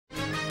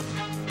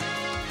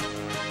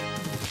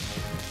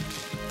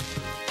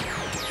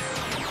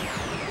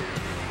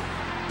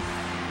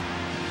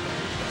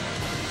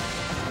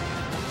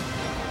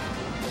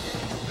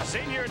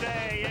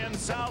Day in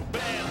South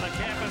Bend, the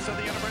campus of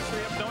the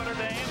University of Notre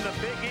Dame, the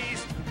Big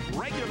East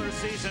regular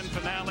season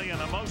finale,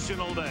 an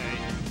emotional day.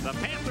 The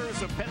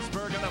Panthers of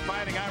Pittsburgh and the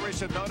Fighting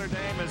Irish of Notre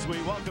Dame as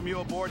we welcome you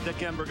aboard. Dick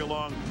Enberg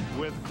along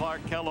with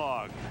Clark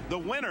Kellogg. The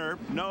winner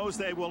knows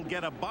they will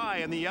get a bye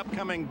in the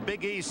upcoming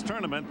Big East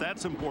tournament.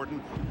 That's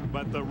important.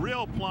 But the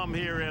real plum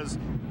here is,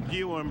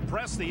 you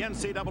impress the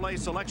NCAA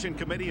selection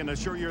committee and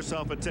assure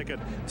yourself a ticket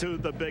to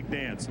the big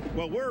dance.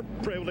 Well, we're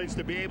privileged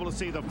to be able to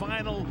see the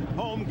final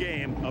home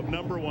game of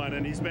number one,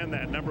 and he's been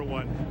that number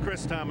one,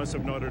 Chris Thomas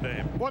of Notre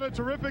Dame. What a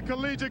terrific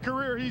collegiate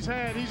career he's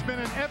had. He's been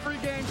in every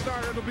game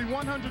starter. It'll be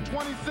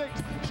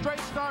 126 straight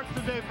starts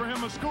today for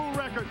him, a school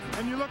record.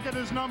 And you look at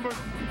his numbers,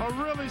 a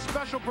really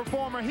special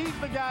performer. He's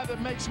the guy that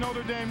makes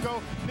Notre Dame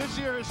go. This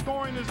year his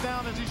scoring is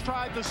down as he's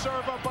tried to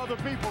serve up other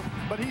people,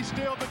 but he's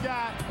still the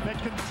guy that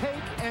can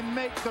take and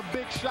make the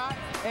big shot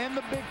and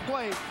the big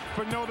play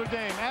for Notre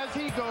Dame. As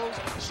he goes,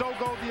 so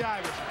go the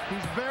Irish.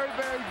 He's very,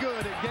 very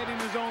good at getting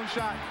his own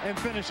shot and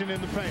finishing in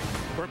the paint.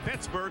 For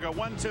Pittsburgh, a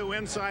 1-2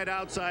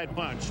 inside-outside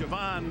bunch.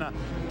 Siobhan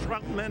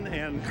Troutman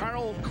and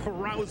Carl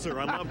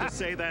Krauser. I love to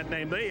say that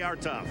name. They are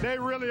tough. They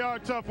really are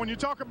tough. When you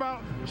talk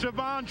about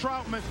Siobhan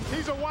Troutman,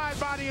 he's a wide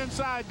body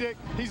inside, Dick.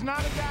 He's not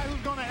a guy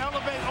who's going to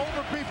elevate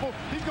over people.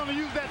 He's going to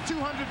use that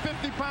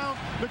 250 pounds,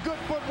 the good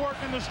footwork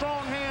and the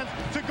strong hands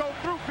to go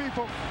through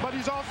people, but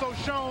he's also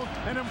shown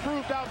an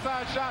improved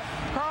outside shot.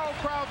 Carl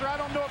Krauser, I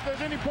don't know if there's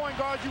any point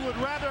guards you would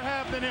rather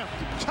have than him.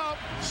 Tough,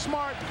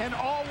 smart, and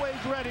always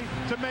ready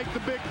to make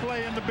the big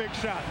play and the big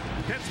shot.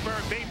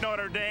 Pittsburgh beat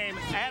Notre Dame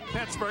at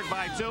Pittsburgh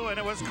by 2, and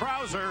it was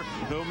Krauser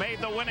who made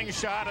the winning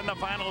shot in the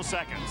final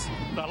seconds.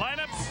 The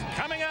lineups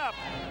coming up.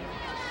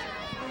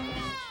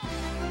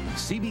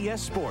 CBS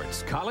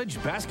Sports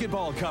college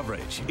basketball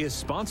coverage is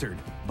sponsored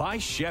by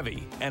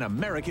Chevy and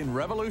American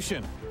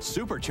Revolution,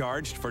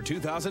 supercharged for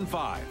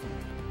 2005.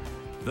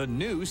 The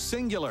new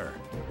Singular,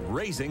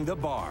 raising the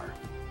bar.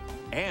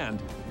 And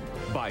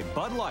by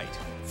Bud Light,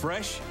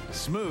 fresh,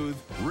 smooth,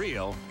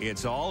 real,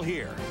 it's all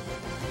here.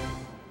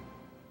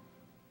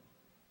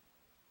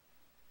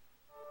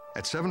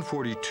 At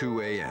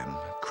 7:42 a.m.,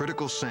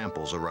 critical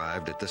samples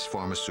arrived at this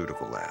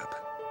pharmaceutical lab.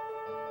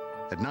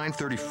 At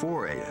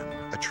 9:34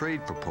 a.m., a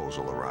trade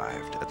proposal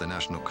arrived at the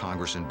National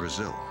Congress in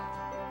Brazil.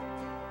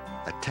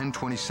 At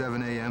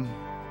 10:27 a.m.,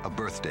 a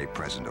birthday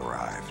present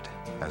arrived,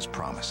 as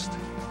promised.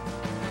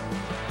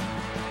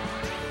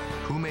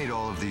 Who made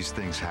all of these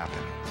things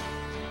happen?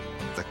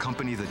 The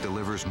company that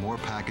delivers more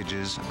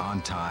packages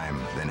on time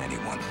than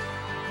anyone.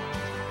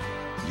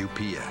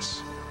 UPS.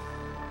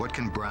 What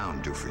can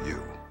Brown do for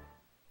you?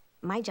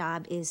 My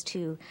job is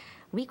to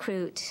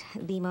recruit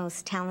the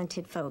most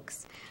talented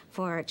folks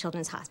for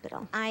Children's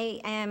Hospital.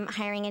 I am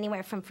hiring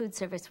anywhere from food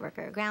service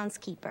worker,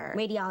 groundskeeper,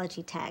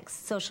 radiology techs,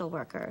 social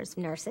workers,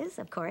 nurses,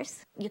 of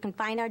course. You can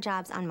find our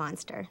jobs on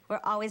Monster. We're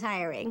always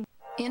hiring.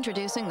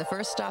 Introducing the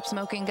first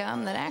stop-smoking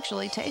gum that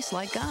actually tastes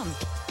like gum.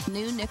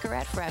 New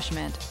Nicorette Fresh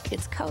Mint.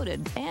 It's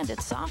coated and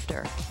it's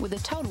softer with a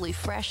totally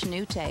fresh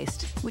new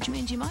taste, which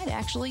means you might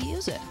actually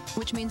use it,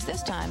 which means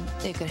this time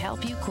it could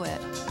help you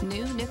quit.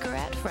 New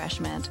Nicorette Fresh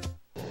Mint.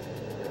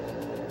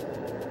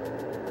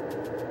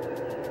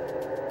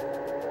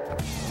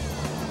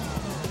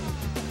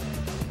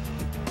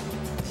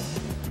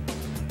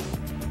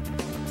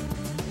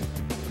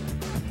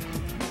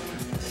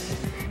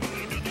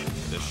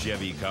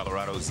 Chevy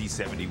Colorado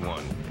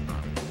Z71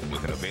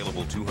 with an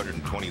available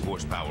 220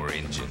 horsepower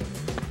engine.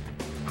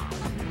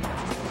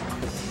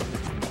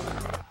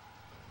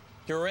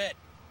 You're it.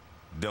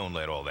 Don't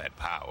let all that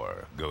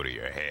power go to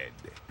your head.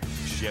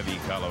 Chevy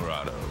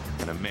Colorado,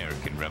 an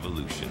American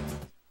revolution.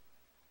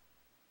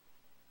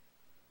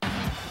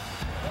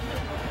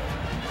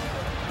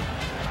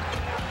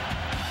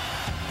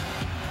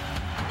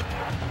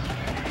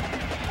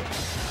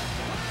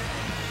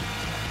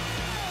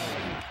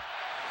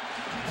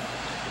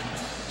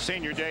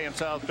 Senior day in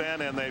South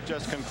Bend, and they've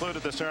just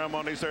concluded the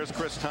ceremonies. There's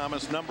Chris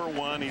Thomas, number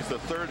one. He's the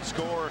third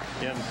scorer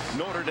in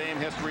Notre Dame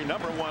history,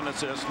 number one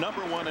assist,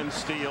 number one in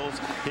steals.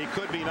 He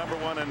could be number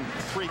one in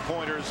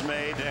three-pointers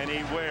made, and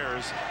he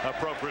wears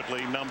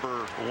appropriately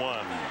number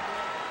one.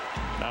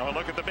 Now a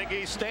look at the Big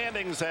East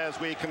standings as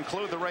we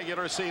conclude the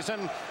regular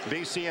season.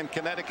 BC and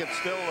Connecticut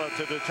still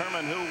to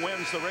determine who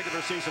wins the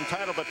regular season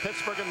title, but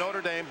Pittsburgh and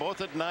Notre Dame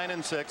both at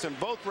 9-6, and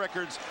both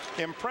records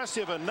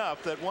impressive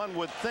enough that one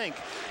would think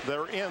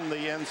they're in the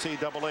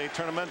NCAA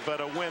tournament, but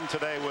a win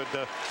today would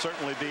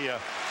certainly be a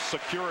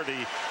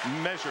security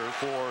measure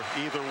for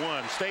either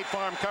one. State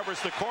Farm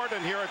covers the court,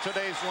 and here are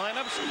today's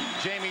lineups.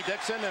 Jamie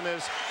Dixon in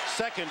his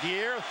second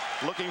year,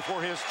 looking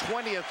for his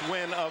 20th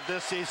win of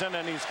this season,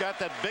 and he's got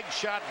that big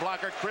shot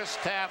blocker Chris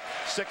Taft,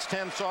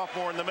 6'10"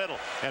 sophomore in the middle.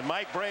 And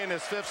Mike Bray in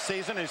his fifth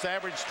season, he's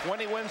averaged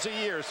 20 wins a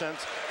year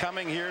since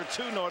coming here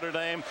to Notre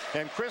Dame.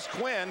 And Chris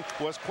Quinn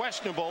was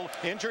questionable,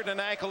 injured an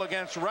ankle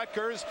against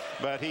Rutgers,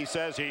 but he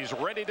says he's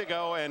ready to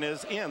go and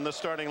is in the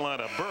starting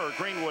lineup. Burr,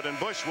 Greenwood, and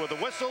Bush with the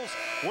whistles.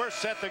 We're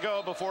set to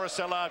go before a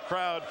sellout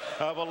crowd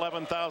of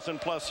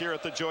 11,000 plus here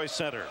at the Joyce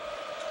Center.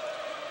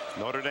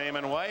 Notre Dame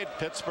in white,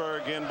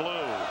 Pittsburgh in blue,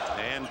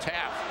 and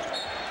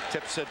Taft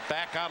tips it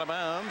back out of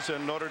bounds,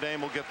 and Notre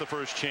Dame will get the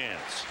first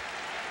chance.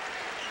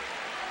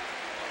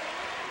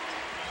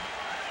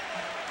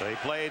 They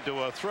played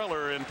to a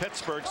thriller in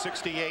Pittsburgh,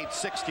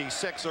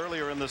 68-66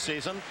 earlier in the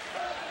season.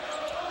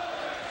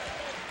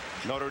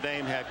 Notre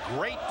Dame had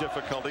great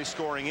difficulty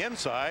scoring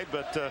inside,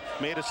 but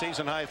made a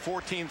season high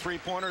 14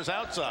 3-pointers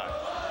outside.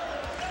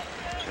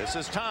 This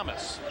is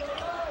Thomas.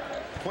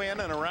 Quinn,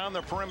 and around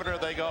the perimeter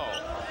they go.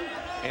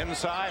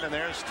 Inside, and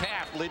there's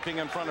Taft leaping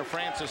in front of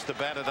Francis to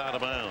bat it out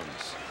of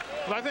bounds.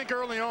 Well, I think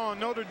early on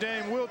Notre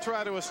Dame will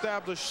try to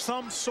establish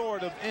some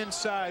sort of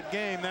inside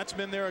game. That's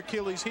been their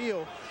Achilles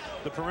heel.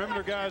 The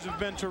perimeter guys have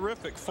been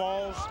terrific,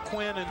 Falls,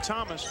 Quinn, and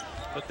Thomas,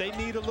 but they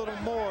need a little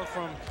more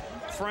from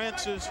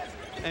Francis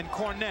and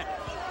Cornette.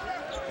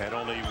 Had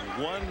only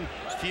one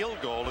field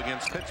goal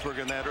against Pittsburgh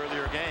in that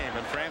earlier game,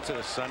 and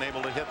Francis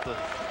unable to hit the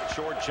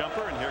short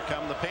jumper. And here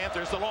come the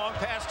Panthers. The long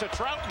pass to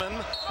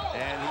Troutman,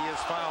 and he is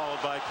fouled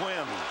by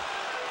Quinn.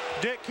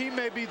 Dick, he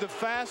may be the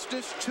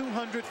fastest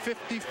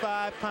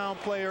 255-pound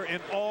player in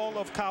all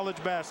of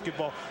college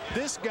basketball.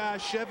 This guy,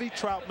 Chevy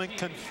Troutman,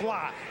 can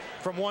fly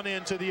from one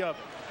end to the other.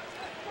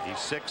 He's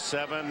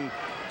 6'7",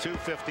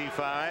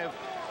 255.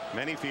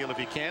 Many feel if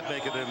he can't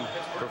make it in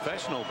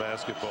professional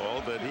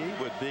basketball that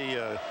he would be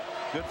a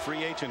good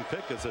free agent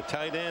pick as a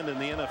tight end in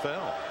the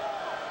NFL.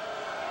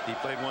 He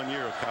played 1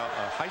 year of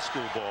high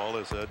school ball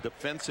as a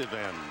defensive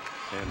end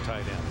and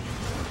tight end.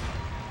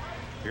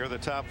 Here are the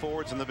top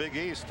forwards in the Big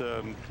East.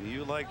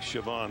 You like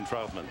Siobhan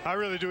Troutman? I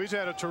really do. He's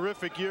had a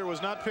terrific year.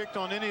 Was not picked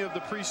on any of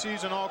the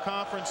preseason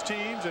all-conference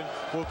teams, and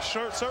will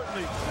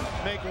certainly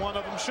make one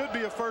of them. Should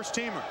be a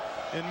first-teamer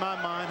in my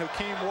mind.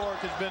 Hakeem Warwick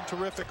has been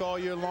terrific all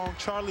year long.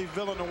 Charlie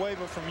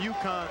Villanueva from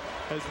UConn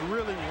has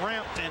really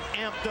ramped and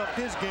amped up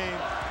his game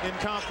in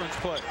conference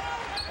play.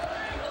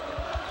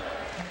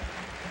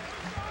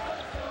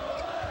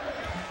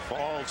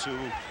 Falls, who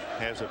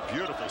has a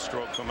beautiful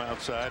stroke from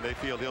outside. They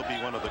feel he'll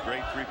be one of the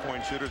great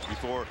three-point shooters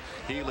before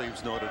he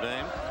leaves Notre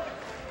Dame.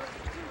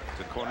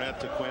 To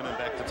Cornette, to Quinn, and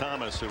back to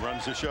Thomas, who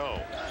runs the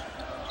show.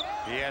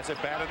 He has it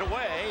batted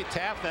away.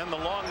 Taft, then the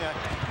long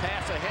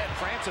pass ahead.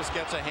 Francis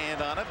gets a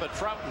hand on it, but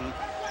Troughton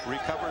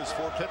recovers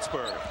for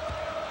Pittsburgh.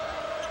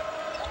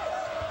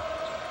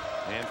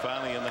 And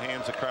finally in the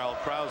hands of Carl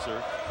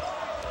Krauser,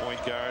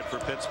 point guard for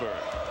Pittsburgh.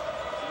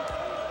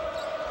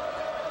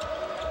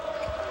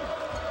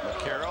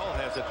 McCarroll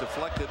has it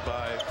deflected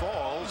by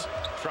Falls.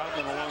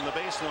 Troutman along the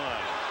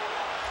baseline.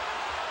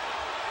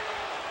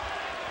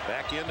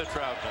 Back into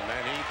Troutman,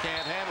 and he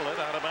can't handle it.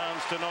 Out of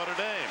bounds to Notre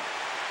Dame.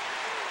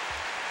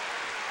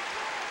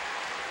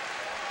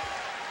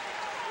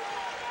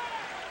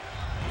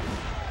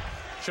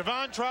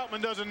 Siobhan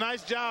Troutman does a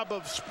nice job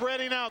of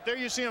spreading out. There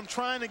you see him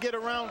trying to get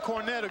around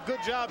Cornette. A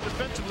good job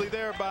defensively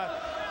there by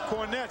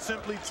Cornette,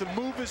 simply to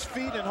move his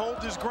feet and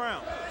hold his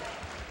ground.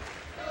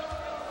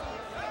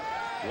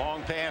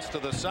 Long pass to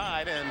the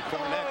side, and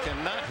Cornette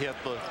cannot hit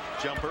the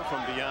jumper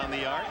from beyond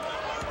the arc.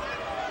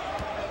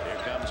 Here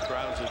comes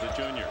Krauser, the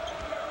junior.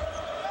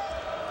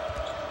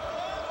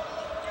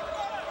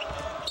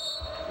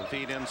 The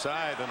feet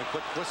inside, and a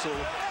quick whistle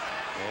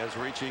as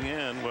reaching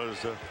in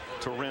was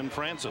Torin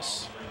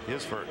Francis,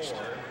 his first.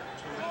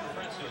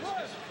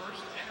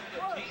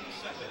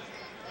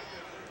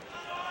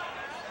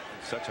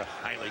 Such a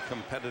highly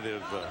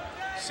competitive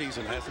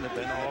season, hasn't it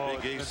been? In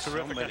the Big East,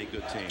 so many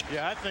good teams.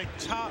 Yeah, I think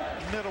top,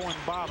 middle, and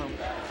bottom,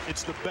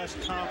 it's the best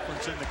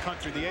conference in the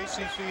country. The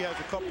ACC has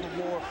a couple of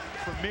more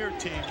premier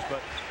teams,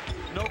 but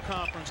no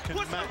conference can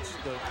match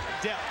the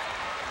depth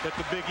that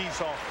the Big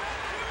East offers.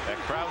 That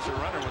Krauser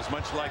runner was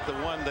much like the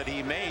one that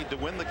he made to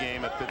win the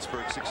game at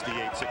Pittsburgh,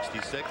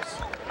 68-66.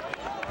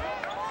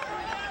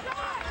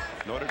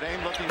 Notre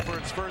Dame looking for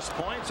its first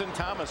points, and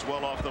Thomas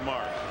well off the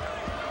mark.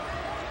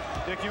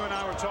 Dick, you and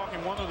I were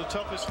talking, one of the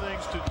toughest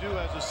things to do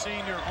as a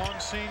senior on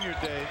senior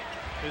day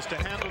is to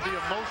handle the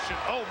emotion.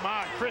 Oh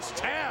my, Chris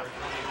Taft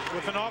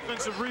with an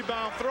offensive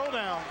rebound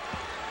throwdown.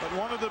 But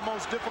one of the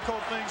most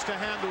difficult things to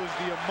handle is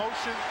the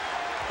emotion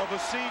of a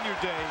senior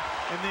day,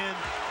 and then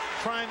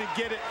trying to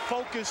get it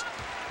focused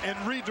and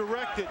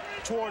redirect it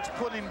towards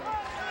putting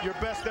your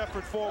best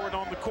effort forward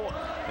on the court.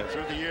 And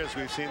through the years,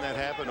 we've seen that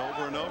happen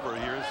over and over.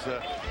 Here's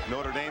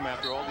Notre Dame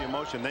after all the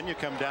emotion. Then you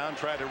come down,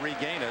 try to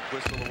regain it,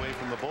 whistle away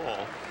from the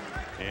ball.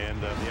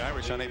 And the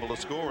Irish unable to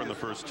score in the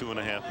first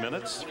 2.5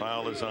 minutes.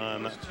 Foul is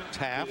on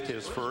Taft,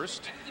 his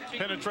first.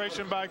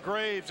 Penetration by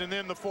Graves, and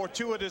then the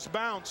fortuitous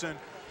bounce, and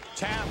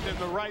Taft in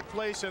the right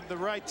place at the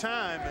right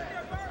time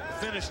and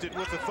finished it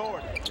with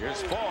authority.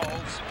 Here's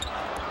Falls.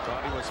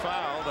 Thought he was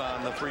fouled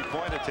on the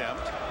three-point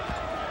attempt.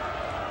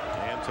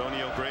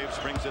 Antonio Graves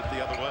brings it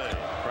the other way.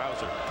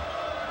 Krauser.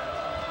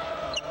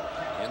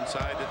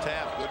 Inside to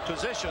Taft. Good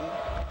position.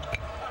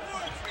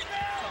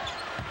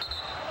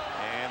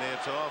 And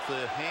it's off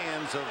the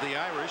hands of the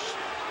Irish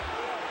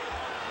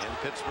in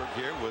Pittsburgh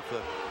here with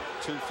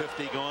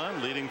 2:50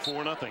 gone, leading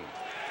 4-0.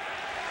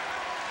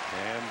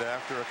 And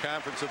after a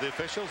conference of the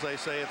officials, they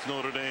say it's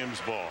Notre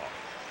Dame's ball.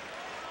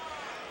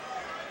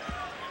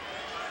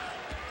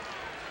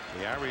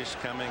 The Irish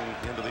coming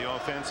into the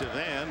offensive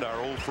end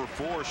are 0 for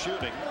 4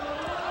 shooting.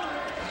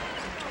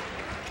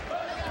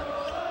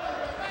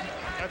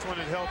 That's when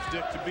it helps,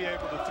 Dick, to be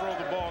able to throw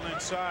the ball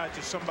inside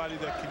to somebody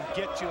that can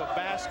get you a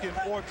basket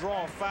or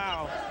draw a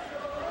foul.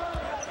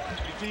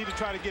 You need to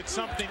try to get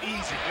something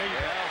easy. There you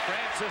go.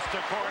 Francis to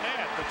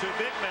Cornette. The two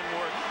big men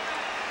work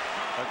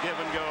a give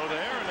and go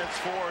there, and it's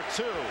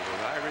 4-2.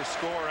 The Irish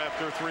score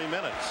after 3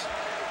 minutes.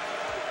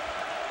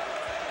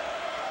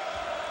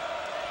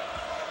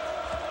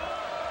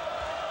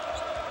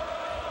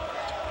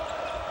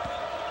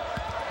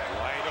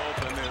 Wide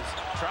open is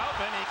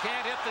Troutman. He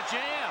can't hit the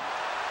jam.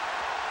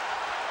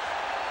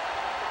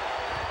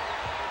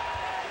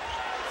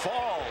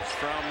 Falls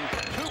from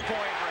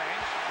 2-point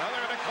range. Now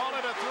they're going to call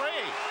it a 3.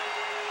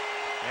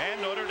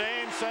 And Notre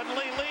Dame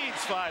suddenly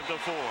leads 5-4.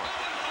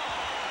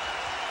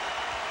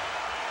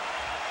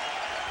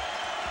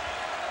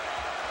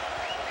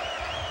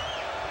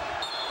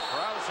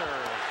 Krauser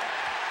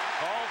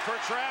called for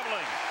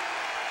traveling.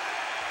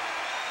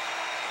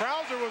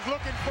 Krauser was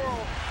looking for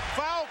a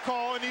foul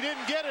call, and he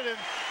didn't get it and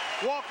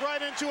walked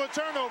right into a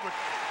turnover.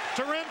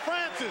 Terrin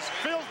Francis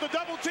fills the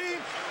double team.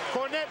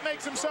 Cornette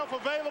makes himself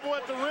available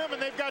at the rim, and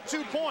they've got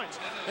 2 points.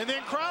 And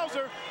then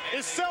Krauser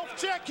is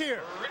self-check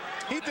here.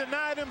 He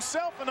denied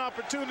himself an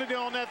opportunity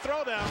on that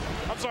throwdown.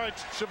 I'm sorry,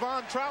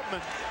 Siobhan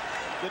Troutman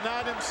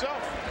denied himself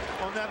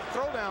on that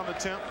throwdown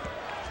attempt.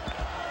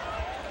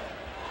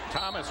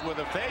 Thomas with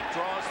a fake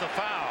draws the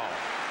foul.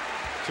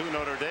 To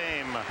Notre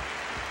Dame.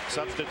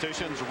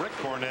 Substitutions, Rick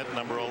Cornette,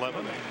 number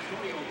 11,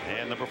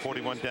 and number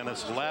 41,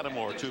 Dennis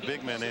Lattimore. 2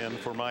 big men in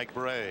for Mike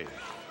Bray.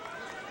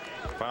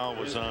 Foul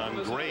was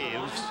on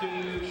Graves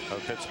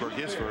of Pittsburgh,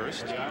 his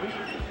first.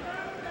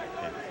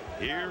 And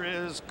here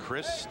is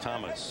Chris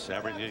Thomas,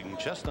 averaging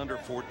just under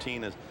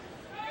 14 a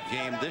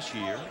game this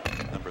year.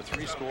 Number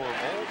 3 scorer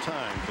all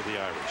time for the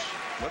Irish.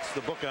 What's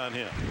the book on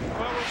him?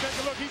 Well, we'll take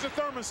a look. He's a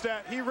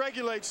thermostat. He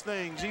regulates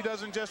things. He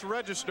doesn't just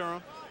register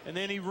them. And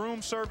then he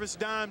room service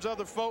dimes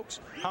other folks.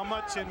 How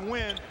much and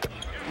when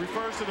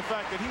refers to the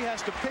fact that he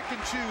has to pick and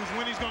choose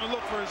when he's going to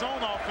look for his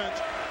own offense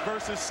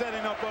versus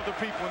setting up other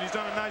people. And he's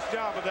done a nice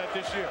job of that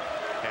this year.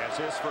 Has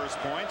his first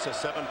points, a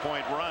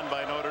 7-point run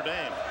by Notre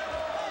Dame.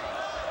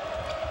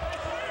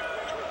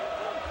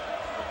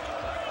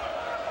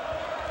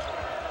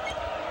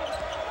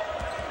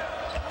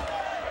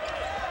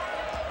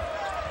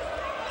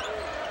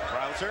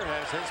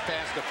 Has his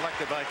pass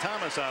deflected by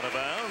Thomas out of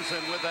bounds,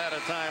 and with that a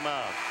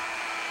timeout.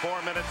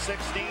 4 minutes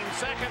 16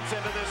 seconds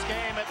into this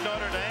game at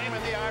Notre Dame,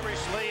 and the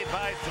Irish lead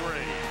by 3.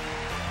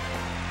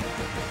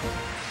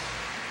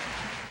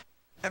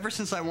 Ever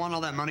since I won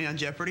all that money on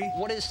Jeopardy!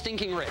 What is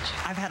stinking rich?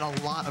 I've had a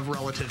lot of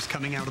relatives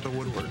coming out of the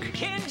woodwork.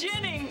 Ken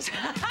Jennings!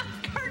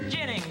 Kurt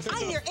Jennings!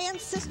 I'm your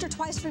aunt's sister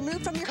twice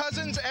removed from your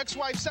cousin's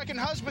ex-wife's second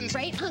husband.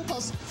 Great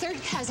uncle's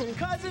third cousin.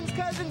 Cousin's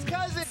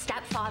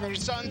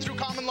Stepfather's son through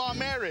common law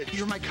marriage.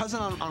 You're my cousin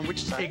on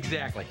which side?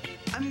 Exactly.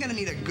 I'm gonna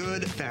need a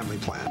good family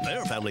plan.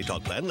 Their Family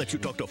Talk plan lets you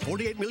talk to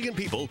 48 million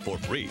people for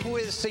free. Who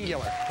is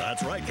singular?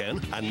 That's right,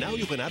 Ken. And now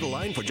you can add a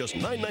line for just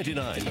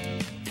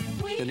 $9.99.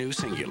 The new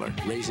Singular,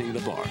 raising the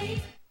bar.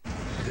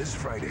 This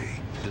Friday,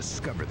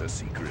 discover the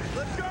secret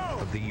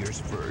of the year's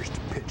first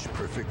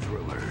pitch-perfect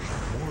thriller.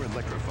 More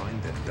electrifying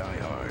than Die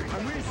Hard.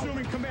 I'm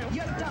reassuming command.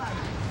 Yes, Dad.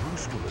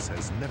 Bruce Willis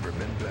has never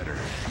been better.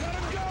 Let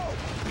him go!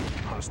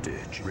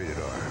 Hostage. Rated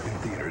R. In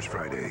theaters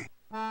Friday.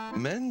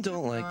 Men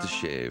don't like to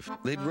shave.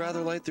 They'd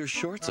rather light their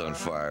shorts on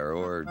fire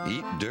or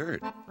eat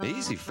dirt.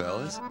 Easy,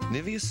 fellas.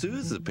 Nivea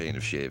soothes the pain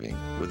of shaving.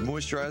 With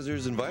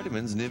moisturizers and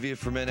vitamins, Nivea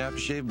for Men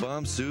Aftershave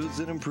Balm soothes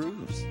and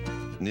improves.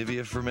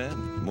 Nivea for Men.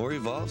 More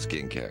evolved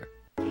skincare.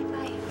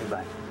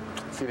 Bye.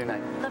 See you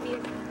tonight. Love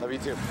you. Love you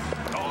too.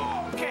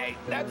 Oh, okay,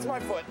 that's my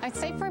foot. I'd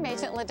say from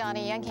Agent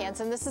LaDonna Young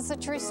Hansen, this is a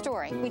true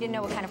story. We didn't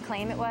know what kind of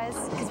claim it was,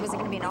 because was it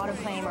going to be an auto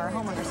claim or a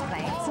homeowner's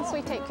claim? Since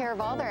we take care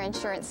of all their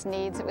insurance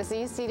needs, it was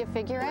easy to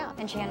figure out.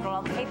 And she handled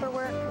all the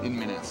paperwork. In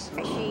minutes.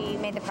 She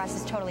made the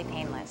process totally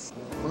painless.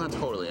 Well, not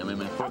totally. I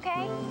mean,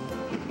 okay.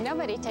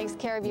 Nobody takes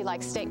care of you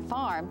like State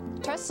Farm.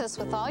 Trust us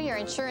with all your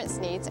insurance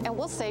needs, and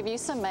we'll save you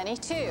some money,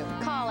 too.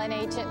 Call an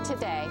agent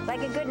today.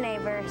 Like a good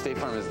neighbor. State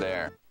Farm is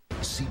there.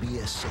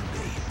 CBS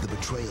Sunday, the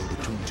betrayal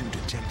between 2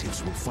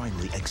 detectives will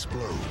finally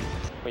explode.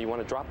 Well, you want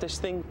to drop this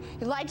thing?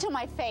 You lied to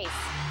my face.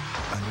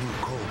 A new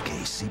cold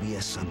case,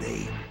 CBS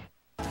Sunday.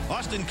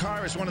 Austin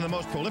Carr is one of the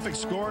most prolific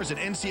scorers in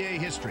NCAA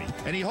history,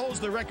 and he holds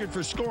the record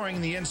for scoring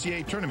in the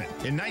NCAA tournament.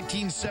 In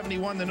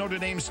 1971, the Notre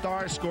Dame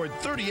star scored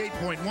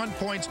 38.1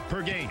 points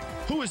per game.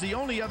 Who is the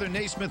only other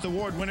Naismith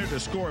Award winner to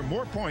score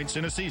more points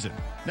in a season?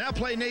 Now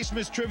play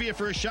Naismith's trivia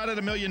for a shot at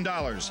 $1 million.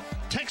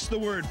 Text the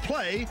word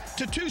PLAY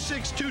to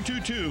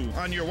 26222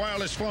 on your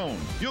wireless phone.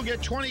 You'll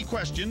get 20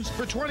 questions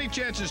for 20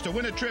 chances to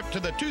win a trip to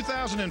the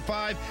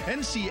 2005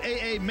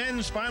 NCAA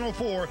Men's Final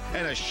Four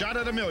and a shot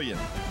at $1 million.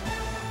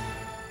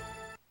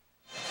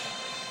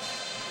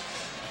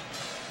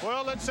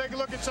 Well, let's take a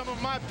look at some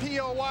of my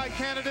POY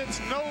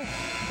candidates. No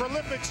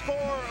prolific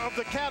scorer of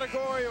the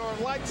category or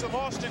likes of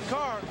Austin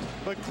Carr,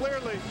 but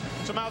clearly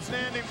some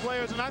outstanding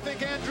players. And I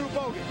think Andrew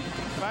Bogut,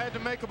 if I had to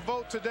make a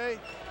vote today,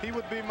 he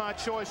would be my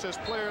choice as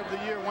player of the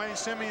year. Wayne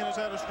Simeon has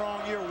had a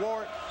strong year,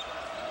 Ward.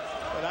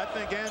 But I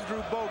think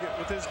Andrew Bogut,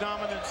 with his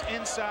dominance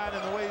inside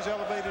and the way he's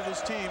elevated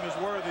his team, is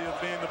worthy of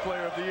being the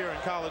player of the year in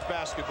college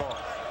basketball.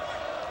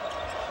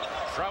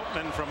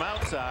 Troutman from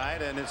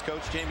outside, and his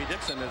coach Jamie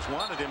Dixon has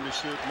wanted him to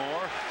shoot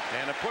more,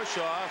 and a push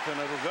off, and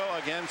it'll go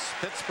against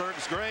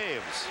Pittsburgh's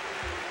Graves,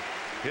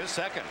 his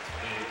second.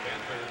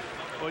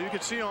 Well, you can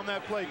see on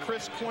that play,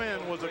 Chris Quinn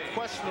was a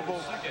questionable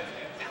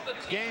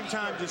game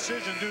time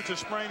decision due to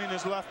spraining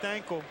his left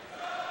ankle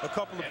a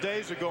couple of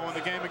days ago in the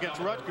game against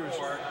Rutgers.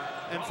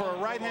 And for a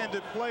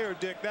right-handed player,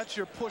 Dick, that's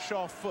your push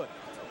off foot,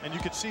 and you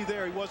could see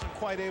there he wasn't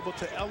quite able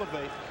to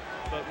elevate,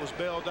 but was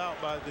bailed out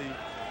by the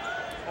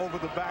over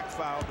the back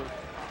foul, the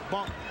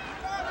bump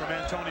from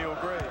Antonio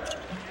Graves.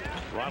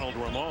 Ronald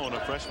Ramon, a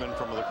freshman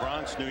from the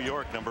Bronx, New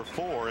York, number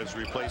 4, has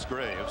replaced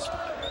Graves.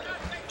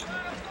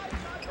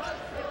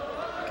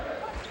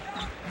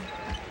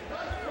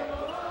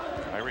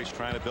 Irish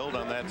trying to build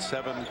on that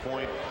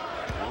 7-point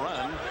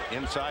run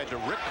inside to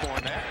Rick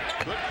Cornett.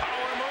 Good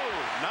power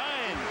move.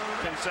 9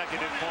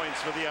 consecutive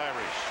points for the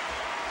Irish.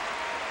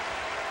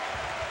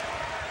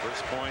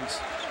 First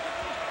points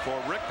for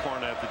Rick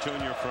Cornett, the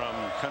junior from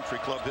Country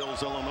Club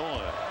Hills,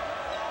 Illinois.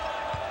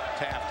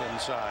 Taft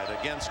inside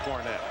against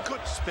Cornett.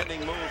 Good spinning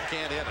move,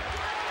 can't hit it.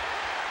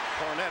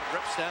 Cornett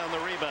rips down the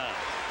rebound.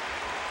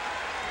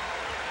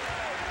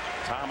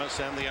 Thomas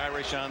and the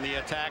Irish on the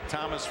attack.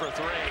 Thomas for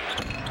 3.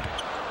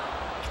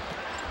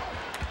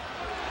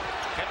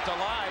 Kept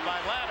alive by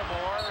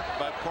Lattimore,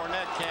 but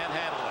Cornett can't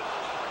handle it.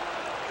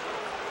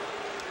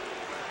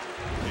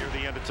 Near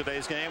the end of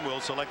today's game,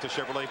 we'll select a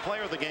Chevrolet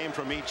player of the game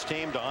from each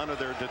team to honor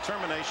their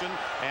determination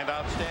and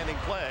outstanding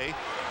play.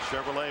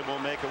 Chevrolet will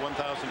make a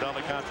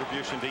 $1,000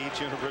 contribution to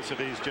each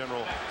university's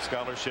general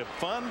scholarship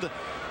fund.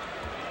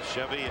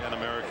 Chevy and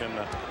American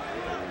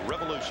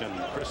Revolution.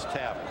 Chris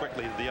Taft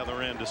quickly to the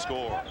other end to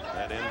score.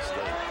 That ends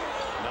the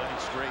 9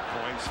 straight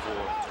points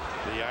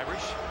for the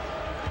Irish.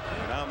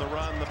 And on the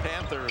run, the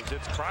Panthers.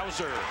 It's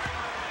Krauser.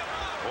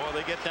 Or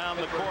they get down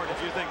the court.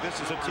 If you think this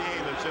is a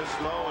team that's just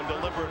slow and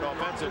deliberate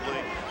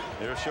offensively,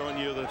 they're showing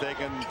you that they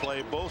can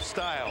play both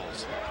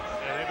styles.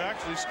 And they've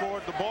actually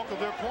scored the bulk of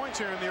their points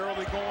here in the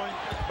early going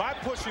by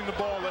pushing the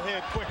ball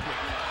ahead quickly.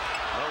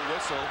 No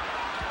whistle.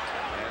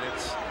 And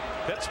it's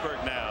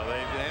Pittsburgh now.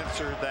 They've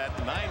answered that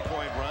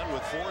 9-point run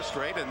with 4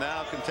 straight and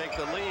now can take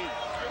the lead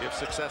if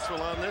successful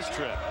on this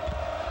trip.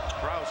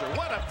 Krauser,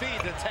 what a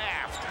feed to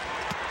Taft.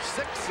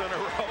 6 in a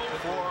row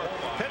for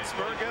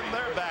Pittsburgh, and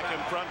they're back in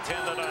front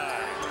 10-9.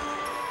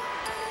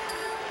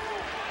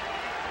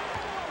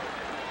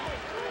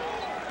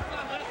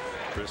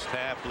 Chris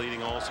Taft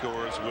leading all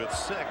scorers with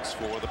 6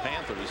 for the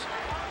Panthers.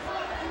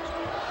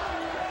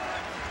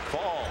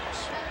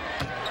 Falls.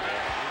 It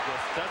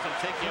just doesn't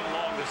take him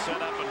long to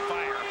set up and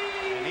fire.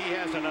 And he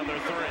has another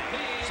 3.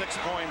 6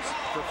 points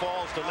for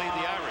Falls to lead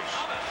the Irish.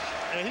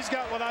 And he's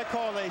got what I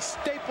call a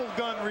staple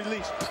gun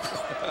release.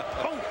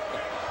 Boom.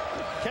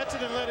 Catch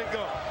it and let it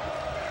go.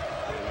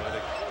 When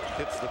it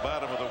hits the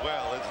bottom of the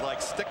well, it's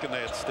like sticking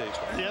that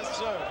staple. Yes,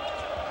 sir.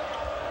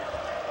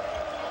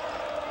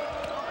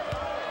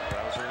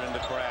 Krauser into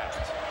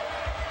Kraft.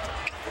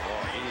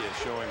 Oh, he is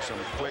showing some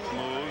quick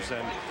moves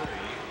and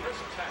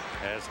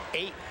has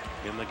 8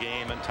 in the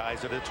game and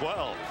ties it at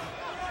 12.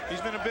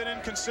 He's been a bit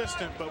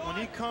inconsistent, but when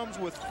he comes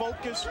with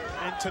focus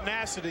and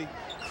tenacity,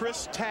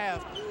 Chris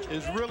Taft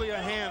is really a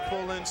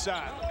handful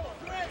inside.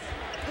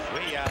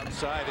 Way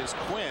outside is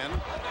Quinn,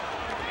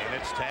 and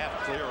it's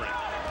Taft clearing.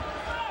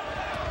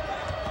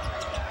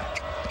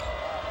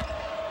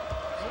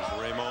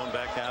 Raymond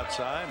back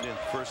outside. And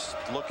first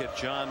look at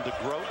John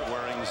DeGroat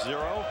wearing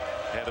 0.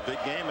 Had a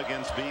big game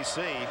against BC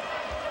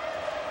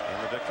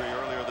in the victory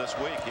earlier this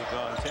week. He'd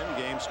gone 10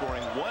 games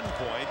scoring 1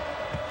 point,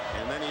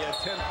 and then he had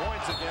 10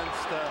 points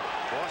against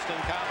Boston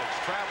College.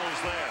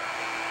 Travels there.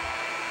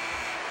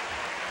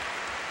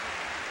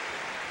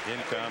 In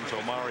comes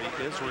Omari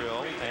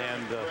Israel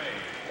and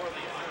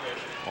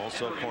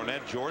also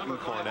Cornett, Jordan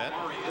Cornett,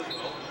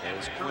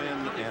 as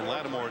Quinn and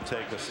Lattimore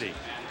take a seat.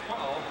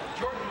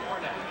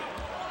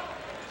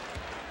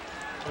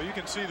 Well, you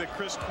can see that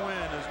Chris Quinn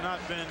has not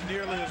been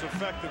nearly as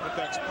effective with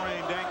that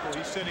sprained ankle.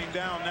 He's sitting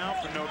down now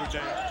for Notre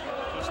Dame.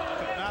 Just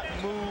could not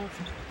move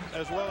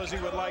as well as he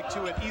would like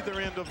to at either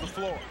end of the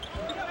floor.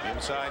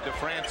 Inside to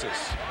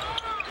Francis.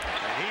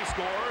 And he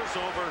scores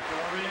over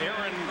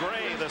Aaron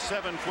Gray, the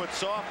 7-foot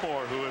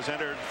sophomore who has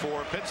entered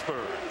for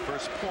Pittsburgh.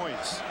 First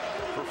points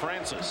for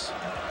Francis.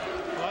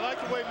 Well, I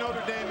like the way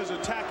Notre Dame is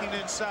attacking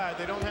inside.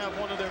 They don't have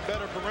one of their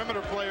better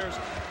perimeter players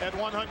at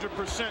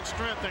 100%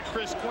 strength than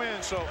Chris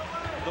Quinn, so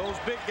those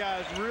big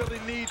guys really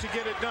need to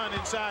get it done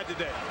inside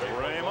today.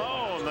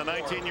 Raymond, the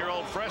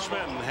 19-year-old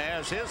freshman,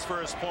 has his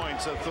first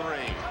points of 3.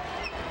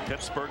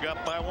 Pittsburgh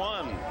up by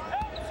 1.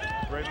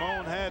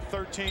 Raymond had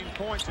 13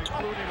 points,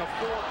 including a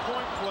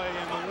 4-point play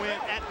in the win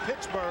at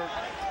Pittsburgh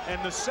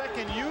And the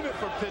second unit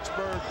for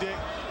Pittsburgh, Dick,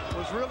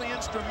 was really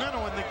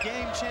instrumental in the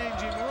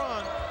game-changing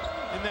run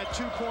in that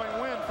 2-point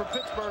win for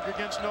Pittsburgh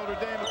against Notre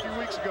Dame a few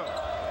weeks ago.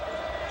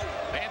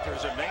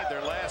 Panthers have made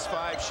their last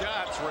 5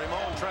 shots.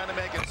 Ramon trying to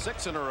make it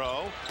 6 in a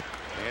row.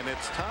 And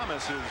it's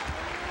Thomas who's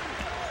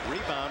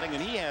rebounding,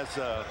 and he has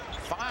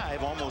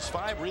almost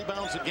 5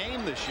 rebounds a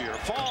game this year.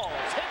 Falls,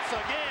 hits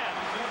again.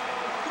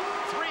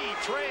 3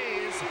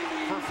 trays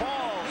for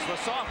Falls, the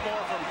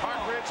sophomore from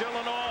Park Ridge,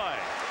 Illinois.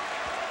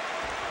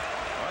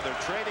 Well,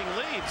 they're trading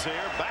leads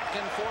here. Back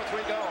and forth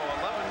we go.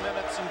 11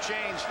 minutes and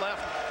change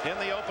left in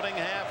the opening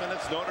half, and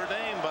it's Notre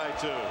Dame by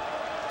 2.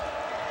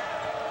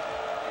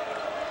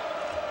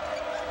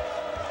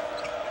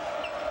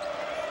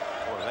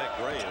 That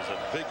Gray is a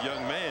big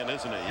young man,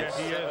 isn't he? Yes,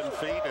 he is. 7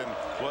 feet and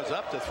was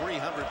up to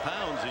 300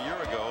 pounds a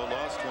year ago,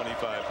 lost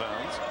 25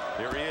 pounds.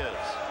 Here he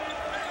is.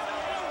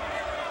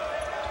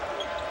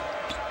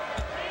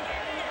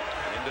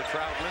 Into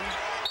Troutman.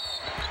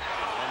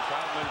 And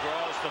Troutman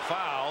draws the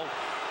foul.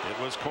 It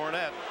was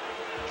Cornette,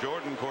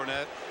 Jordan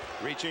Cornette,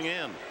 reaching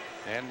in.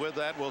 And with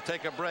that, we'll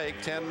take a break.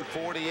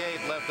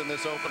 10:48 left in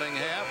this opening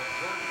half.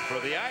 For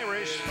the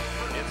Irish,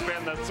 it's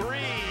been the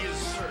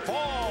threes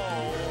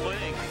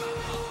falling.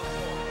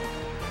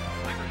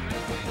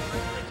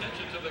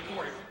 Attention to the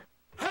court.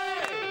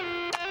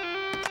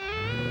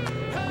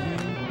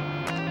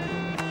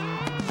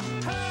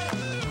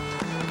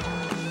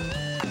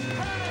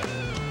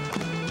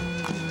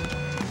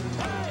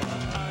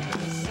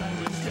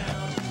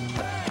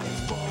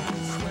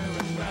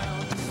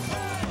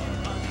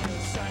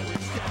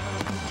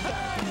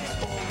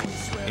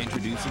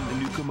 Introducing the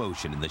new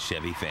commotion in the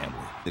Chevy family.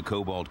 The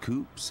Cobalt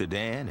Coupe,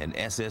 Sedan, and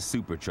SS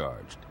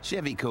Supercharged.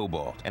 Chevy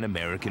Cobalt, an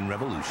American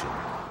revolution.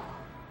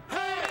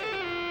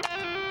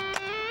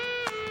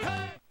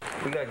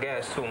 We got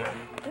gas too, man.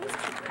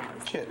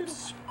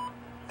 Chips,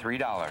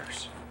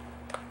 $3.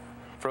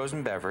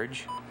 Frozen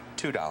beverage,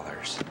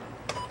 $2.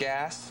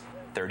 Gas,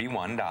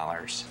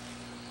 $31.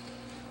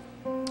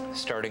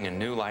 Starting a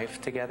new life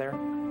together,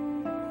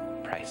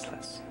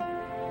 priceless.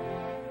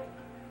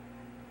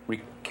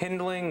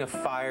 Rekindling a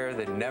fire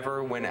that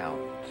never went out.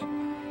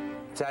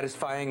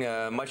 Satisfying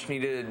a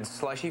much-needed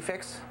slushy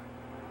fix,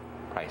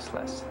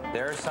 priceless.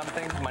 There are some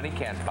things money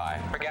can't buy.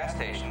 For gas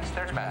stations,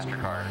 there's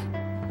MasterCard.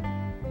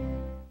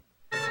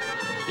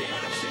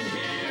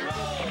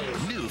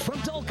 New from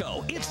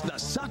Dolco, it's the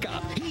Suck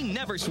Up. He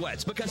never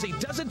sweats because he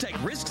doesn't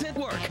take risks at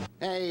work.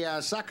 Hey,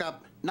 Suck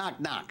Up, knock,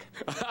 knock.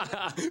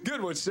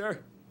 Good one, sir.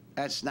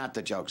 That's not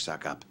the joke,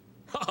 Suck Up.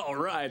 All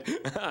right.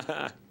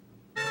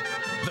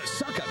 The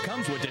Suck Up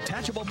comes with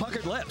detachable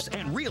puckered lips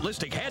and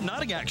realistic head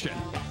nodding action.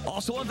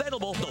 Also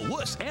available, the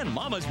Wuss and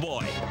Mama's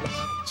Boy.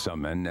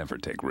 Some men never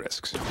take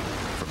risks.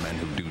 For men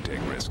who do take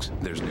risks,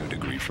 there's New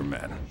Degree for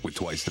Men. With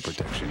twice the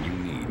protection you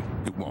need,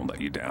 it won't let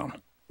you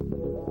down.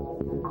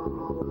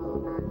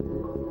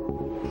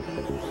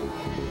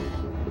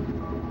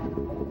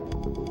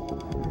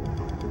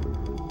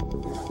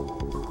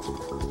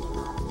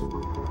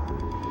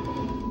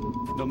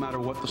 No matter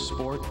what the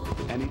sport,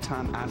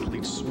 anytime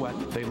athletes sweat,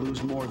 they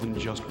lose more than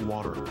just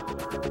water.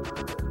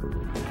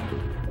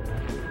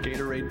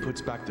 Gatorade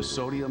puts back the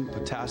sodium,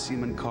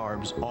 potassium, and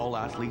carbs all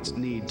athletes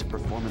need to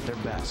perform at their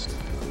best.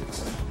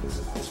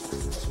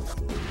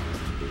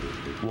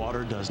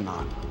 Water does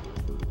not.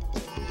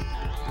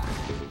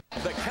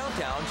 The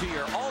countdown to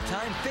your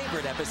all-time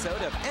favorite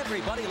episode of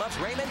Everybody Loves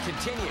Raymond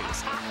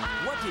continues.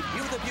 What did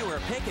you, the viewer,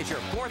 pick as your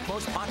 4th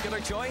most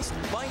popular choice?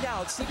 Find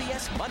out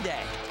CBS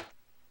Monday.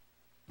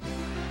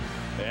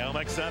 Well,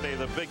 next Sunday,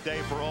 the big day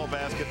for all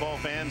basketball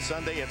fans.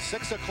 Sunday at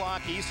 6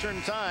 o'clock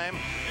Eastern Time.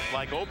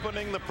 Like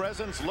opening the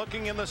presents,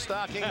 looking in the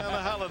stocking on the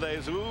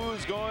holidays.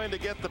 Who's going to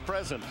get the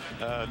present?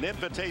 An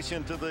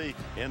invitation to the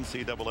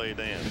NCAA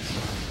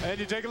dance. And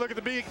you take a look at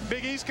the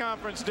Big East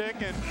Conference, Dick,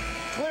 and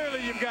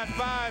clearly you've got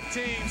 5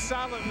 teams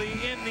solidly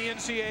in the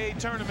NCAA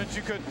tournament.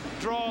 You could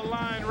draw a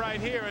line right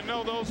here and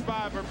know those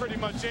 5 are pretty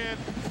much in.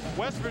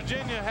 West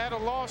Virginia had a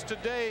loss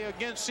today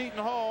against Seton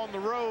Hall on the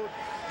road,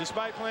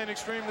 despite playing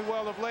extremely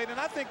well of late. And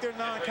I think their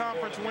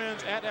non-conference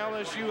wins at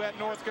LSU, at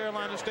North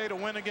Carolina State, a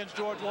win against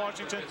George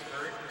Washington,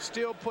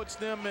 still puts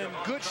them in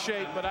good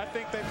shape. But I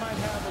think they might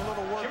have a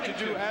little work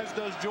to do, as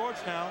does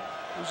Georgetown,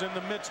 who's in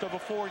the midst of a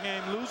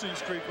 4-game losing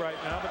streak right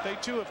now. But they,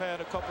 too, have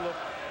had a couple of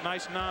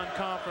nice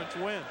non-conference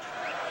wins.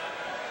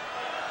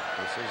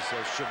 This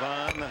is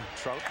Siobhan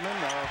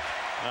Troutman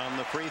on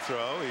the free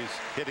throw. He's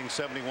hitting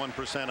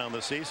 71% on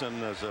the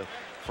season. As a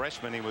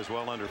freshman, he was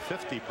well under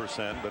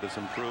 50%, but has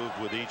improved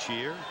with each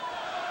year.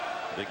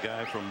 Big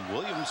guy from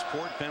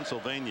Williamsport,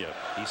 Pennsylvania.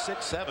 He's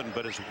 6'7",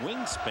 but his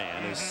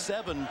wingspan is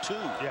 7'2".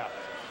 Yeah.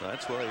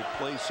 That's why he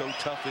plays so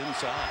tough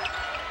inside.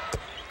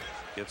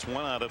 Gets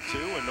 1 out of 2,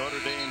 and Notre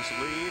Dame's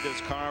lead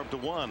is carved to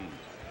 1.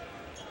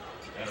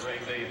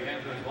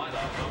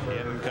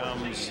 In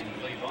comes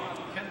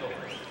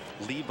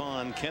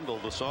Levon Kendall,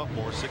 the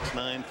sophomore,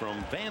 6'9",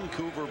 from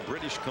Vancouver,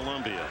 British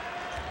Columbia.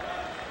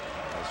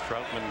 As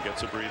Troutman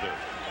gets a breather.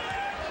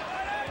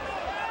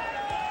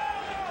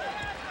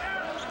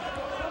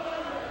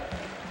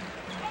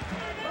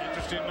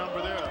 interesting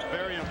number there, a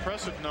very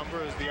impressive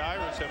number, as the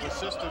Irish have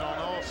assisted on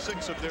all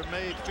 6 of their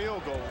made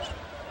field goals.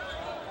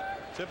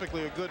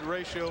 Typically, a good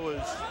ratio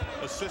is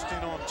assisting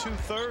on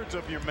 2/3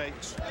 of your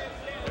makes.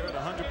 They're at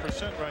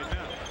 100% right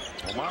now.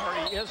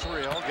 Omari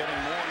Israel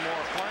getting more and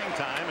more playing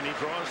time, and he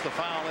draws the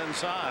foul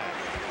inside.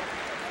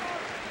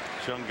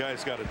 This young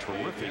guy's got a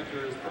terrific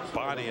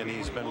body, and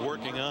he's been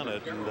working on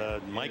it,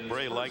 and Mike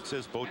Bray likes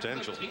his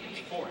potential.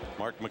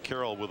 Mark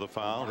McCarroll with a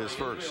foul, his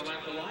first.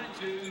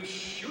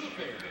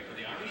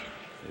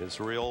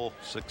 Israel,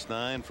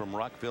 6'9", from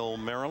Rockville,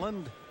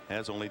 Maryland,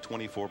 has only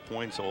 24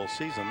 points all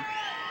season.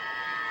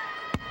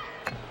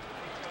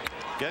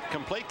 Get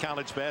complete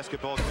college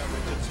basketball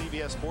coverage at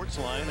CBS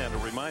Sportsline, and a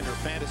reminder,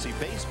 fantasy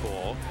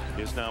baseball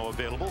is now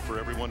available for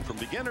everyone from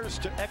beginners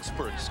to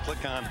experts.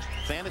 Click on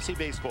Fantasy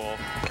Baseball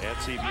at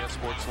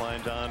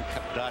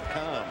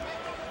CBSSportsline.com.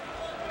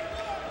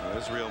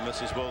 Israel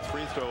misses both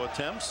free throw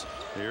attempts.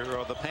 Here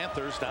are the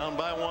Panthers down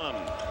by 1.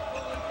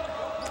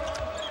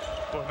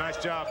 Well, nice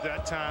job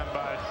that time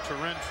by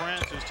Terrence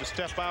Francis to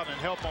step out and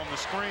help on the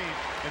screen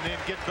and then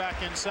get back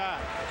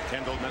inside.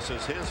 Kendall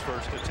misses his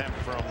first attempt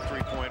from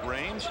 3-point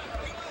range.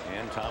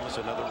 And Thomas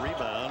another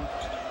rebound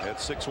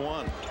at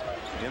 6-1.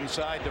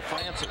 Inside to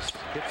Francis.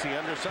 Hits the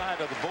underside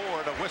of the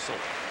board. A whistle.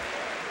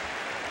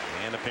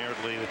 And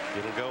apparently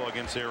it'll go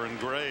against Aaron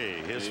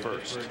Gray, his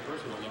first.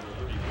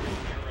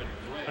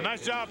 A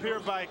nice job here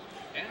by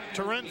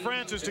Terrence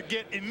Francis to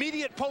get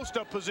immediate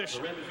post-up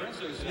position.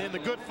 And the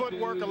good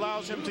footwork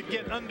allows him to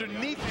get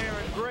underneath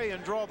Aaron Gray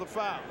and draw the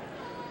foul.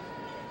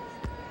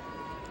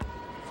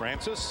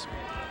 Francis,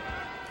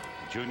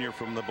 junior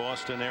from the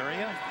Boston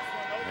area,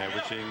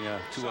 averaging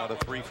 2 out of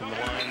 3 from the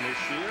line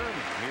this year.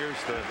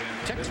 Here's the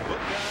textbook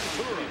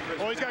guy.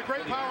 Oh, he's got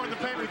great power in the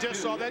paint. We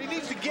just saw that. He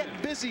needs to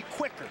get busy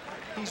quicker.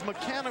 He's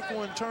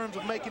mechanical in terms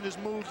of making his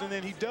moves, and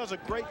then he does a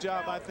great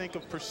job, I think,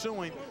 of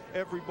pursuing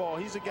every ball.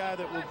 He's a guy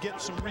that will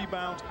get some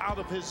rebounds out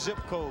of his zip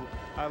code,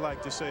 I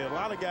like to say. A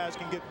lot of guys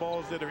can get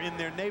balls that are in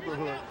their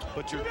neighborhood,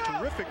 but your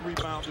terrific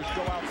rebounders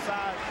go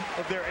outside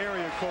of their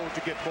area code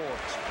to get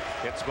boards.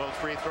 Hits both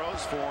free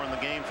throws, 4 in the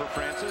game for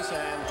Francis,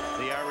 and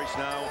the Irish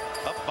now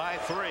up by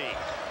 3.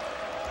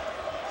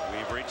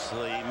 We've reached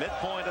the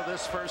midpoint of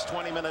this first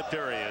 20-minute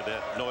period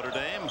at Notre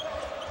Dame.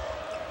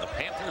 The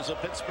Panthers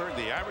of Pittsburgh,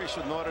 the Irish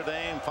of Notre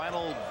Dame,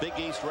 final Big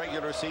East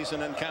regular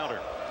season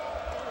encounter.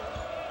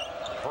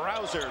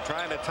 Krauser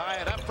trying to tie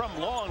it up from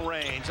long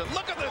range, and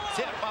look at the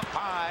tip up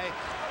high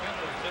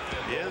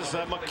is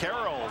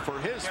McCarroll for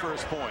his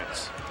first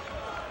points.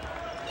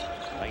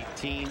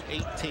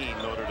 19-18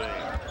 Notre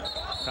Dame.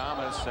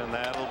 Thomas, and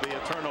that'll be a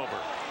turnover.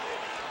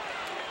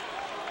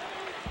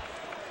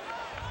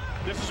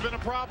 This has been a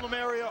problem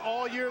area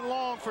all year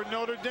long for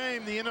Notre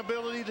Dame, the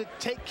inability to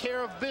take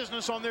care of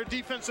business on their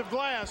defensive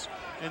glass.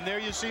 And there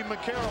you see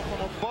McCarroll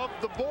from above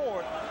the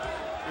board.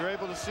 You're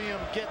able to see him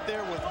get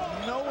there with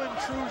no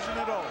intrusion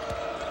at all.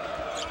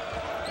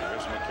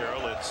 Here's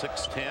McCarroll at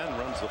 6'10",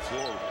 runs the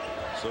floor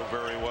so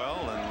very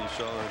well, and you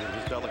saw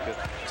his delicate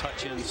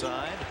touch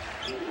inside.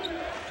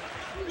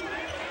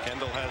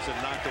 Kendall has it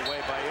knocked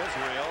away by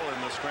Israel,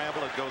 and the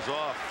scramble, it goes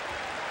off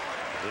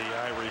the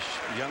Irish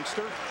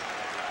youngster.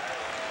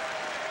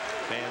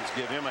 Fans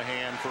give him a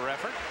hand for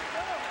effort.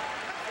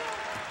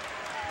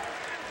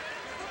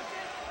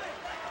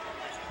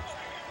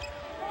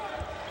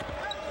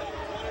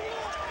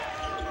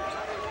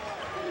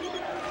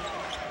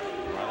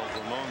 Ronald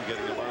Ramon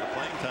getting a lot of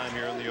playing time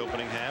here in the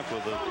opening half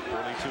with the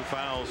early 2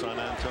 fouls on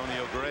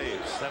Antonio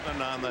Graves.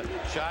 7 on the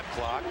shot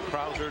clock.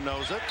 Krauser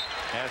knows it.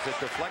 Has it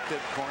deflected.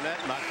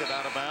 Cornette knocked it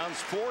out of bounds.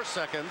 4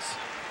 seconds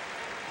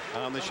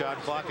on the shot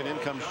clock, and in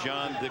comes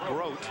John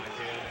DeGroat,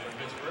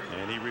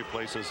 and he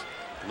replaces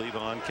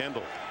Levon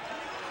Kendall.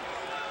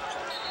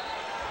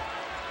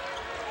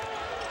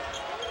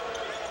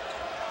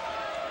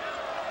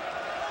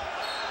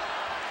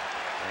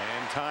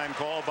 And time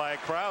called by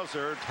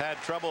Krauser.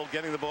 Had trouble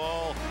getting the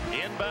ball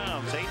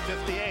inbounds.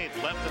 8:58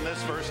 left in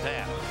this first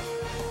half.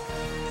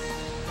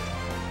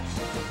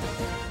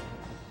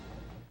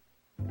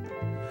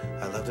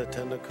 I love the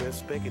tender,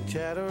 crisp bacon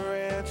cheddar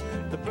ranch,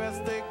 the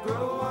best they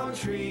grow on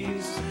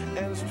trees,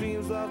 and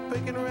streams of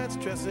bacon ranch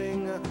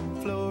dressing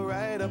flow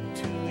right up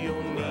to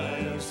your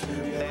knees.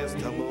 There's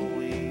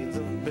tumbleweeds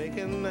of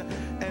bacon,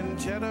 and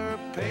cheddar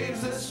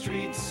paves the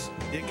streets.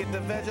 You get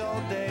the veg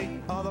all day,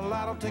 all the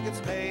lotto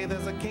tickets pay.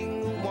 There's a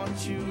king who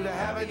wants you to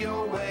have it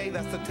your way.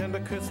 That's the tender,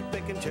 crisp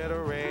bacon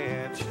cheddar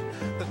ranch,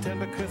 the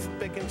tender, crisp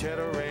bacon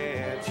cheddar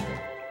ranch.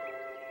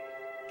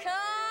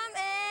 Come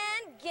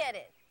and get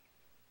it.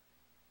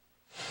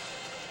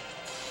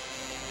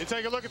 You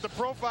take a look at the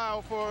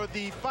profile for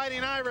the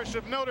Fighting Irish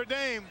of Notre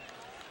Dame,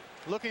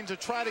 looking to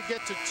try to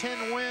get to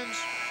 10 wins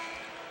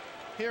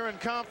here in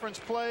conference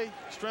play.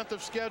 Strength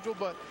of schedule,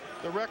 but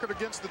the record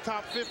against the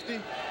top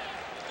 50.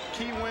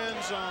 Key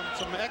wins,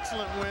 some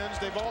excellent wins.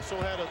 They've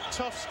also had a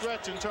tough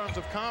stretch in terms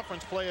of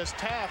conference play as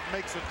Taft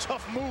makes a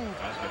tough move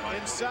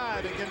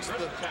inside against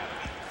the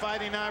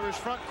Fighting Irish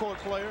front court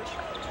players.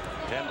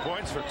 10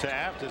 points for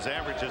Taft. His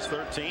average is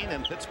 13,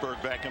 and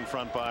Pittsburgh back in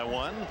front by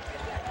 1.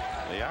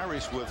 The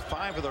Irish with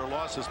 5 of their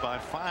losses by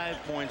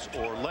 5 points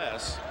or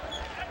less.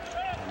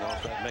 I don't know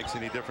if that makes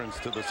any difference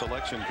to the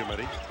selection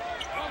committee.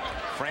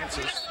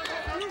 Francis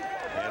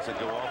has it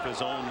go off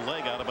his own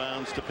leg out of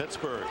bounds to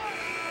Pittsburgh.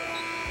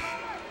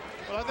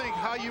 Well, I think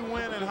how you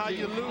win and how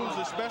you lose,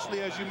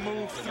 especially as you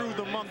move through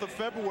the month of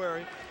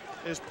February,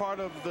 is part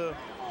of the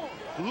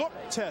look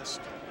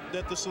test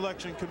that the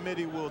selection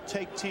committee will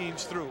take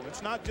teams through.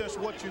 It's not just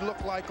what you look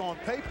like on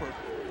paper.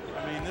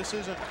 I mean, this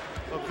isn't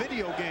a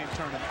video game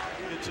tournament.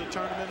 It's a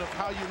tournament of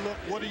how you look,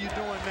 what are you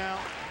doing now?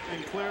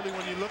 And clearly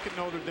when you look at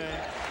Notre Dame,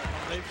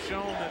 they've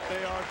shown that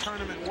they are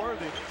tournament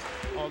worthy.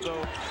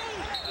 Although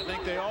I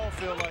think they all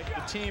feel like,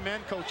 the team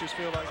and coaches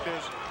feel like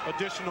there's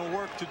additional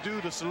work to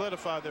do to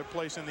solidify their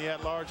place in the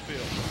at-large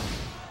field.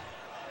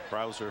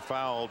 Krauser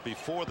fouled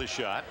before the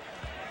shot.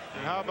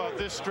 And how about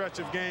this stretch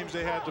of games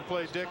they had to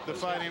play, Dick, the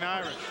Fighting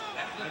Irish?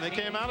 And they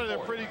came out of there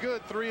pretty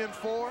good,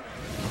 3-4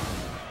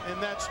 in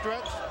that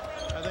stretch.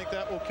 I think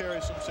that will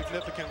carry some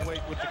significant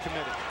weight with the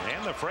committee.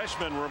 And the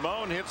freshman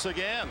Ramon hits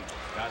again.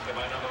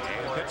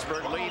 And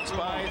Pittsburgh leads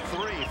by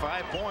 3.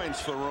 5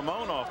 points for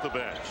Ramon off the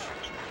bench.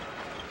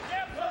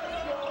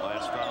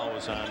 Last foul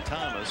was on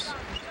Thomas.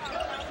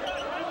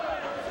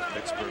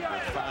 Pittsburgh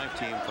with 5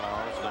 team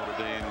fouls. Notre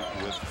Dame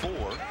with 4.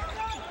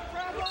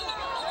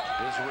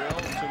 Israel,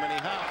 too many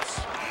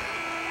hops.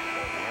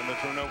 And the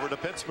turnover to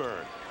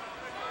Pittsburgh.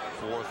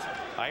 4th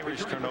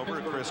Irish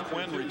turnover. Chris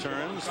Quinn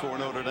returns for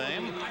Notre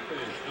Dame.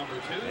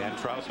 And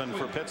Troutman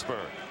for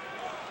Pittsburgh.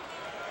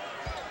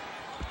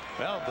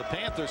 Well, the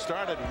Panthers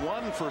started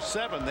 1 for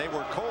 7. They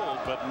were cold,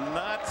 but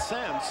not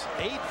since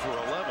 8 for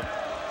 11.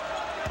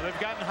 They've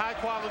gotten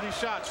high-quality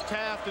shots.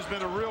 Taft has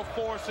been a real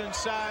force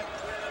inside.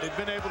 They've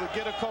been able to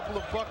get a couple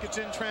of buckets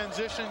in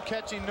transition,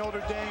 catching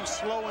Notre Dame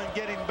slow and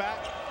getting back.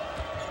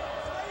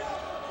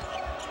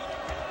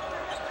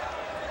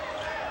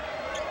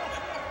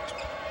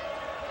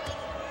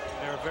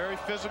 They're a very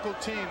physical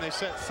team. They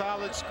set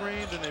solid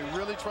screens, and they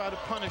really try to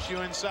punish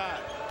you inside.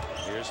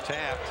 Here's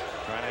Taft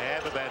trying to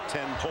add to that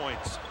 10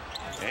 points.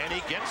 And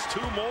he gets 2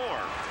 more.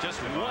 Just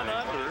 1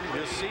 under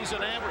his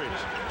season average.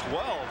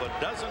 12,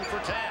 a dozen for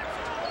Taft.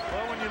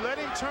 Well, when you let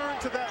him turn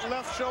to that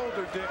left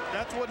shoulder, Dick,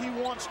 that's what he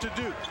wants to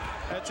do.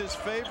 That's his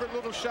favorite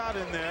little shot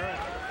in there.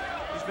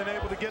 He's been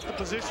able to get the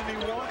position he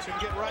wants and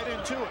get right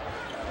into it.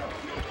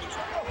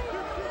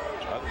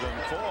 Other than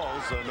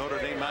Falls, Notre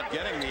Dame not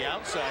getting the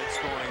outside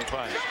scoring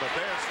punch. But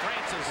there's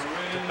Francis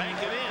to bank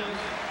it in.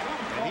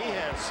 And he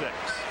has 6.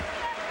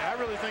 I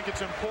really think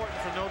it's important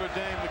for Notre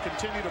Dame to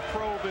continue to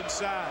probe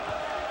inside.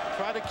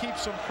 Try to keep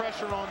some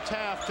pressure on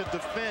Taft to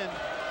defend.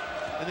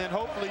 And then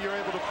hopefully you're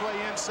able to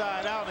play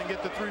inside out and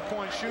get the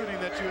 3-point shooting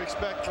that you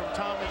expect from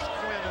Thomas,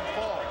 Quinn, and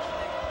Falls.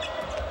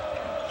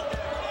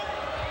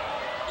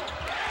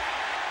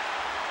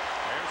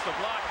 There's the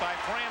block by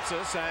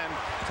Francis, and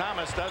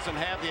Thomas doesn't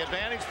have the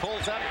advantage.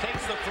 Pulls up,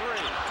 takes the 3.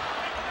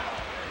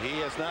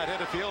 He has not hit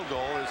a field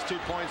goal. His 2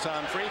 points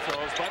on free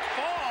throws, but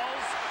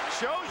Falls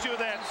shows you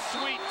that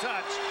sweet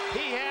touch.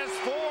 He has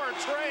 4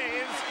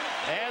 trays,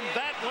 and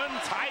that one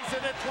ties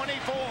it at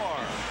 24.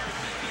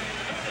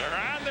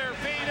 They're on their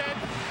feet at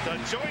the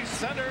Joyce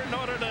Center,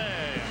 Notre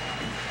Dame.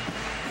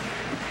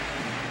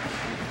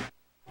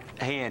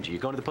 Hey, Angie, you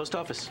going to the post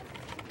office?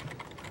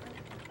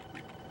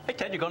 Hey,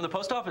 Ted, you going to the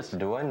post office?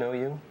 Do I know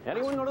you?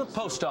 Anyone go to the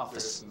post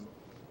office?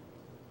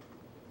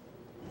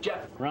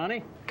 Jeff.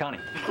 Ronnie? Connie.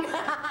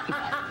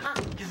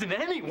 Isn't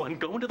anyone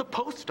going to the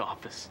post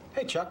office?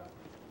 Hey, Chuck.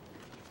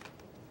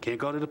 Can't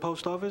go to the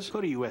post office?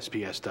 Go to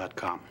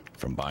USPS.com.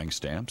 From buying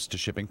stamps to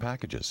shipping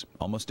packages,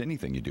 almost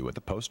anything you do at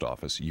the post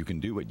office, you can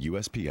do at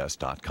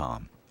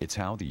USPS.com. It's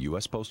how the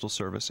U.S. Postal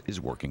Service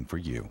is working for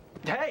you.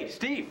 Hey,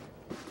 Steve.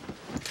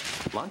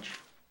 Lunch?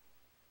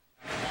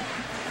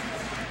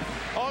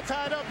 All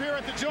tied up here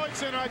at the Joyce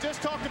Center. I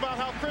just talked about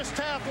how Chris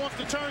Taft wants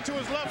to turn to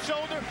his left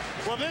shoulder.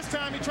 Well, this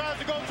time he tries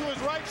to go to his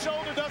right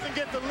shoulder, doesn't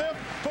get the lift,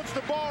 puts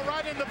the ball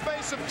right in the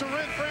face of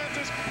Terrence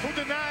Francis, who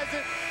denies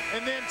it.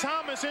 And then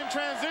Thomas in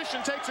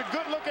transition takes a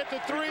good look at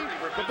the 3.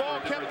 The ball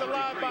kept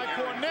alive by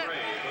Cornett,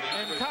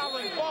 and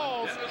Colin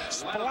Falls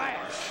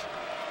splash.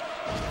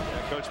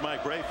 Coach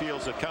Mike Gray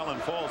feels that Colin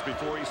Falls,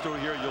 before he's through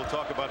here, you'll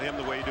talk about him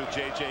the way you do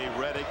J.J.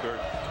 Redick or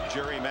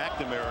Jerry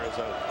McNamara as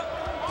a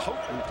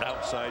potent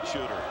outside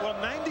shooter. Well,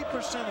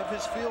 90% of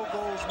his field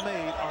goals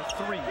made are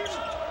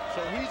 3s.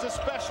 So he's a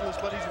specialist,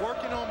 but he's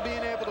working on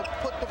being able to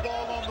put the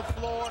ball on the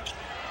floor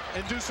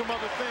and do some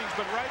other things.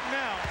 But right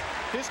now,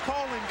 his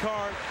calling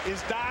card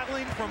is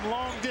dialing from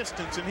long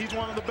distance, and he's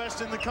one of the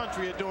best in the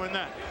country at doing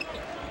that.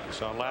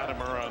 So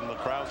Latimer on the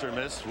Krauser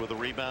miss with a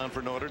rebound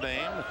for Notre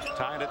Dame.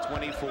 Tied at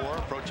 24,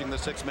 approaching the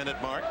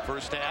 6-minute mark.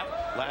 First half,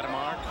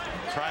 Latimer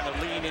trying to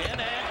lean in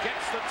and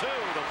gets the 2.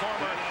 The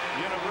former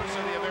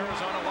University of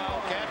Arizona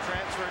Wildcat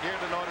transferred here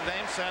to Notre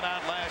Dame, sat out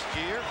last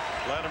year.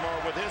 Latimer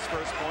with his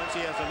first points.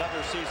 He has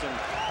another season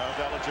of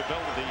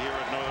eligibility here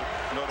at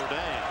Notre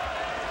Dame.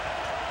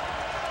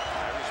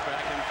 Irish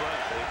back in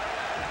front. They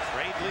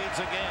trade leads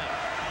again.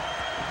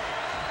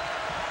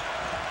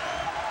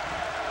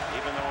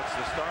 Even though it's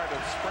the start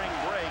of spring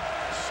break,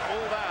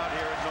 sold out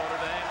here at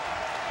Notre Dame.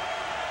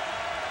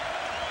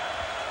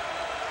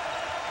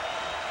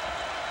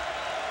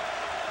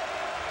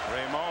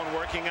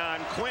 working on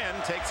Quinn,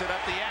 takes it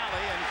up the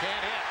alley and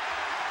can't hit.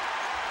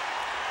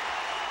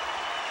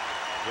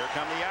 Here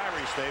come the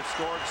Irish. They've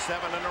scored 7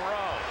 in a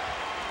row.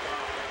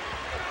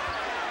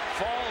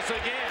 Falls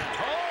again.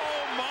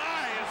 Oh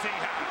my, is he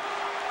hot?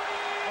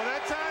 Well,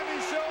 that time he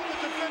showed the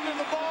defender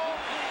the ball,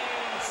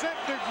 sent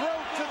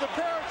DeGroat to the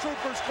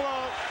paratroopers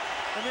club,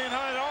 and then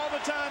had all the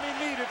time he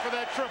needed for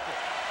that triple.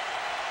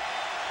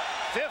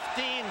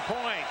 15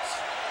 points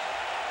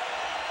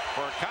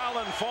for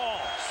Colin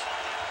Falls.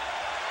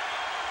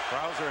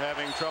 Krauser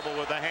having trouble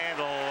with the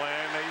handle,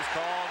 and he's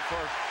called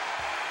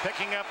for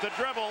picking up the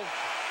dribble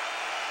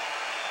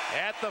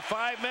at the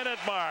 5-minute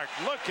mark.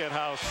 Look at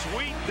how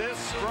sweet this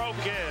stroke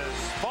is.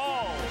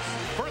 Falls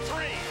for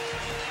 3.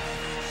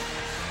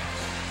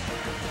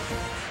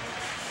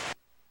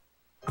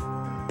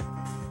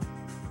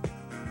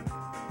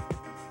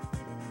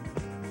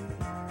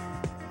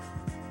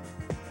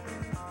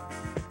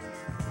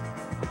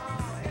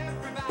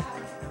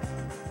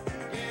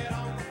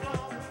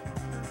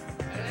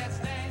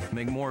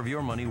 Make more of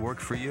your money work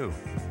for you.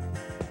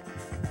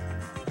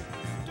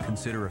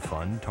 Consider a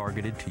fund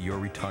targeted to your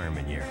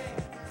retirement year.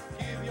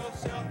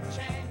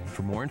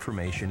 For more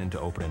information and to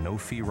open a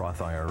no-fee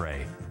Roth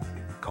IRA,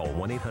 call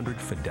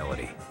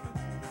 1-800-FIDELITY.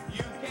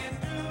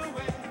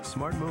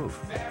 Smart move.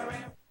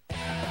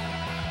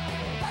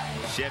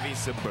 Chevy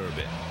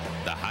Suburban,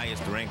 the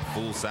highest-ranked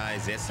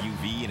full-size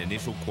SUV in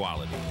initial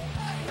quality.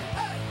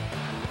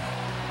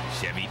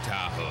 Chevy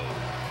Tahoe,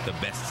 the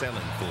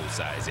best-selling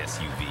full-size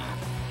SUV.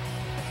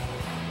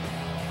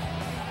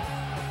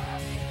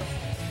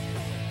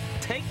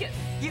 Take it.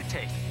 You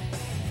take it.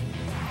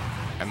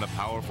 And the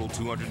powerful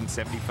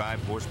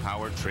 275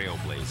 horsepower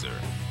Trailblazer.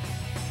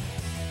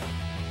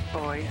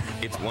 Boys.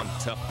 It's one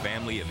tough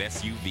family of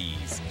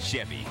SUVs,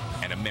 Chevy,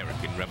 an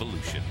American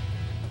revolution.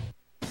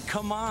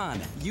 Come on,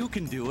 you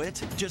can do it.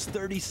 Just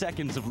 30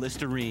 seconds of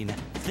Listerine.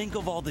 Think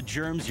of all the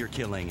germs you're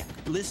killing.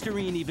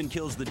 Listerine even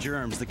kills the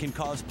germs that can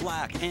cause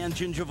plaque and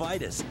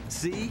gingivitis.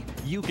 See?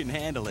 You can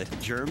handle it.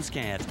 Germs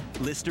can't.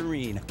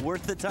 Listerine.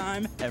 Worth the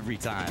time, every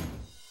time.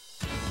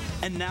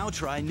 And now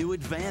try new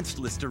Advanced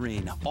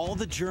Listerine. All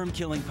the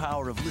germ-killing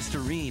power of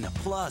Listerine,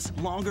 plus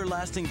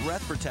longer-lasting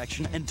breath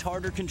protection and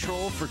tartar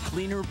control for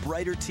cleaner,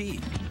 brighter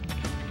teeth.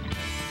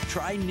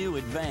 Try new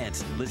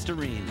Advanced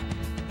Listerine.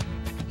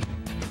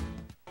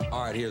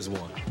 All right, here's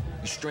one.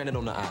 You're stranded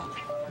on the island.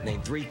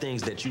 Name 3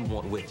 things that you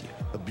want with you.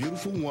 A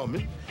beautiful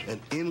woman,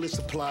 an endless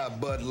supply of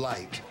Bud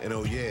Light, and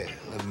oh yeah,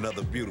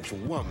 another beautiful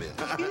woman.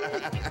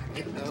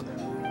 You know?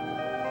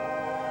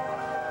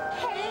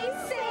 Hey,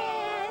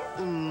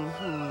 Sam.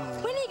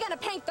 When are you gonna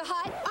paint the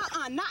hut?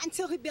 Not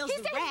until he builds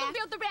the raft. He said he was gonna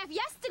build the raft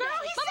yesterday.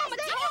 Girl, he My mama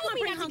says told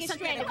me that. not to get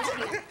stranded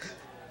with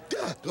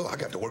you. Oh, I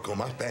got to work on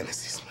my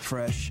fantasies.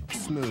 Fresh,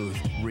 smooth,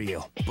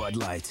 real. Bud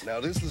Light. Now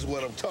this is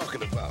what I'm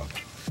talking about.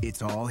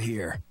 It's all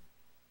here.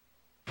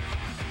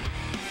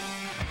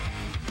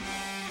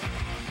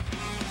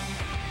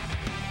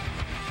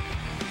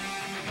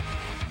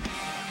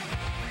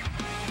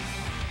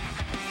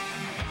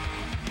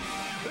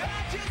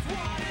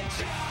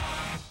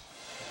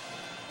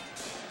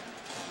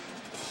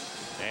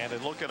 And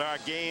a look at our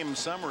game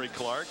summary,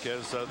 Clark,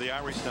 as the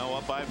Irish now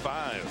up by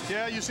 5.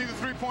 Yeah, you see the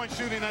three-point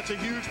shooting. That's a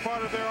huge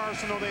part of their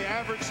arsenal. They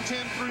average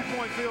 10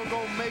 three-point field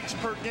goal makes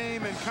per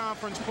game in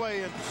conference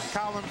play, and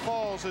Colin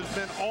Falls has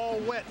been all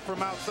wet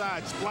from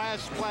outside.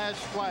 Splash, splash,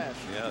 splash.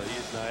 Yeah,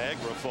 he's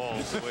Niagara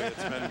Falls the way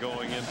it's been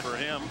going in for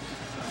him.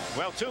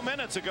 Well, 2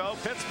 minutes ago,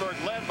 Pittsburgh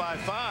led by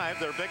 5,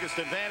 their biggest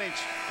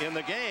advantage in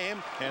the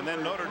game, and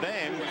then Notre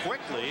Dame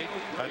quickly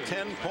a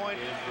 10-point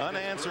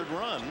unanswered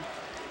run.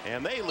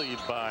 And they lead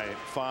by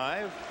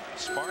 5,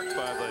 sparked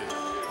by the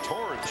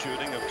torrid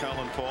shooting of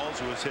Colin Falls,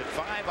 who has hit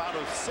 5 out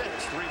of 6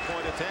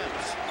 3-point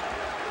attempts.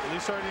 And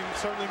he's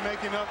certainly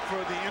making up for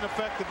the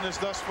ineffectiveness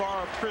thus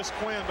far of Chris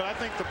Quinn. But I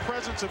think the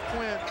presence of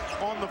Quinn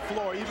on the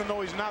floor, even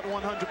though he's not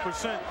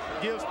 100%,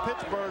 gives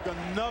Pittsburgh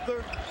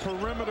another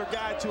perimeter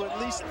guy to at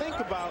least think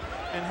about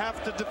and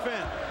have to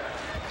defend.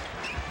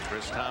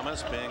 Chris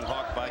Thomas being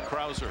hawked by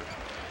Krauser.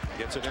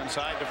 Gets it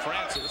inside to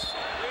Francis.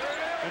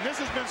 And this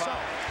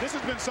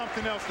has been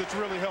something else that's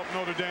really helped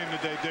Notre Dame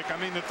today, Dick. I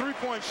mean, the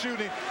three-point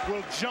shooting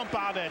will jump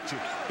out at you.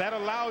 That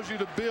allows you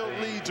to build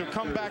leads or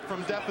come back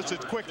from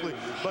deficits quickly.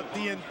 But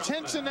the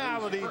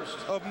intentionality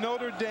of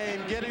Notre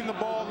Dame getting the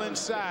ball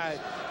inside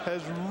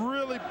has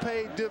really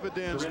paid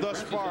dividends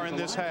thus far in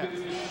this half.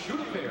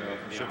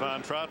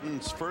 Siobhan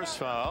Troughton's first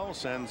foul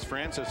sends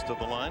Francis to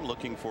the line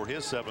looking for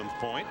his 7th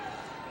point.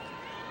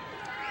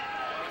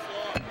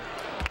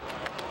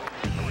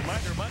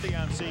 Reminder Monday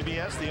on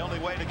CBS, the only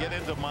way to get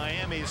into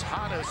Miami's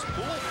hottest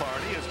pool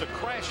party is to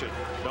crash it.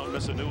 Don't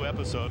miss a new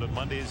episode of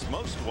Monday's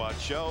most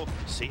watched show,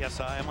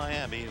 CSI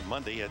Miami,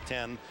 Monday at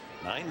 10,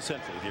 9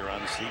 Central here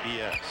on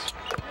CBS.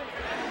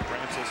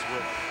 Francis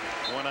with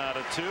 1 out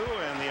of 2,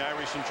 and the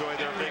Irish enjoy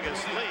their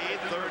biggest lead,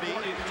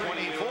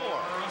 30-24.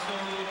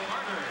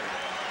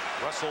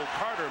 Russell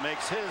Carter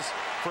makes his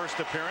first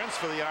appearance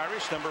for the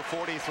Irish, number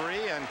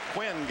 43, and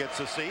Quinn gets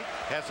a seat.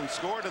 Hasn't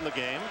scored in the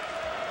game.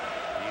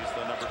 He's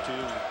the number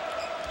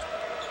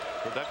 2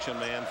 production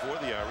man for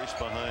the Irish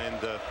behind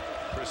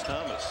Chris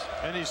Thomas.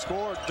 And he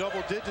scored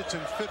double digits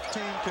in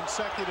 15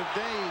 consecutive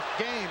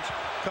games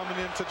coming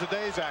into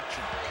today's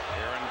action.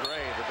 Aaron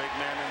Gray, the big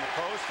man in the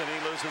post, and he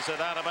loses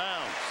it out of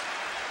bounds.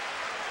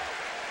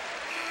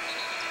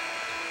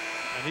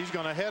 And he's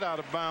going to head out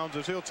of bounds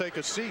as he'll take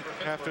a seat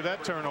after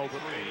that turnover.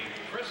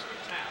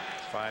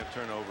 5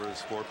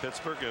 turnovers for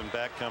Pittsburgh, and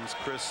back comes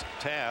Chris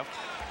Taft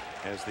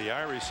as the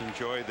Irish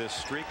enjoy this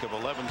streak of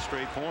 11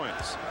 straight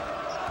points.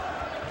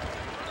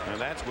 And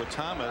that's with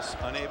Thomas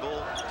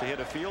unable to hit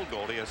a field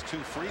goal. He has 2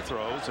 free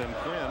throws, and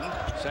Quinn,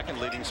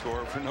 second leading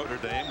scorer for Notre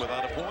Dame,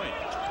 without a point.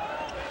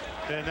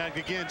 And that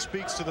again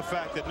speaks to the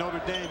fact that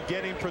Notre Dame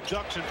getting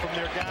production from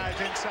their guys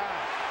inside.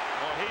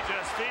 Well, he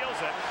just feels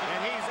it,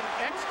 and he's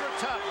extra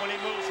tough when he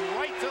moves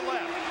right to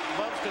left.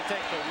 Loves to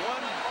take the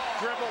one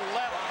dribble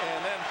left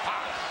and then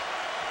pop.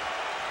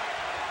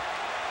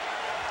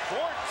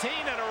 14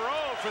 in a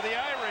row for the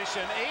Irish,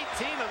 and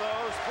 18 of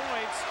those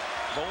points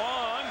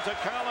belong to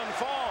Colin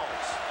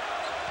Falls.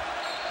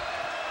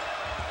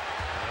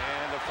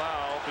 And a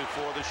foul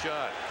before the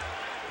shot.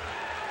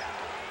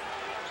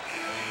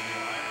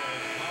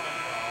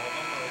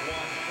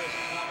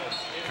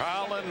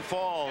 Colin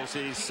Falls,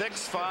 he's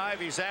 6'5",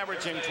 he's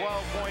averaging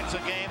 12 points a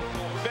game.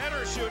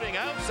 Better shooting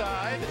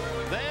outside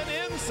than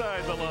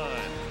inside the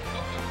line.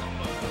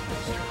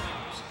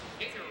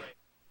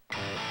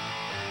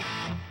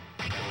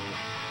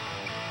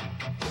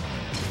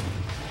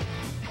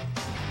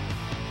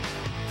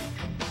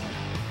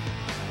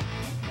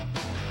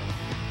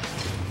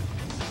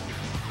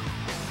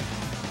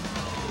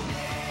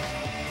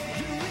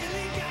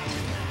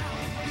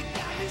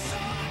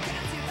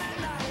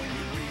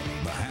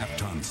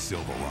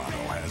 Silverado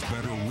has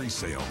better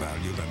resale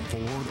value than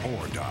Ford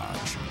or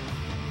Dodge.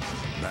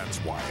 That's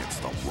why it's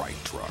the right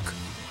truck.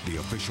 The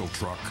official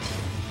truck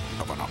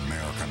of an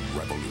American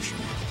revolution.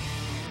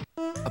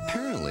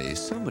 Apparently,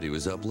 somebody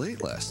was up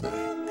late last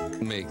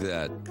night. Make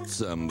that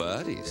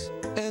somebody's.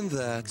 And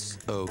that's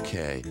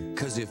okay.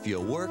 Because if you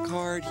work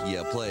hard,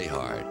 you play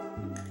hard.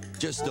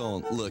 Just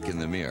don't look in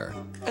the mirror.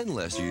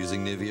 Unless you're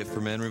using Nivea for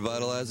Men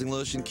Revitalizing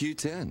Lotion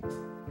Q10.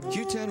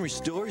 Q10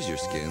 restores your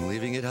skin,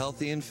 leaving it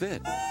healthy and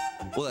fit.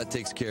 Well, that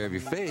takes care of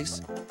your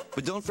face,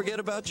 but don't forget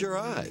about your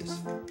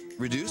eyes.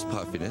 Reduce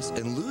puffiness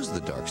and lose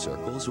the dark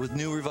circles with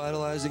new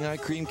Revitalizing Eye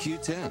Cream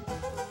Q10.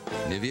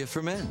 Nivea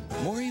for Men,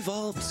 more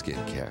evolved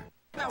skincare.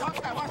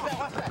 Watch that.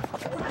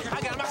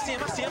 I got him, I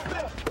see him.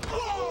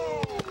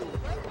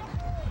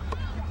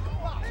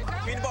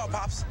 Give me the ball,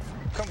 Pops.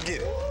 Come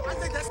get it. I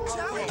think that's a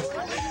challenge.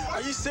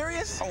 Are you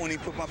serious? I won't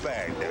even put my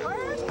bag down.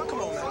 Oh, come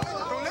on, man.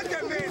 Don't let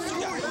that man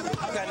shoot you.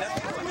 I got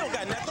nothing. You don't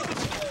got nothing.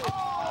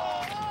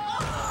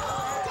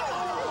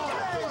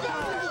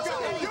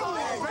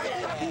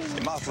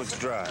 Your mouth looks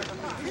dry.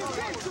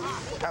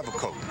 Have a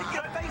Coke.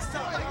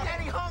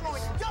 Daddy hung on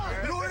you.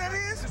 You know what that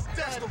is?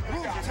 That's the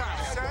room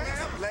time,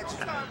 son.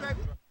 Legend.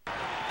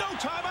 No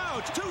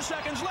timeouts. 2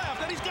 seconds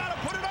left, and he's got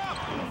to put it up.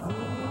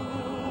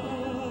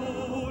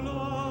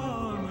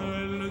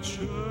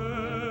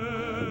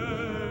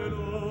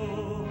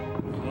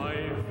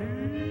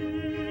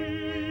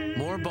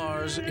 More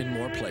bars in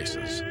more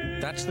places.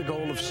 That's the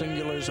goal of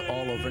Singular's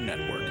all-over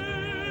network.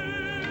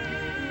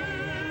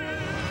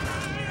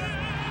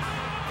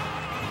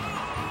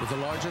 With the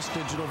largest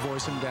digital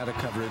voice and data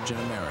coverage in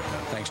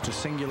America, thanks to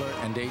Singular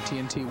and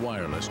AT&T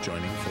Wireless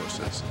joining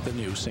forces. The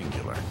new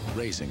Singular,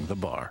 raising the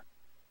bar.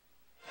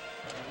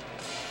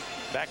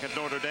 Back at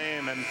Notre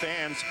Dame, and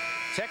fans,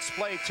 text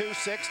play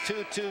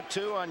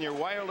 26222 on your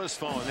wireless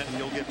phone, and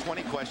you'll get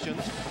 20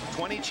 questions,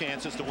 20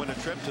 chances to win a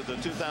trip to the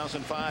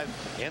 2005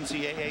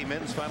 NCAA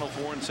Men's Final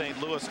Four in St.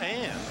 Louis,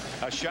 and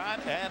a shot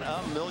at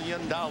 $1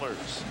 million. And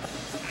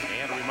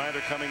a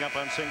reminder coming up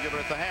on Singular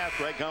at the half,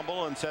 Greg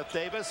Gumbel and Seth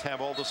Davis have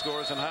all the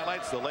scores and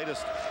highlights, the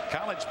latest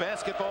college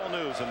basketball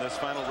news in this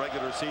final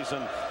regular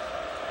season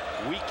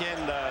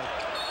weekend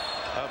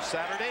of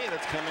Saturday.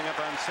 That's coming up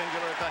on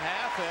Singular at the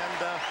half,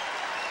 and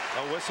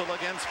a whistle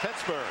against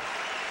Pittsburgh.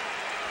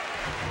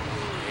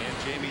 And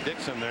Jamie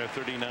Dixon, their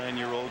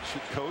 39-year-old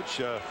coach,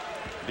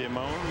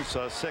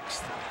 bemoans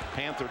sixth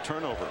Panther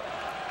turnover.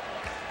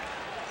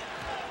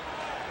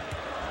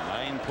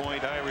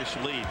 9-point Irish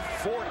lead,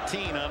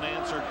 14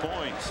 unanswered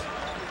points.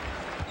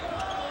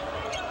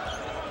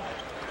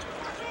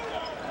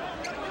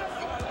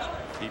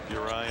 Keep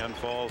your eye on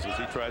Falls as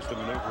he tries to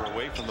maneuver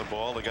away from the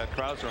ball. They got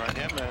Krauser on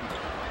him and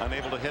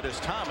unable to hit his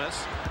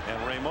Thomas,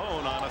 and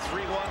Ramon on a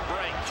 3-1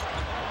 break.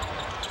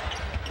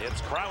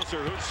 It's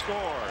Krauser who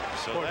scored,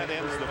 so that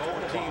ends the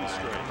 14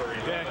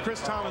 straight. Yeah, Chris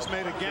Thomas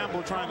made a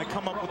gamble trying to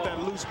come up with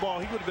that loose ball.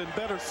 He would have been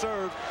better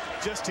served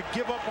just to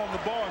give up on the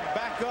ball and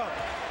back up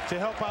to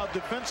help out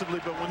defensively,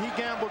 but when he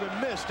gambled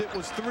and missed, it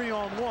was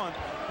 3-on-1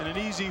 and an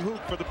easy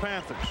hoop for the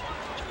Panthers.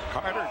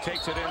 Carter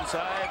takes it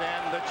inside,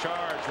 and the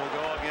charge will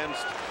go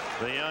against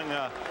the young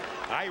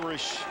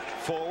Irish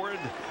forward.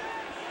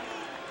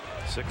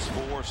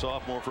 6'4",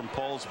 sophomore from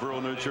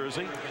Paulsboro, New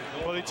Jersey.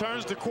 Well, he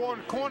turns the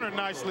corner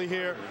nicely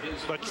here,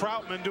 but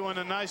Troutman doing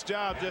a nice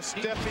job just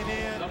stepping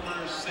in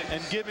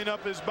and giving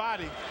up his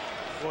body.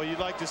 Well, you'd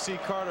like to see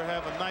Carter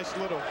have a nice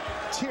little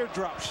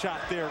teardrop shot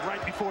there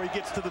right before he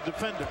gets to the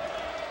defender.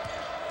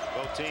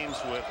 Both teams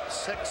with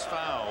 6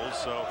 fouls,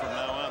 so from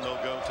now on they'll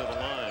go to the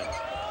line.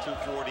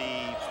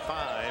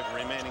 2:45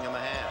 remaining in the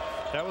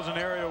half. That was an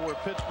area where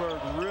Pittsburgh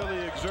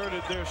really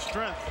exerted their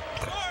strength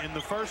in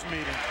the first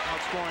meeting,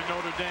 outscoring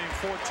Notre Dame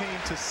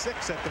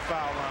 14-6 at the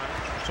foul line.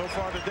 So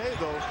far today,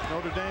 though,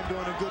 Notre Dame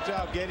doing a good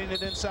job getting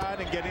it inside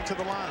and getting to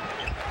the line.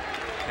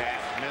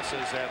 Half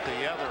misses at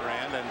the other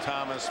end, and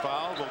Thomas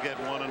fouled. Will get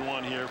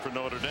 1-1 here for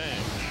Notre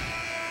Dame.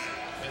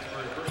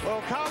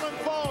 Well, Colin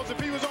Falls, if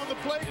he was on the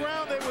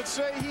playground, they would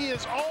say he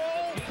is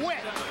all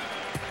wet.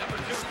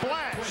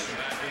 Splash.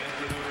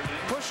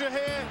 Push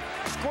ahead,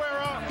 square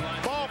up,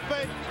 ball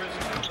fake,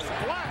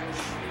 splash.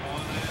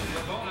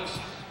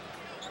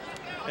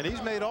 And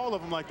he's made all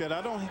of them like that.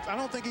 I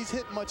don't think he's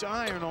hit much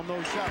iron on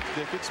those shots,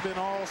 Dick. It's been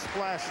all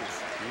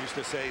splashes. He used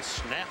to say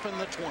snapping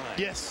the twine.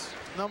 Yes,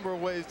 number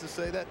of ways to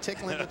say that.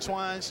 Tickling the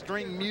twine,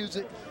 string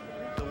music.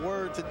 The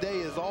word today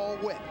is all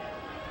wet.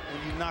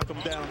 When you knock them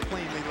down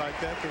cleanly like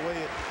that, the way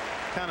it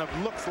kind of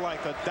looks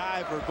like a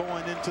diver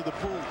going into the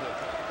pool.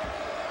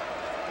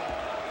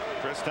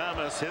 Chris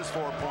Thomas, his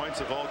 4 points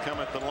have all come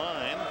at the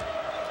line,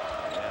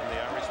 and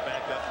the Irish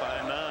back up by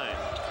 9.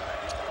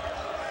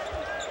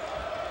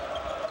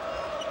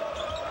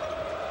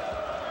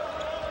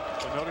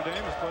 So Notre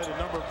Dame has played a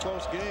number of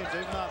close games.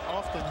 They've not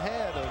often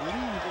had a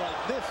lead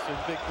like this in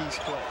Big East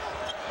play.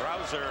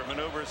 Krauser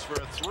maneuvers for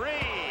a 3.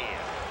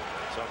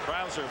 So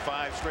Krauser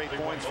 5 straight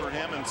points for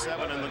him and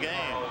 7 in the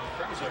game.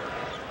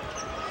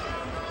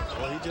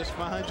 Well, he just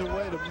finds a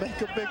way to make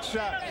a big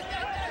shot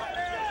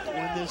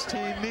when this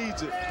team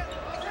needs it.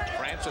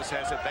 Francis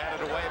has it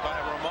batted away by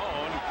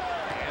Ramon,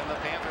 and the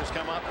Panthers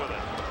come up with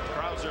it.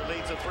 Krauser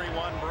leads a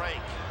 3-1 break.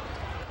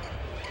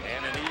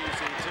 And an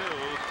easy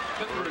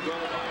 2.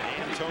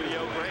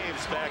 Antonio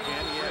Graves back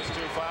in. He has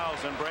 2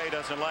 fouls, and Bray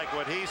doesn't like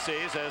what he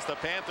sees as the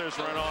Panthers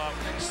run off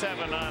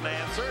 7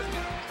 unanswered.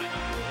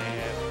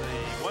 And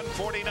the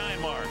 1:49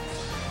 mark.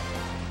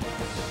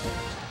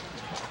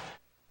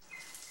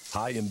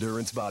 High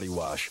endurance body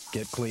wash.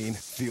 Get clean,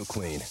 feel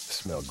clean,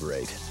 smell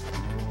great.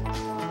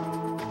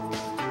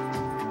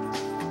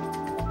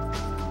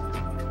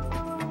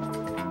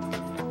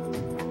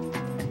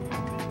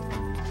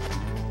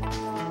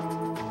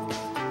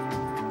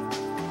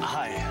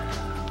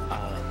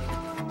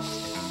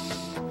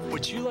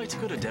 Would you like to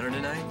go to dinner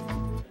tonight?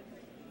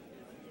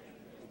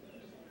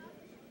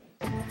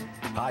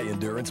 High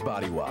endurance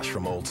body wash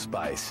from Old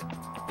Spice.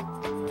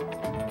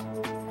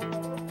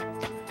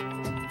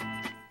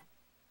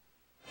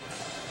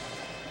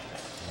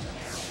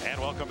 And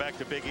welcome back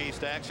to Big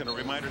East action. A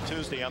reminder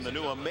Tuesday on the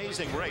new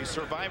Amazing Race.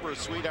 Survivors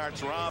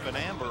Sweethearts Rob and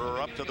Amber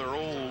are up to their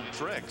old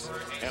tricks.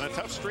 And a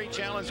tough street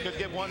challenge could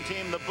give one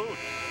team the boot.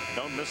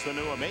 Don't miss the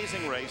new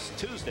Amazing Race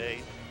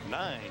Tuesday,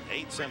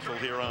 9/8 Central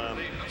here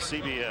on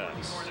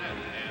CBS.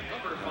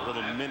 A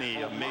little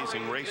mini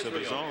amazing race of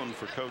his own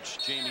for Coach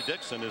Jamie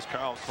Dixon is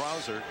Carl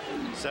Krauser.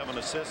 7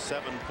 assists,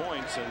 7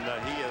 points, and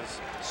he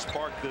has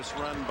sparked this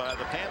run by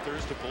the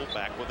Panthers to pull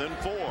back within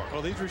 4.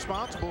 Well, he's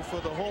responsible for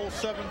the whole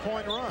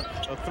 7-point run.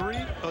 A 3,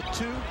 a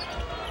 2,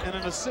 and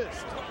an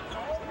assist.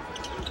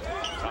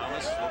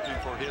 Thomas looking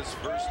for his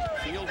first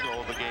field goal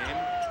of the game.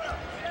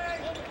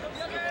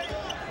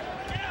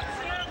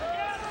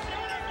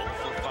 0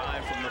 for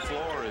 5 from the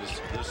floor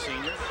is the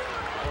senior.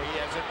 Oh, he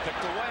has it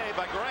picked away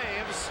by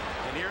Graves.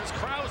 And here's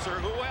Krauser.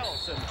 Who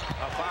else? And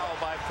a foul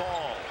by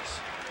Falls.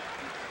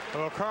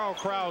 Well, Carl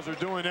Krauser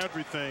doing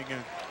everything.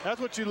 And that's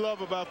what you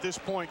love about this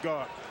point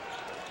guard.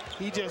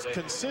 He just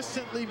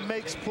consistently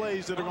makes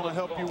plays that are going to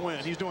help you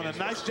win. He's doing a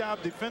nice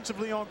job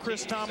defensively on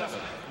Chris Thomas,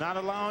 not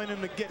allowing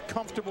him to get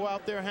comfortable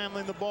out there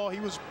handling the ball.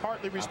 He was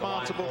partly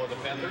responsible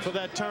for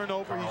that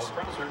turnover. He's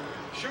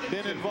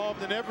been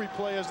involved in every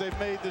play as they've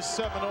made this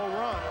 7-0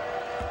 run.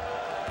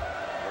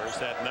 Where's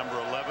that number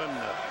 11?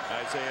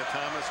 Isaiah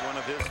Thomas, one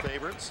of his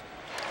favorites.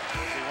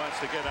 He wants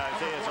to get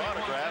Isaiah's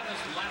autograph.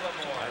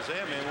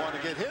 Isaiah may want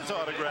to get his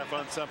autograph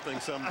on something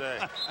someday.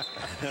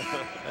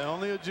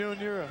 Only a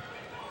junior,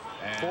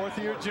 a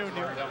fourth-year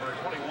junior,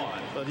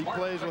 but he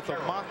plays with a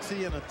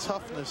moxie and a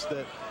toughness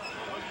that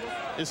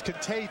is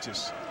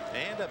contagious.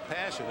 And a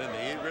passion, and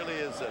he really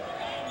is a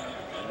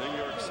New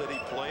York City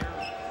player.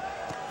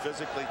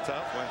 Physically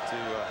tough, went to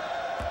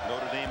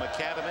Notre Dame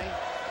Academy.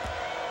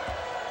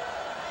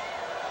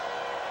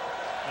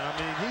 I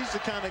mean, he's the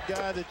kind of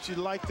guy that you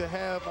like to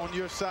have on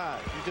your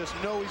side. You just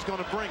know he's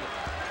going to bring it,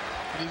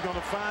 and he's going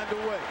to find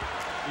a way.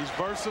 He's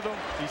versatile,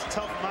 he's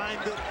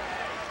tough-minded,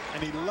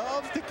 and he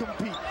loves to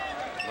compete.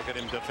 Look at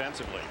him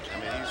defensively. I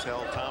mean, he's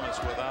held Thomas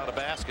without a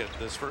basket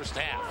this first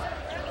half.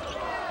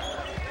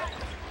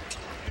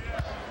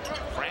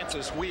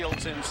 Francis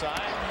wheels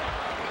inside.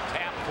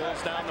 Tapp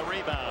pulls down the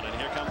rebound, and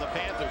here come the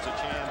Panthers, a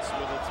chance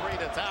with a 3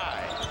 to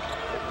tie.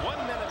 1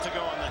 minute to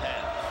go in the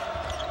half.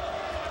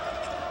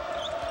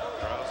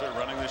 Krauser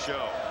running the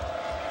show.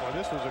 Well,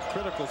 this was a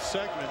critical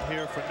segment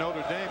here for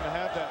Notre Dame to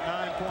have that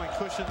 9-point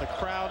cushion, the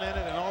crowd in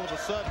it, and all of a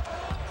sudden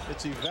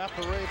it's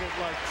evaporated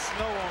like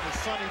snow on a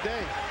sunny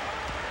day.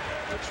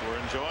 which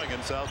we're enjoying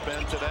in South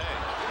Bend today.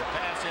 The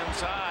pass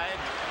inside,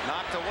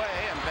 knocked away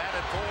and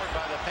batted forward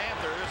by the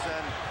Panthers,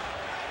 and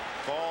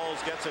Falls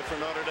gets it for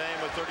Notre Dame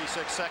with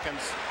 36 seconds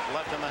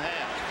left in the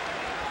half.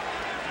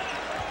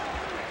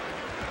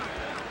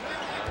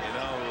 You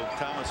know,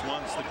 Thomas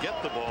wants to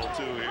get the ball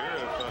too here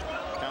if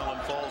Colin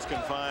Falls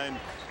can find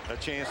a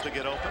chance to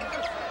get open.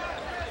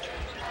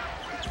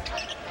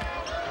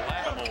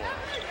 Lattimore,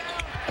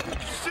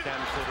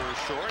 10-footer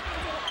short.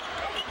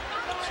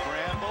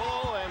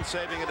 Scramble and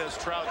saving it as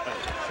Troutman.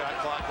 Shot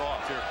clock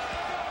off here.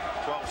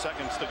 12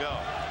 seconds to go.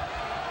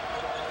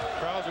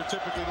 Krauser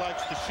typically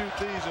likes to shoot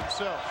these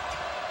himself.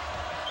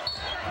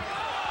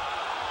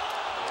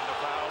 And the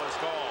foul is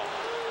called.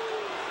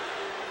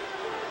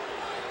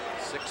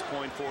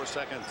 6.4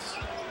 seconds.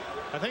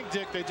 I think,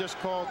 Dick, they just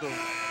called the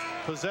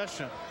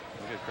possession.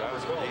 Look at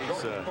Krauser.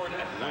 He's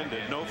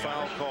winded. No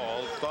foul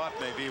called. Thought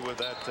maybe with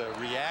that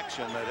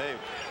reaction that, hey,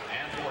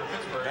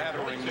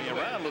 battering me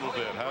around a little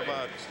bit. How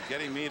about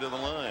getting me to the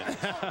line?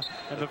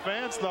 And the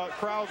fans thought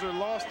Krauser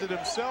lost it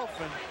himself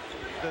and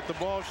that the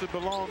ball should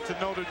belong to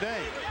Notre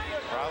Dame.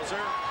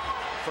 Krauser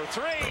for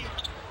three.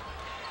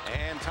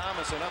 And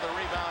Thomas, another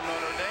rebound,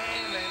 Notre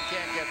Dame, and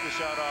can't get the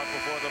shot off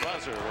before the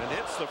buzzer, and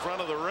hits the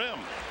front of the rim.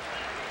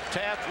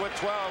 Taft with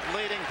 12,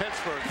 leading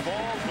Pittsburgh.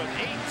 Falls with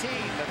 18,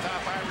 the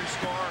top Irish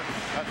score.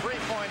 A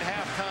 3-point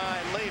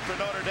halftime lead for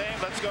Notre Dame.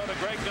 Let's go to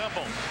Greg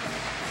Gumbel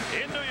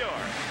in New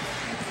York.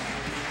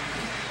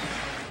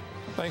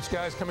 Thanks,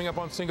 guys. Coming up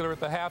on Singular at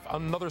the half,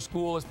 another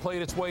school has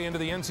played its way into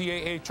the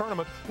NCAA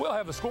tournament. We'll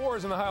have the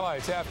scores and the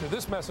highlights after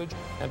this message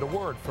and a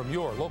word from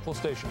your local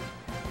station.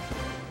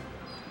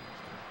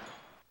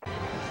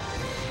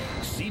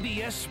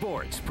 CBS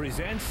Sports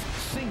presents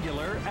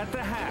Singular at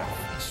the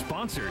Half,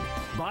 sponsored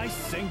by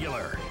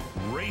Singular,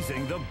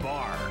 raising the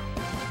bar.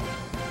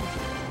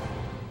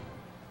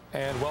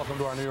 And welcome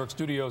to our New York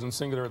studios and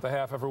Singular at the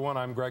half, everyone.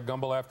 I'm Greg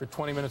Gumbel. After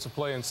 20 minutes of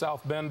play in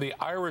South Bend, the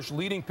Irish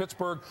leading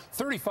Pittsburgh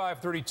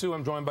 35-32.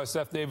 I'm joined by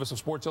Seth Davis of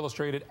Sports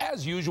Illustrated.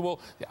 As usual,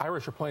 the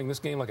Irish are playing this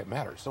game like it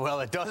matters. Well,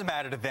 it does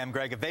matter to them,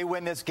 Greg. If they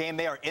win this game,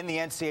 they are in the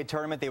NCAA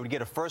tournament. They would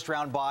get a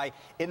first-round bye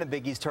in the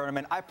Big East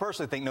tournament. I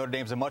personally think Notre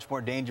Dame's a much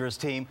more dangerous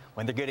team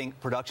when they're getting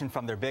production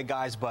from their big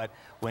guys. But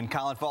when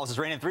Colin Falls is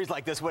raining threes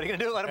like this, what are you going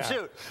to do? Let him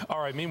shoot.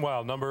 All right,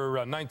 meanwhile,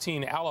 number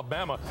 19,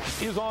 Alabama,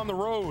 is on the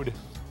road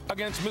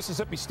against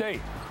Mississippi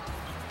State.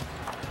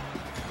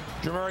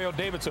 Jermario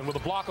Davidson with a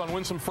block on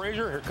Winsome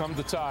Frazier. Here comes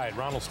the Tide.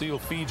 Ronald Steele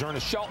feeds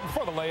Ernest Shelton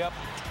for the layup.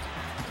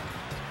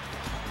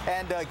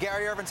 And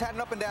Gary Irvin's had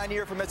an up-and-down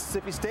year for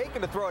Mississippi State.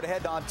 Going to throw it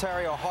ahead to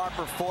Ontario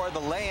Harper for the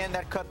lay-in.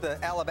 That cut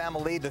the Alabama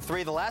lead to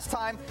 3. The last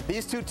time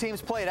these two teams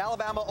played,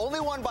 Alabama only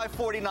won by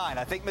 49.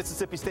 I think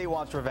Mississippi State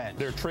wants revenge.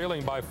 They're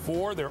trailing by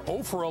 4. They're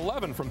 0 for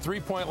 11 from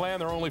three-point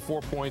land. They're only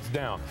 4 points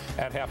down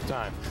at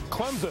halftime.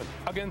 Clemson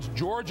against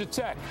Georgia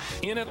Tech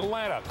in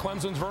Atlanta.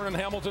 Clemson's Vernon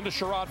Hamilton to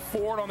Sherrod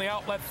Ford on the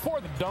outlet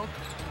for the dunk.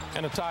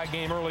 And a tie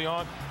game early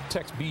on.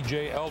 Tech's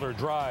B.J. Elder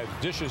drive,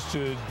 dishes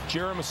to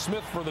Jeremy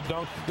Smith for the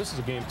dunk. This is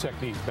a game Tech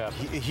needs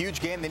badly. A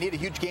huge game. They need a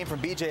huge game from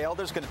B.J.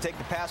 Elder. Going to take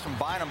the pass from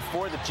Bynum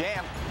for the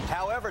jam.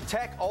 However,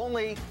 Tech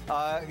only,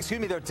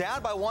 they're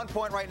down by 1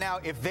 point right now.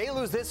 If they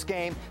lose this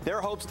game, their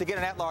hopes to get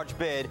an at-large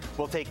bid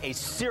will take a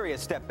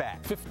serious step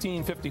back.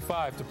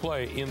 15:55 to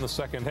play in the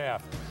second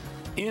half.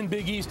 In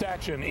Big East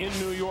action in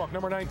New York,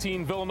 number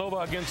 19, Villanova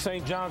against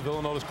St. John's.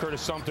 Villanova's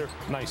Curtis Sumter.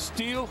 Nice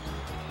steal,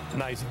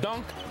 nice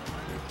dunk.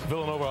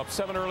 Villanova up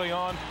 7 early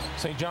on.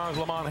 St. John's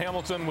Lamont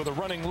Hamilton with a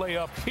running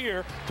layup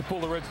here to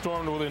pull the Red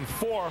Storm to within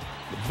 4.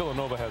 But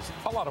Villanova has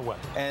a lot of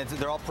weapons. And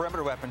they're all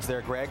perimeter weapons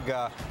there, Greg.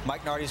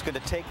 Mike Nardi's going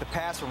to take the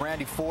pass from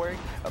Randy Ford,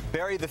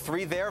 bury the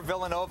 3 there.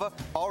 Villanova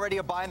already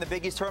a bye in the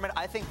Big East tournament.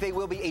 I think they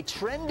will be a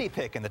trendy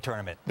pick in the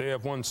tournament. They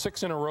have won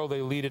 6 in a row.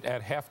 They lead it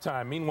at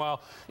halftime.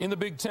 Meanwhile, in the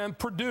Big Ten,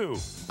 Purdue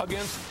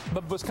against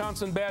the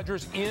Wisconsin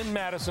Badgers in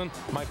Madison.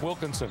 Mike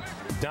Wilkinson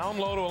down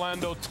low to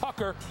Orlando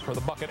Tucker for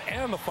the bucket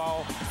and the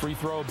foul. Free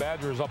throw.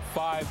 Badgers up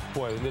 5.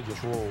 Boy, they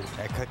just rolled.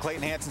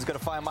 Clayton Hanson's going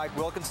to find Mike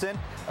Wilkinson.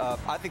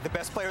 I think the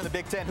best player in the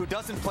Big Ten who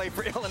doesn't play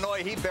for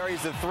Illinois. He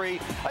buries the 3.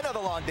 Another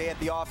long day at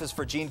the office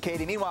for Gene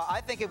Cady. Meanwhile,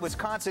 I think if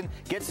Wisconsin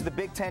gets to the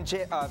Big Ten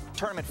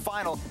tournament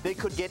final, they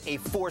could get a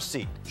 4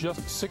 seed.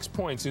 Just 6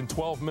 points in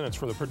 12 minutes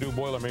for the Purdue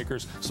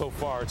Boilermakers so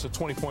far. It's a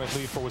 20-point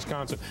lead for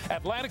Wisconsin.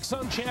 Atlantic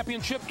Sun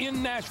Championship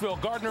in Nashville.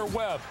 Gardner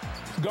Webb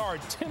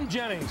guard Tim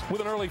Jennings with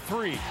an early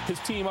 3. His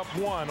team up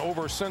 1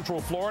 over Central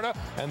Florida.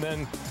 And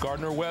then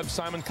Gardner Webb,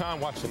 Simon Kahn,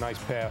 watch the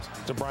nice pass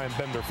to Brian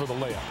Bender for the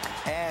layup.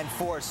 And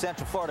for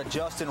Central Florida,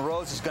 Justin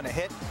Rose is going to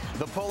hit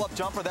the pull-up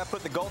jumper. That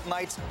put the Golden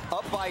Knights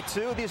up by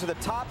 2. These are the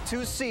top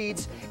 2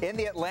 seeds in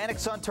the Atlantic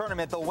Sun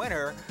Tournament. The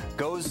winner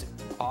goes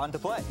on to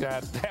play.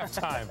 At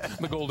halftime,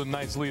 the Golden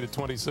Knights lead at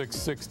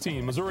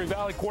 26-16. Missouri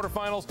Valley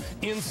quarterfinals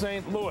in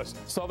St. Louis.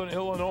 Southern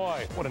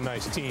Illinois, what a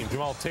nice team.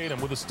 Jamal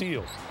Tatum with a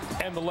steal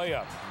and the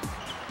layup.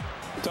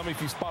 Tell me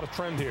if you spot a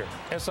trend here.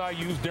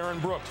 SIU's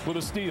Darren Brooks with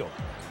a steal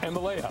and the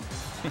layup.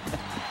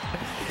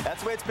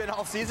 That's the way it's been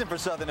all season for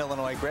Southern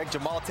Illinois, Greg.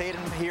 Jamal Tatum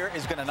here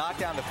is going to knock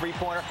down the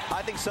three-pointer.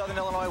 I think Southern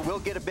Illinois will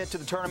get a bit to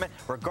the tournament,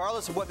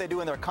 regardless of what they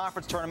do in their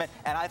conference tournament,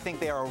 and I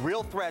think they are a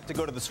real threat to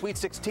go to the Sweet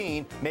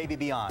 16, maybe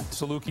beyond.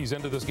 Salukis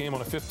ended this game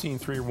on a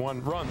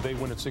 15-3 run. They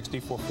win at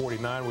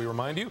 64-49. We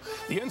remind you,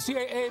 the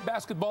NCAA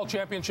Basketball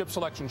Championship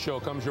Selection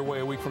Show comes your way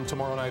a week from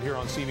tomorrow night here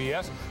on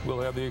CBS.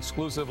 We'll have the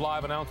exclusive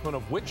live announcement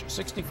of which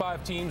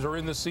 65 teams are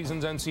in this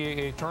season's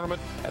NCAA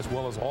tournament, as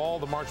well as all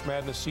the March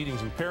Madness seedings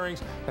and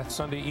pairings. That's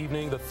Sunday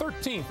evening, the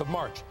 13th of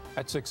March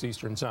at 6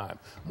 Eastern Time.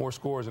 More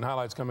scores and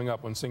highlights coming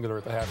up when Singular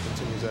at the Half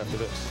continues after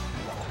this.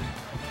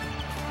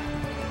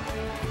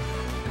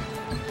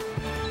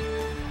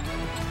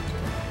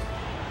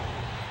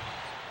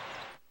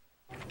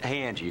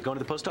 Hey, Angie, you going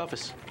to the post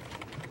office?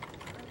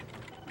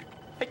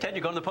 Hey, Ted,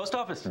 you going to the post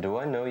office? Do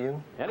I know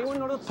you? Anyone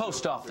go to the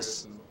post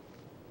office?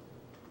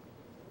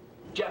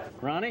 Jeff.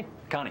 Ronnie.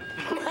 Connie.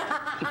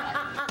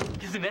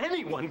 Isn't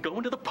anyone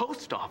going to the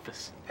post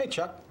office? Hey,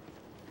 Chuck.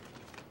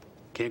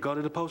 Can't go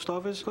to the post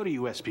office? Go to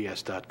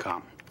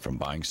USPS.com. From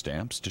buying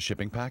stamps to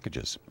shipping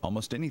packages,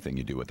 almost anything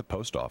you do at the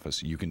post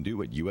office, you can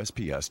do at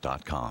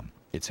USPS.com.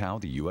 It's how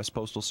the U.S.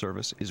 Postal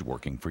Service is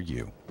working for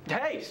you.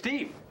 Hey,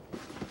 Steve.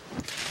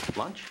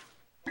 Lunch?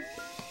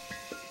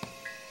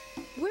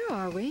 Where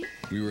are we?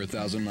 We were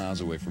 1,000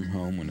 miles away from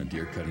home when a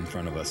deer cut in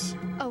front of us.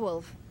 A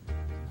wolf.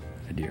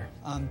 A deer.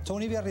 I'm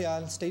Tony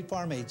Villarreal, State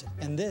Farm agent,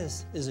 and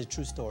this is a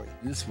true story.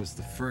 This was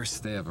the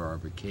first day of our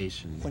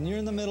vacation. When you're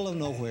in the middle of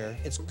nowhere,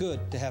 it's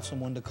good to have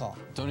someone to call.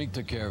 Tony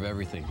took care of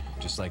everything,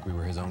 just like we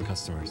were his own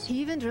customers.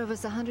 He even drove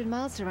us 100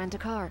 miles to rent a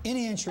car.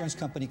 Any insurance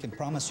company can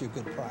promise you a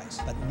good price,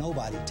 but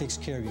nobody takes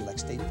care of you like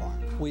State Farm.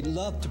 We'd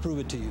love to prove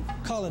it to you.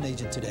 Call an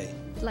agent today.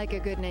 Like a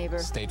good neighbor.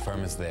 State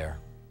Farm is there.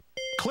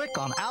 Click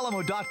on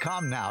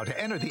Alamo.com now to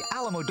enter the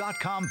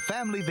Alamo.com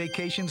Family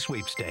Vacation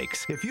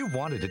Sweepstakes. If you've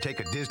wanted to take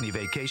a Disney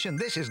vacation,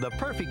 this is the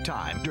perfect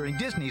time during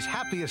Disney's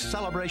happiest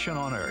celebration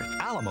on Earth.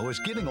 Alamo is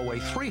giving away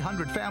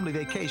 300 family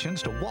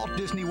vacations to Walt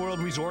Disney World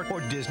Resort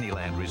or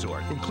Disneyland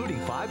Resort, including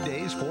 5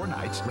 days, 4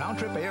 nights,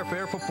 round-trip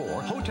airfare for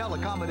 4, hotel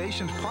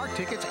accommodations, park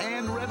tickets,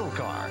 and rental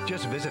car.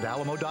 Just visit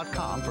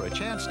Alamo.com for a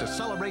chance to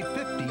celebrate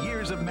 50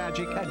 years of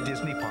magic at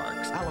Disney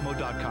Parks.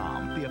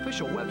 Alamo.com, the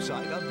official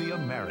website of the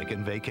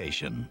American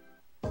Vacation.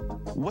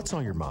 What's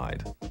on your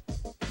mind?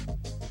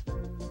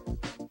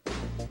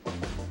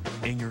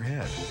 In your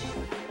head?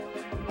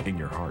 In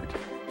your heart?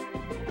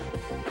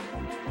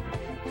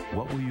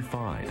 What will you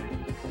find?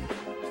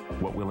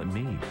 What will it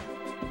mean?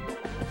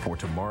 For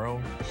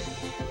tomorrow?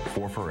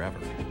 For forever?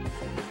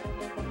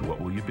 What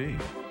will you be?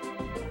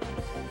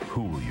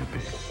 Who will you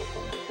be?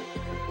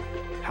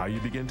 How you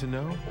begin to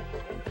know?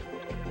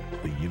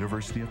 The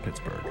University of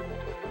Pittsburgh.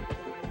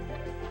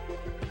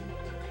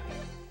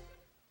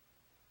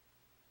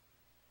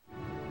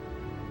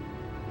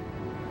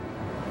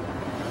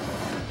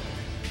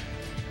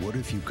 What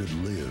if you could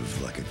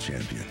live like a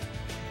champion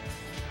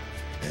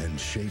and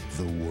shape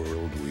the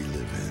world we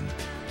live in?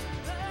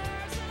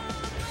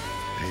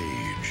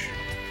 Page,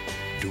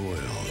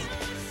 Doyle,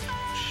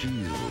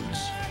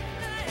 Shields,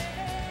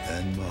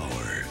 and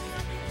Bauer.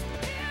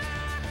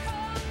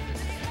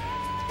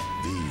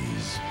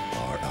 These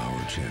are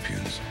our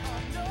champions.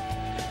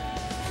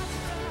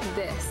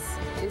 This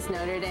is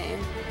Notre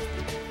Dame.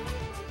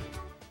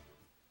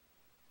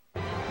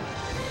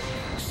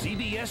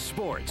 CBS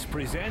Sports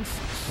presents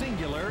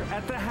Singular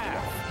at the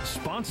Half,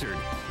 sponsored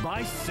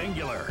by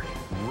Singular,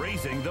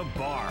 raising the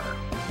bar.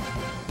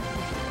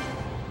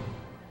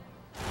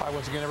 Hi,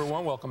 once again,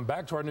 everyone. Welcome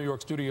back to our New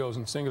York studios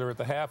and Singular at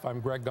the Half.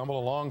 I'm Greg Gumbel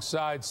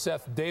alongside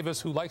Seth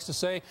Davis, who likes to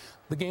say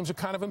the games are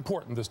kind of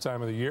important this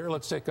time of the year.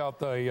 Let's check out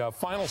the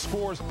final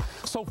scores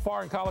so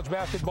far in college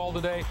basketball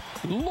today.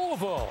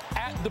 Louisville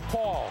at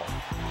DePaul.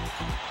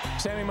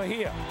 Sammy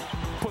Mejia,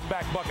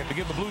 put-back bucket to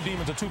give the Blue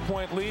Demons a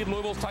 2-point lead.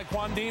 Louisville's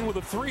Taekwon Dean with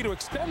a 3 to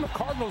extend the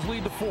Cardinals'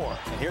 lead to 4.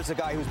 And here's a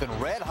guy who's been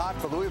red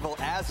hot for Louisville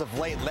as of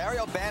late. Larry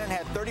O'Bannon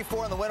had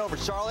 34 in the win over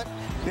Charlotte.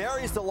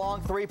 Buries the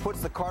long 3,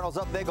 puts the Cardinals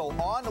up. They go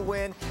on to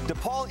win.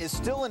 DePaul is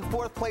still in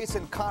 4th place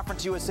in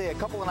Conference USA. A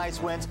couple of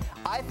nice wins.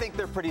 I think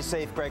they're pretty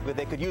safe, Greg, but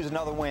they could use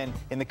another win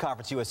in the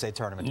Conference USA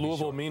tournament.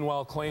 Louisville,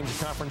 meanwhile, claims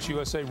the Conference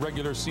USA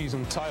regular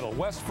season title.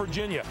 West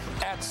Virginia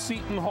at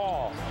Seton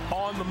Hall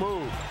on the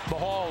move. The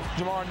Hall,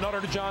 Jamar Nutter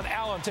to John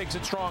Allen takes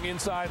it strong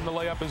inside, and the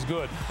layup is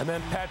good. And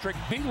then Patrick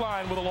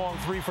Beeline with a long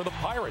 3 for the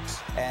Pirates.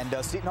 And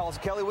Seton Hall's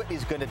Kelly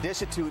Whitney's going to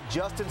dish it to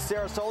Justin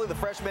Sarasoli. The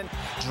freshman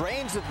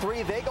drains the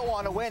 3. They go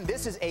on to win.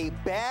 This is a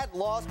bad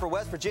loss for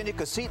West Virginia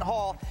because Seton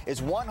Hall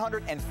is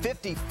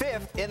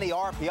 155th in the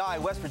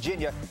RPI. West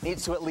Virginia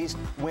needs to at least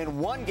win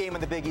 1 game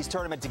in the Big East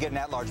tournament to get an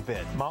at-large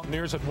bid.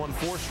 Mountaineers had won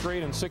 4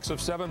 straight and 6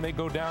 of 7. They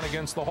go down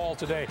against the Hall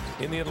today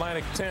in the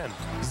Atlantic 10.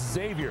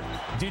 Xavier,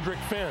 Diedrich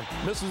Finn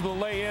misses the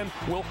lay-in.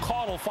 Will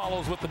Caudle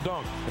follows with the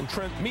dunk. And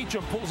Trent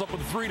Meacham pulls up with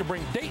a 3 to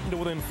bring Dayton to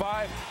within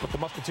 5. But the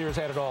Musketeers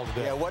had it all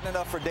today. Yeah, it wasn't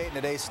enough for Dayton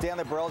today.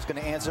 Stanley Burrell's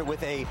going to answer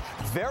with a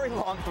very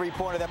long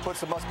three-pointer that puts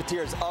the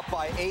Musketeers up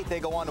by 8. They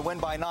go on to win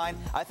by 9.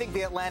 I think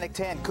the Atlantic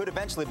 10 could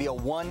eventually be a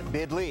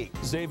one-bid league.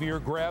 Xavier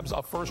grabs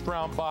a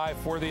first-round bye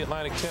for the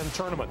Atlantic 10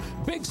 tournament.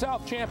 Big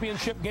South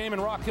Championship game in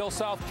Rock Hill,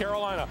 South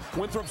Carolina.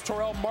 Winthrop's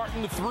Terrell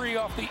Martin, the 3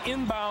 off the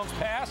inbounds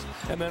pass.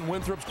 And then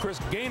Winthrop's Chris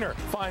Gaynor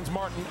finds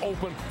Martin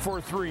open for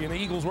a 3. And the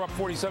Eagles were up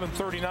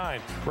 47-39.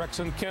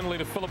 Rexon Kenley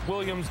to Philip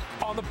Williams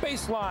on the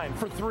baseline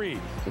for 3.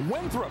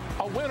 Winthrop,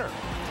 a winner.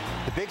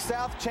 The Big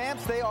South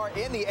champs, they are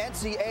in the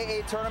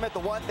NCAA tournament.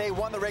 They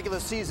won the regular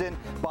season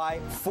by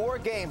 4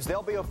 games.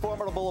 They'll be a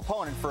formidable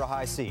opponent for a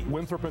high seed.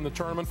 Winthrop in the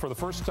tournament for the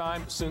first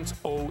time since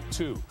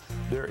 '02.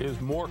 There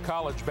is more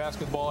college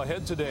basketball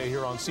ahead today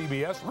here on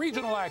CBS.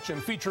 Regional action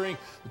featuring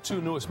the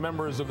 2 newest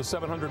members of the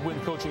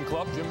 700-win coaching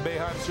club. Jim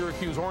Boeheim's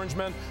Syracuse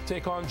Orangemen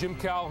take on Jim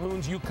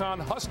Calhoun's UConn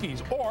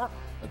Huskies. Or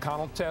a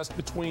contest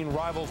between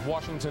rivals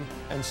Washington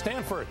and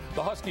Stanford.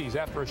 The Huskies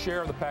after a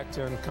share of the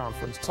Pac-10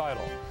 conference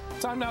title.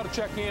 Time now to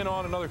check in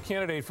on another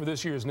candidate for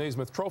this year's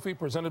Naismith Trophy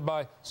presented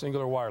by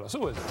Singular Wireless.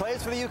 Who is it?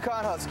 Plays for the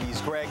UConn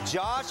Huskies, Greg.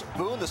 Josh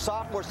Boone, the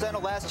sophomore center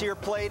last year,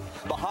 played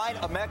behind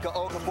Emeka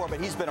Okafor, but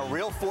he's been a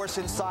real force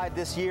inside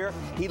this year.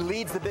 He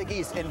leads the Big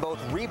East in both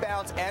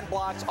rebounds and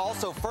blocks,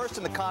 also first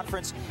in the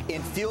conference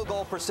in field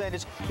goal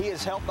percentage. He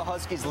has helped the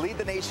Huskies lead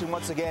the nation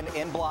once again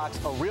in blocks,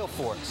 a real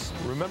force.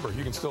 Remember,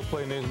 you can still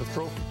play Naismith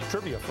Trophy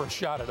trivia for a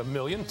shot at $1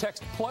 million.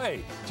 Text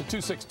PLAY to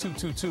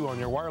 26222 on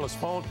your wireless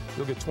phone.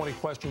 You'll get 20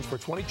 questions for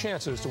 20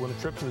 chances to win a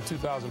trip to the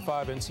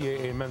 2005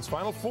 NCAA Men's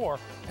Final Four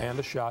and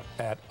a shot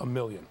at $1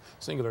 million.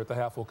 Singular at the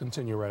half will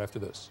continue right after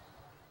this.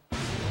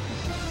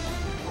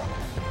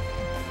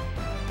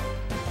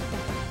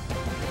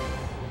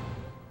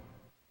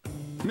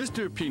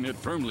 Mr. Peanut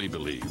firmly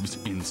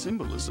believes in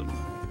symbolism.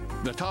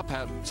 The top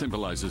hat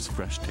symbolizes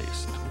fresh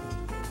taste.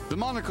 The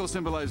monocle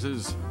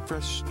symbolizes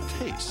fresh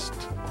taste.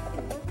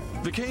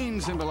 The cane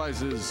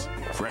symbolizes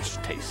fresh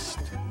taste.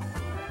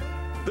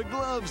 The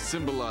gloves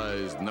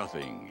symbolize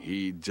nothing.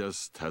 He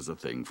just has a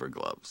thing for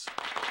gloves.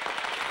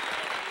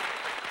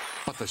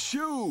 But the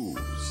shoes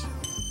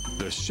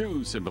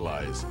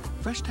symbolize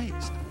fresh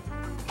taste.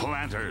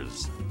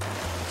 Planters.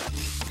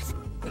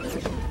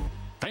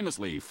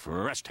 Famously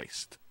fresh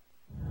taste.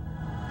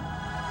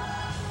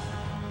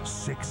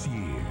 6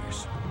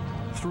 years,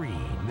 3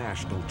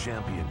 national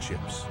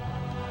championships.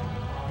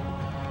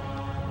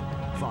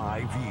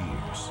 5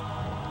 years,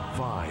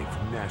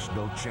 5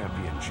 national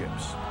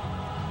championships.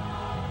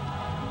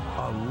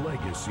 A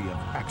legacy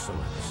of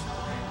excellence,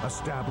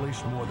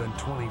 established more than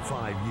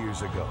 25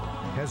 years ago,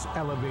 has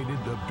elevated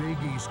the Big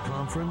East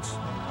Conference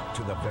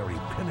to the very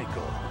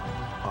pinnacle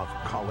of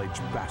college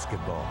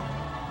basketball.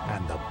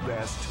 And the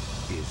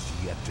best is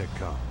yet to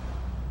come.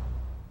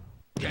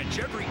 Catch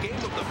every game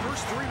of the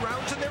first 3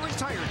 rounds in their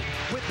entirety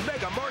with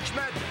Mega March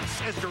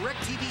Madness as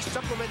DirecTV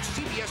supplements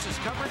CBS's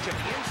coverage of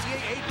the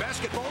NCAA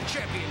Basketball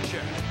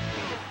Championship.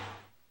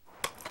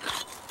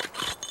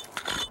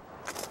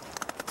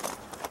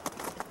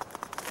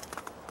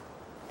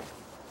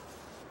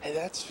 Hey,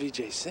 that's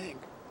Vijay Singh.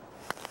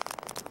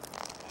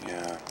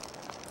 Yeah,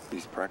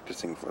 he's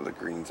practicing for the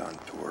Greens on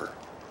tour.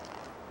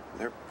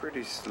 They're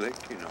pretty slick,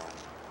 you know.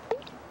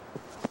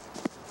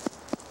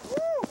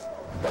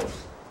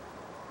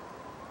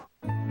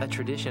 A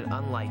tradition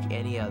unlike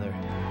any other.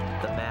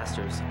 The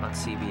Masters on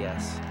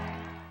CBS.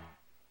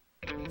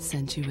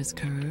 Sensuous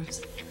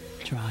curves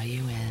draw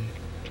you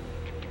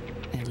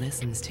in. It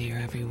listens to your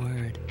every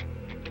word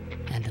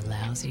and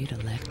allows you to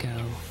let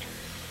go.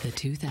 The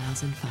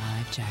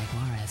 2005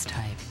 Jaguar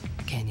S-Type.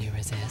 Can you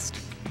resist?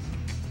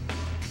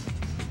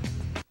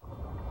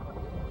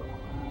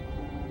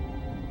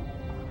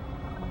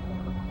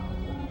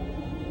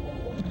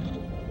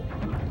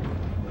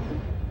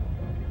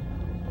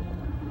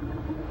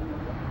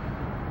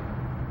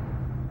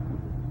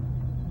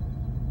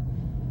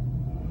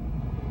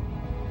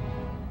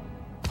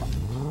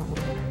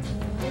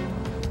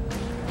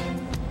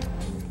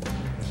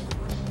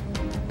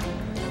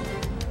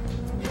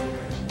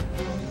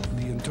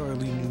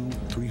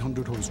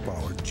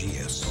 Horsepower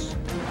GS.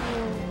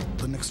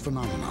 The next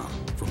phenomenon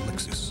from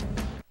Lexus.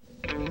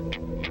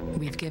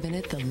 We've given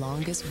it the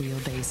longest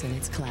wheelbase in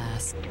its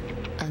class,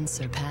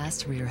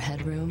 unsurpassed rear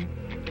headroom,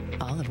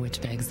 all of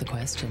which begs the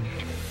question,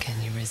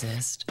 can you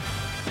resist?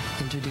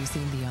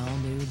 Introducing the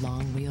all-new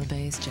long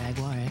wheelbase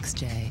Jaguar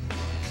XJ.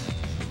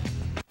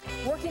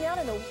 Working out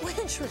in the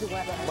wintry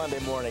weather. Monday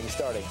morning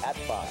starting at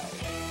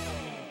 5.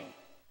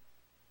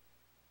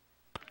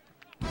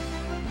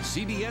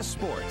 CBS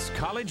Sports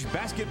college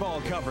basketball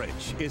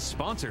coverage is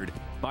sponsored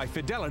by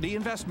Fidelity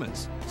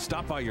Investments.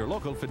 Stop by your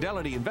local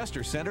Fidelity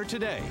Investor Center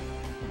today.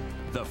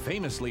 The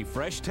famously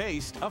fresh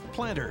taste of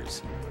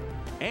Planters.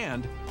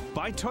 And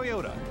by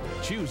Toyota.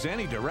 Choose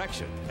any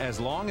direction as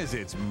long as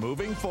it's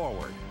moving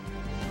forward.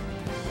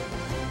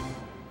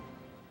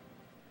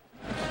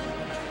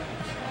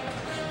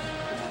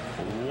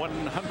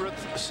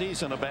 100th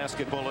season of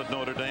basketball at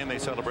Notre Dame. They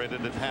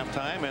celebrated at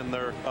halftime, and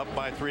they're up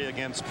by 3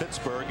 against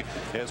Pittsburgh.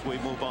 As we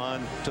move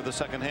on to the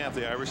second half,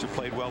 the Irish have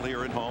played well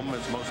here at home,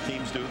 as most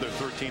teams do. They're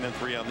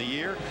 13-3 on the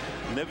year.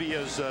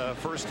 Nivea's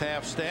first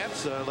half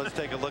stats. Let's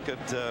take a look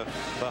at the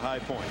high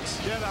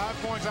points. Yeah, the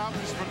high points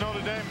obviously for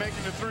Notre Dame,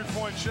 making the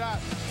three-point shot.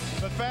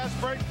 But fast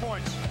break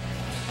points.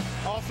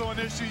 Also an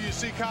issue. You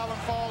see Colin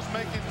Falls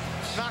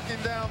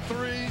knocking down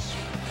threes.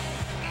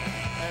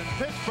 And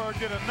Pittsburgh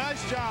did a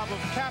nice job of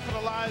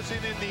capitalizing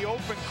in the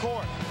open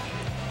court.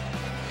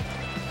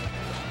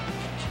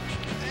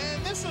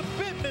 And this is a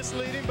bit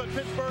misleading, but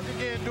Pittsburgh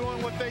again doing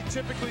what they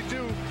typically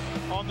do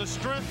on the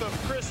strength of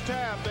Chris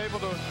Taft, able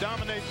to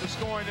dominate the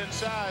scoring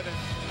inside. And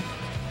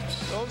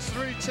those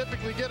three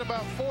typically get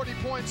about 40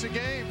 points a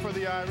game for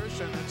the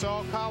Irish, and it's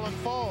all Colin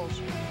Falls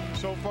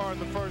so far in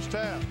the first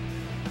half.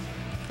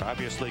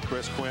 Obviously,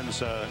 Chris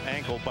Quinn's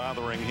ankle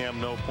bothering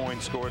him. No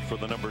points scored for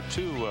the number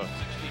 2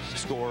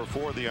 scorer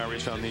for the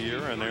Irish on the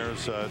year. And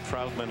there's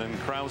Troutman and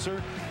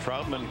Krauser.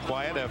 Troutman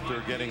quiet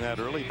after getting that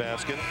early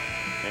basket.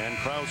 And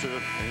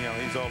Krauser,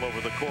 he's all over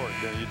the court.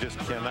 You just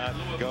cannot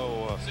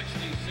go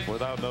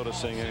without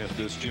noticing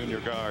this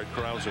junior guard,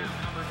 Krauser.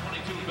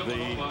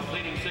 The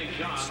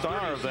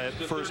star of that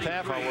first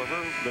half,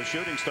 however, the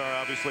shooting star,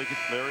 obviously,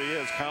 there he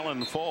is,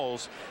 Colin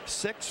Falls,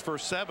 6 for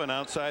 7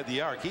 outside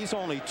the arc. He's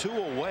only 2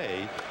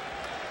 away,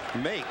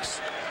 makes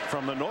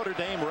from the Notre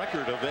Dame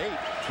record of 8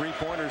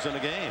 3-pointers in a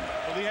game.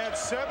 Well, he had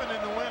 7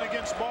 in the win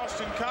against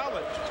Boston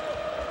College.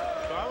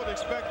 So I would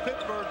expect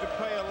Pittsburgh to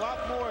pay a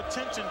lot more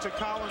attention to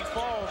Colin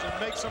Falls and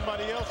make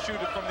somebody else shoot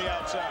it from the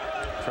outside.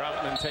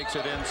 Troutman takes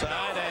it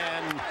inside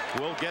and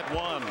will get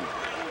one.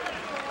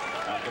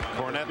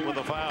 Cornette with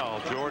a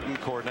foul. Jordan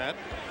Cornette,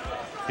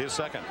 his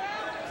second.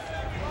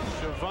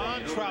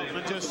 Javon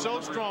Troutman just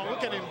so strong.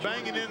 Look at him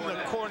banging in the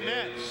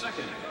Cornette.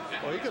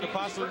 Well, he could have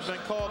possibly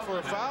been called for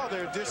a foul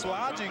there,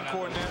 dislodging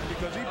Cornette,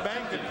 because he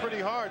banged it pretty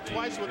hard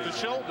twice with the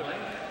shoulder.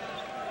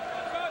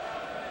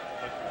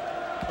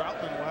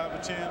 Troutman will have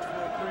a chance for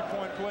a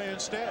three-point play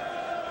instead.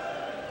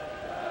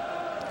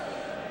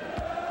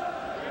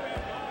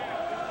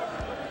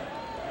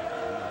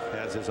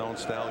 Has his own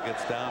style,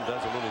 gets down,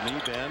 does a little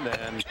knee bend,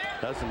 and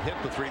doesn't hit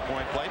the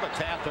three-point play, but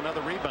Taft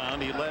another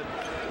rebound. He led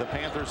the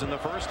Panthers in the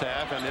first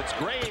half, and it's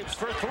Graves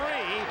for 3,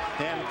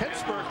 and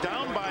Pittsburgh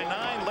down by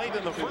 9 late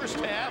in the first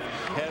half,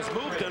 has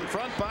moved in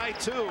front by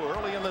 2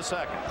 early in the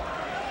second.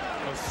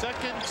 A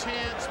second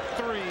chance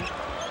 3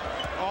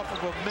 off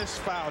of a missed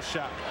foul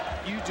shot.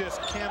 You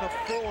just can't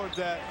afford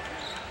that.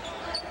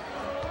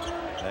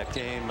 That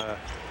came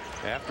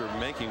after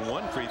making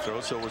 1 free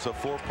throw, so it was a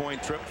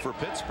 4-point trip for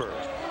Pittsburgh.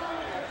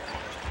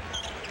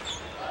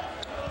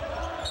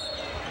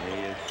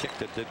 He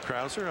kicked it, did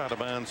Krauser, out of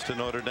bounds to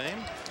Notre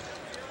Dame.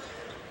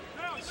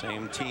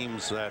 Same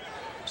teams that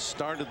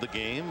started the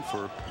game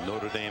for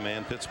Notre Dame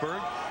and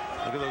Pittsburgh.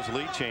 Look at those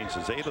lead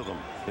changes, 8 of them.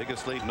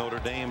 Biggest lead Notre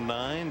Dame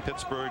 9.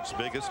 Pittsburgh's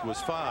biggest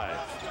was 5.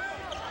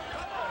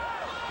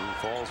 When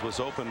Falls was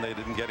open, they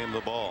didn't get him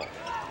the ball.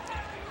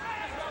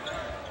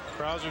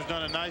 Krauser's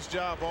done a nice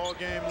job all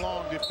game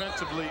long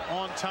defensively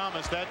on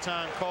Thomas. That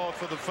time called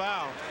for the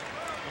foul.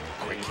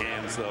 Quick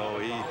hands, though.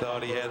 He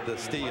thought he had the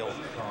steal.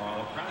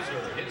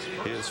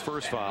 His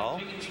first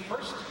foul.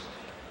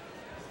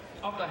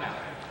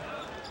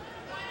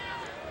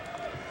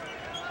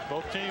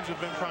 Both teams have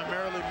been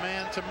primarily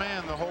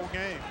man-to-man the whole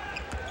game,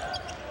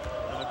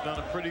 and have done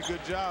a pretty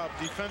good job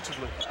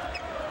defensively.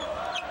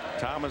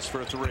 Thomas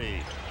for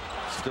 3.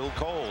 Still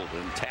cold,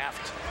 and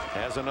Taft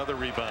has another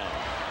rebound.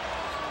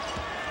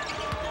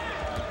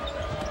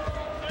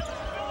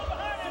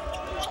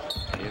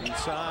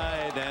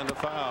 Inside, and a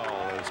foul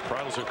as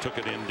Krauser took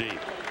it in deep.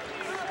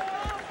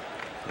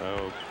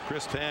 So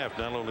Chris Taft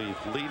not only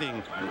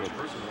leading the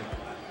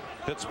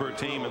Pittsburgh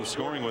team in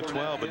scoring with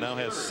 12, but now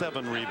has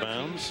 7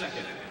 rebounds.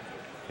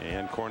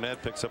 And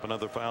Cornette picks up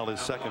another foul, his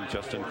second.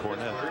 Justin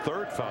Cornette,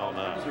 3rd foul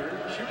now.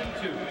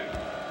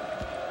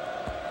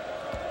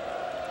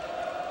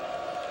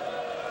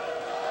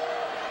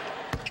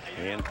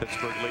 And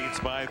Pittsburgh leads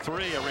by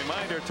 3. A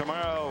reminder,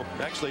 tomorrow,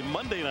 actually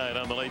Monday night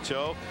on The Late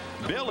Show,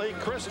 Billy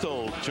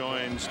Crystal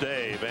joins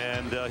Dave,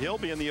 and he'll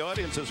be in the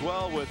audience as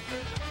well with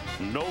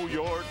Know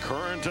Your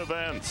Current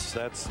Events.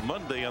 That's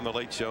Monday on The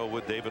Late Show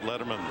with David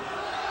Letterman.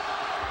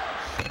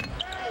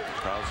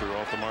 Krauser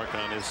off the mark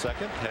on his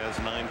second, has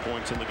 9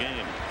 points in the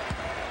game.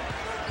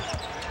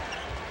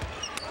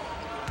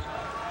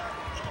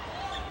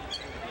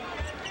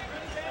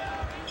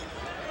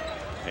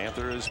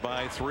 Panthers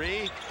by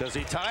 3. Does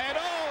he tie it?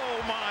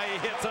 Oh my,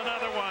 hits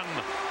another one.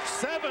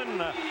 7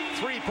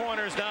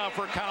 3-pointers now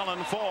for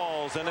Colin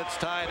Falls, and it's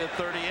tied at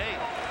 38.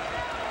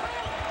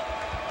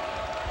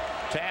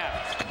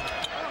 Taft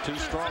too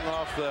strong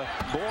off the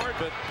board,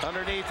 but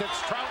underneath it's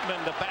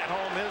Troutman to bat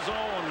home his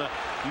own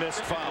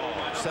missed foul.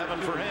 7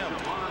 for him.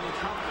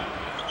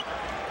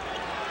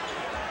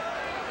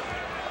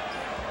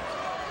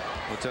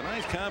 It's a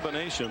nice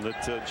combination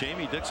that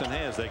Jamie Dixon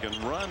has. They can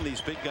run. These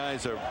big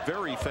guys are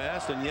very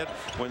fast, and yet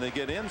when they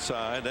get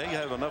inside, they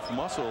have enough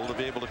muscle to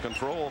be able to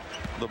control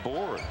the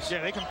boards.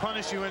 Yeah, they can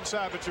punish you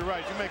inside, but you're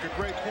right. You make a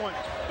great point.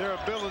 Their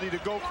ability to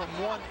go from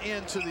one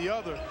end to the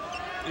other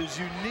is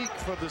unique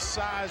for the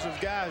size of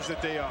guys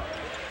that they are.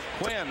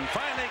 Quinn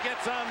finally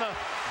gets on the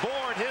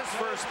board his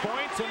first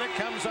points, and it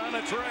comes on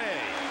a tray.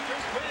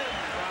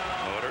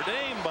 Notre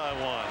Dame by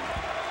 1.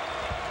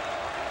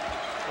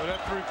 Well,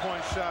 that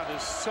three-point shot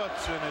is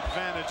such an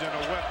advantage and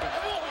a weapon.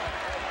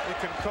 It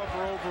can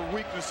cover over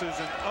weaknesses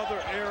in other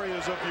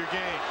areas of your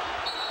game.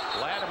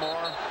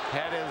 Lattimore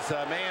had his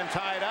man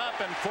tied up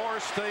and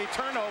forced the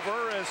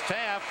turnover as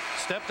Taft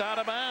stepped out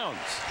of bounds.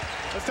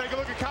 Let's take a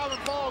look at Colin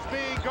Falls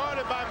being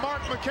guarded by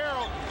Mark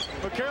McCarroll.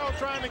 McCarroll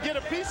trying to get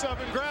a piece of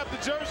him, grab the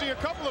jersey a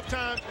couple of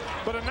times,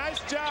 but a nice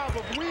job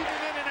of weaving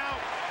in and out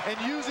and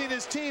using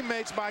his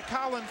teammates by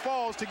Colin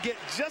Falls to get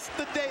just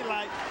the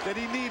daylight that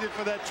he needed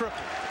for that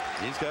triple.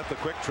 He's got the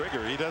quick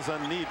trigger. He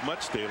doesn't need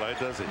much daylight,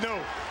 does he? No.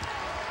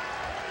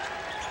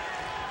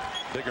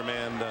 Bigger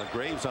man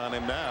Graves on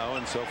him now,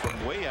 and so from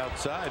way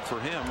outside for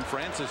him,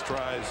 Francis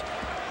tries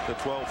the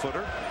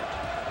 12-footer.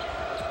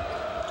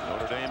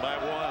 Notre Dame by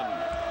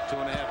 1.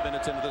 2.5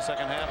 minutes into the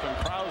second half, and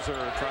Krauser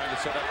trying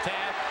to set up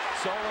Taft.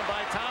 Stolen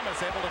by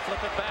Thomas, able to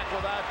flip it back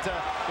without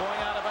going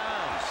out of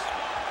bounds.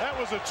 That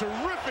was a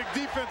terrific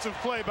defensive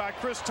play by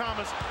Chris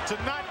Thomas to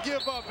not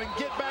give up and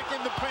get back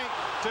in the paint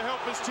to help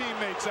his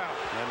teammates out.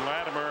 And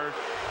Lattimore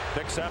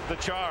picks up the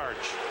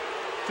charge.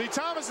 See,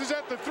 Thomas is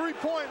at the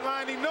three-point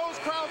line. He knows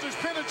Krauser's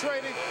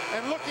penetrating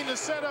and looking to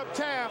set up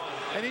Taft,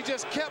 and he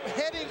just kept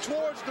heading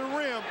towards the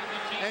rim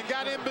and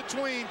got in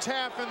between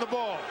Taft and the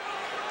ball.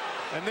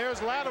 And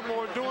there's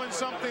Lattimore doing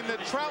something that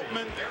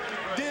Troutman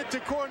did to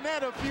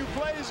Cornette a few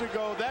plays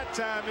ago. That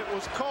time it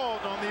was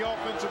called on the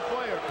offensive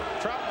player.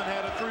 Troutman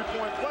had a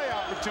three-point play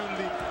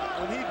opportunity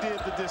when he did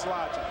the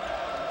dislodging.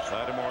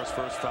 Lattimore's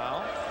first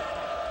foul.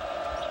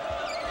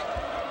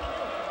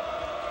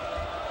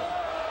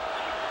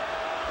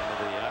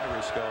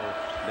 Go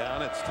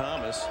down. It's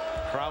Thomas.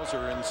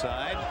 Krauser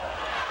inside.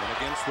 And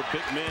against the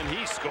big men,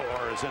 he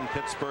scores. And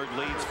Pittsburgh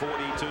leads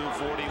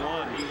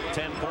 42-41.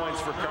 10 points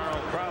for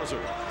Carl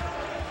Krauser.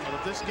 Well,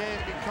 if this game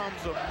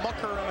becomes a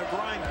mucker and a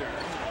grinder,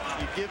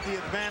 you give the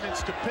advantage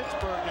to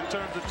Pittsburgh in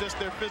terms of just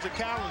their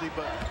physicality.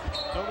 But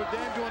Notre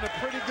Dame doing a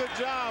pretty good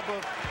job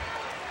of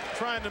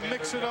trying to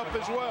mix it up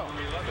as well.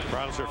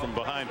 Krauser from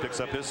behind picks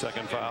up his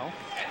second foul.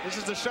 This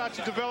is the shot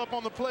you develop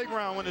on the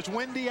playground when it's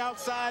windy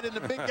outside and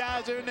the big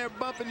guys are in there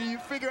bumping, and you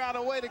figure out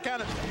a way to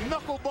kind of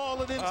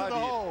knuckleball it into the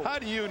hole. How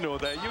do you know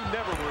that? You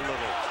never were little.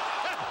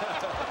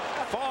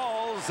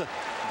 Falls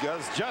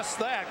does just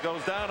that,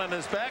 goes down on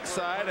his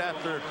backside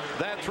after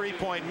that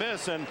three-point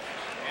miss, and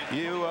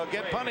you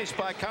get punished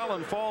by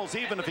Colin Falls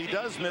even if he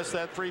does miss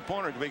that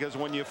three-pointer, because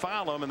when you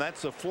foul him, and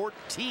that's the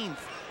 14th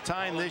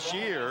time this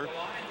year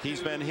he's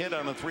been hit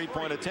on a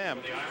three-point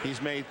attempt,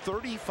 he's made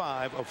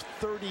 35 of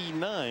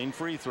 39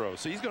 free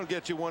throws. So he's going to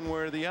get you one way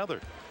or the other.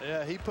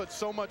 Yeah, he puts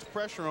so much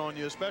pressure on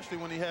you, especially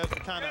when he has the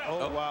kind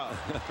of, wow.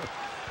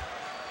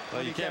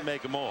 Well, you can't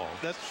make them all.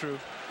 That's true.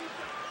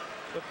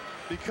 But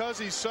because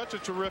he's such a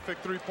terrific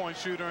three-point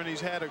shooter and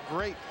he's had a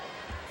great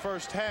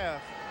first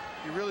half,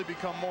 you really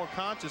become more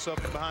conscious of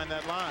him behind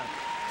that line.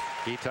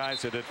 He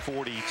ties it at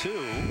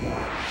 42.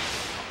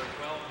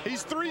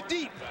 He's three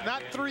deep,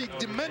 not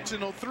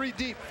three-dimensional, three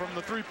deep from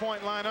the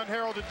three-point line.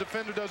 Unheralded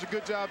defender does a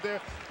good job there,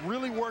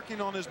 really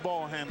working on his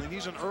ball handling.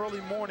 He's an early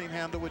morning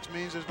handler, which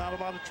means there's not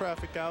a lot of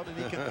traffic out and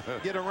he can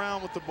get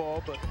around with the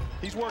ball, but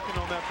he's working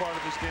on that part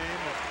of his game.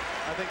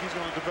 And I think he's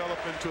going to develop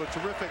into a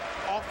terrific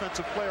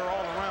offensive player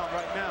all around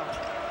right now.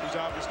 He's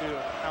obviously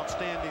an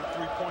outstanding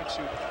three-point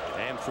shooter.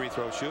 And free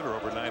throw shooter,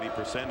 over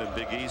 90% in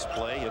Big East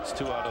play. It's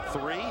 2 out of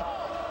 3.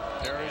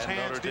 There are his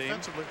hands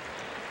defensively.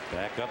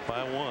 Back up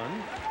by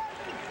 1.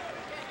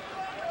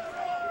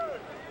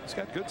 He's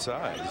got good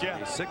size. Yeah.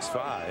 He's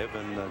 6'5"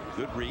 and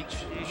good reach.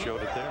 He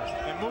showed it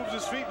there. And moves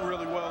his feet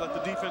really well at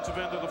the defensive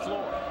end of the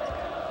floor.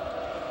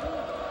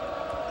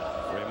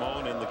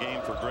 Ramon in the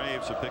game for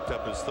Graves, who picked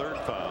up his third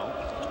foul.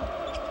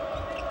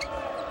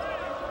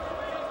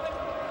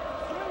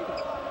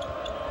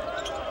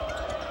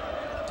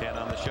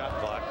 On the shot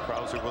clock.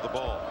 Krauser with the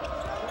ball.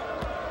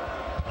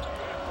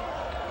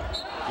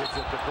 Gives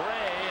it to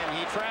Gray, and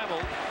he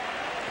traveled.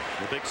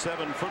 The big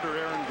 7-footer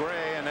Aaron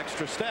Gray, an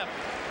extra step.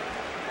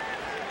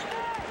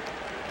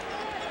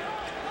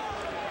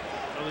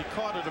 Well, he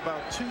caught it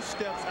about 2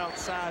 steps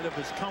outside of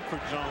his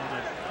comfort zone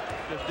and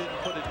just didn't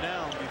put it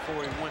down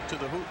before he went to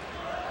the hoop.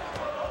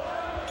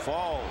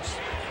 Falls.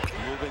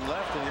 Moving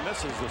left, and he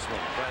misses this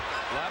one. But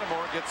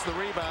Lattimore gets the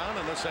rebound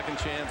and a second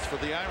chance for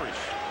the Irish.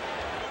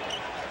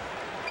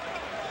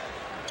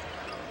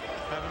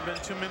 Haven't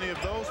been too many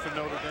of those for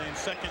Notre Dame.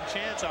 Second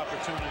chance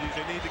opportunities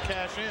they need to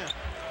cash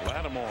in.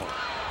 Lattimore.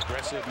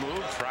 Aggressive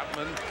move.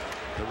 Troutman.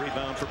 The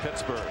rebound for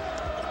Pittsburgh.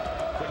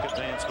 Quick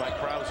advance by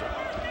Krauser.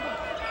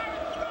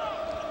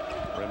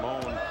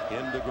 Ramon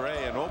into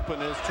Gray, and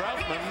open is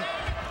Troutman.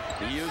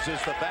 He uses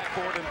the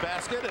backboard and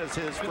basket as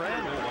his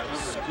friend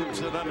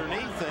scoops it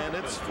underneath, and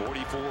it's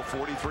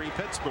 44-43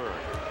 Pittsburgh.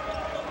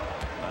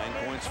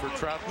 9 points for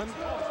Troutman.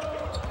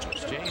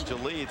 Exchange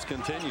of leads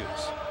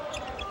continues.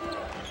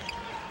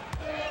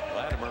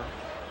 Latimer.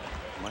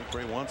 Mike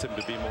Brey wants him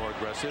to be more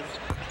aggressive.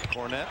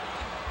 Cornette.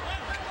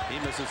 He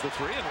misses the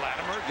three, and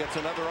Latimer gets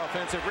another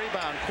offensive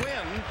rebound.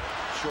 Quinn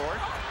short.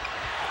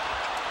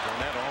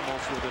 Cornette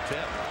almost with a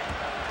tip.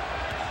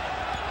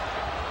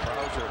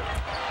 Krauser.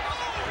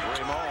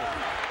 Raymond.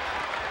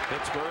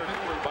 Pittsburgh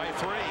by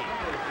 3.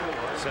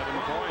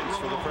 7 points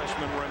for the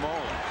freshman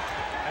Raymond.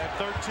 At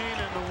 13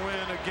 in the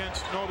win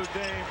against Notre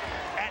Dame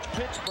at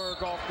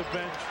Pittsburgh off the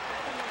bench.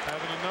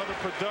 Having another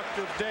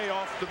productive day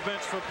off the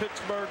bench for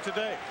Pittsburgh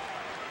today.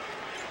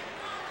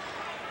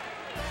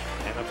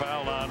 And a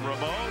foul on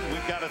Ramon.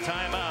 We've got a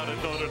timeout at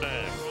Notre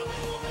Dame.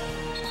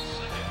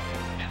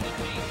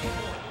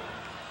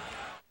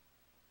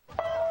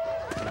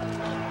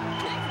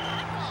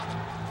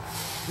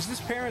 Is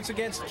this Parents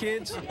Against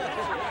Kids?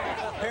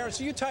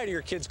 Parents, are you tired of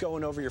your kids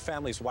going over your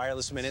family's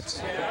wireless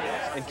minutes?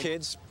 And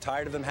kids,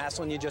 tired of them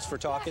hassling you just for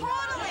talking?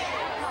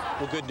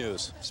 Well, good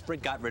news.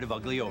 Sprint got rid of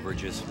ugly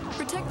overages.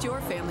 Protect your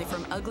family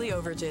from ugly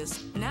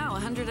overages. Now,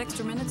 100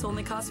 extra minutes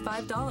only cost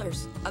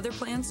 $5. Other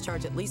plans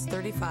charge at least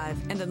 $35,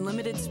 and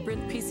unlimited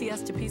Sprint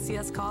PCS to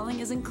PCS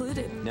calling is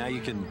included. Now you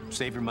can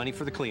save your money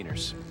for the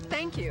cleaners.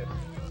 Thank you.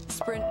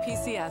 Sprint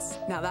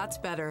PCS. Now that's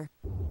better.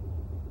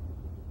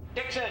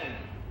 Dixon.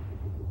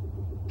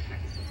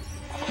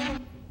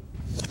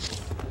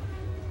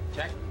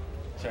 Check.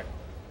 Check.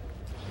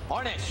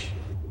 Harnish.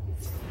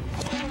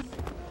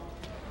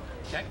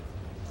 Check.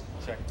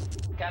 Check.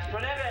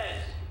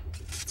 Castroneves.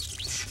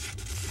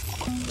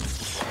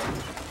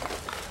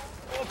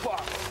 Opa!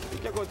 O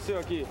que aconteceu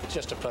aqui? It's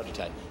just a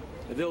prototype.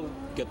 They'll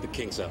get the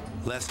kinks out.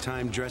 Less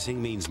time dressing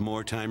means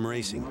more time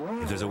racing.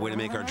 If there's a way to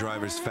make our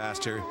drivers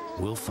faster,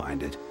 we'll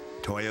find it.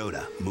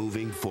 Toyota,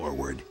 moving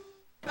forward.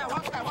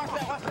 Watch that, watch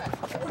that, watch that.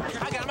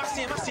 I got him, I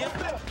see him, I see him.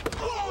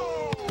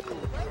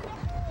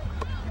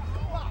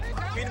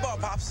 Give me the ball,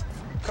 Pops.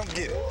 Come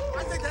get it.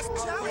 I think that's a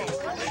challenge.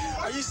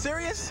 Are you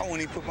serious? I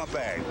won't even put my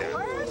bag down.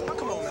 Oh,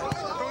 come on, man.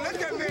 Don't let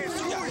that man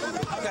shoot you.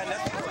 I got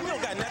nothing. You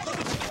don't got nothing.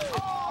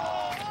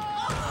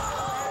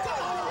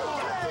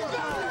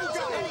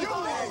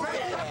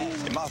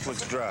 Your mouth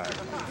looks dry.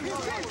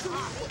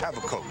 Have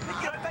a Coke.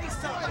 You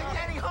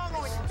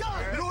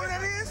know what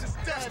that is?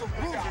 That's the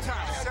roof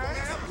time, son.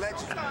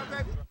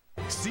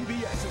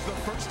 CBS is the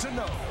first to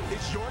know.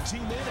 Is your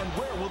team in and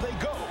where will they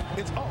go?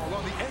 It's all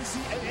on the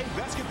NCAA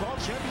Basketball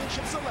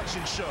Championship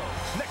Selection Show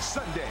next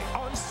Sunday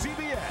on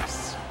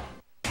CBS.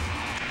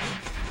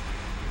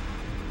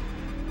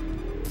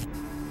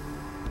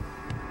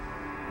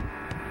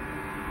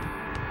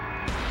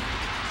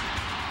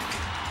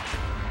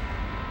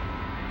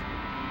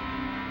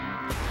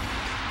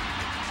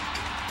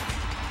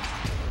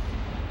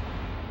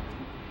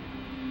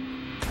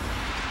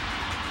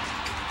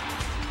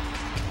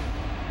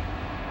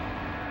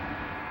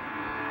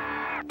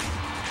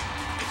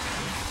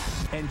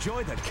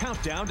 Enjoy the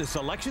countdown to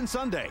Selection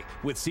Sunday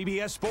with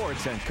CBS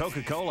Sports and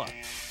Coca-Cola.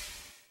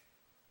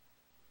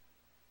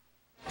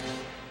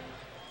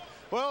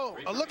 Well,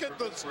 a look at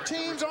the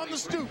teams on the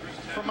stoop.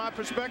 From my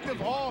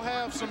perspective, all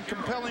have some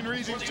compelling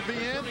reasons to be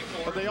in,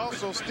 but they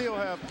also still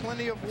have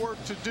plenty of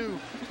work to do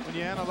when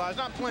you analyze.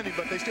 Not plenty,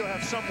 but they still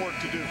have some work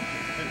to do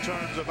in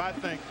terms of, I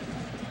think,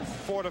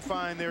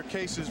 fortifying their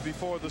cases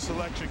before the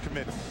selection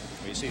committee.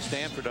 We see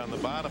Stanford on the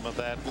bottom of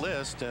that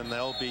list, and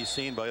they'll be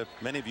seen by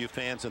many of you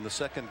fans in the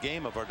second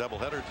game of our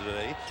doubleheader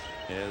today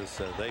as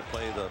they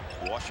play the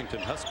Washington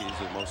Huskies,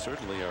 who most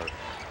certainly are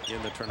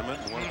in the tournament,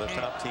 one of the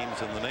top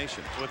teams in the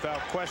nation. Without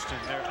question.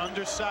 They're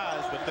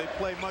undersized, but they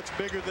play much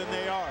bigger than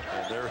they are.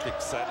 And they're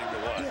exciting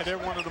to watch. Yeah, they're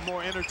one of the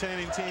more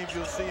entertaining teams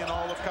you'll see in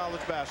all of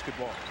college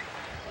basketball.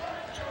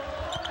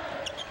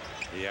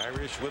 The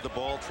Irish with the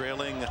ball,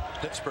 trailing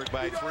Pittsburgh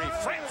by 3.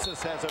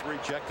 Francis has it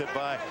rejected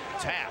by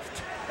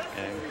Taft.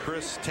 And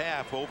Chris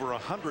Taft over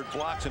 100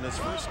 blocks in his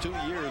first 2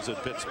 years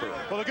at Pittsburgh.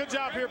 Well, a good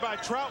job here by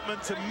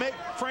Troutman to make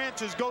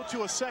Francis go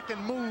to a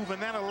second move,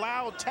 and that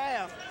allowed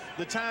Taft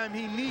the time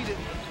he needed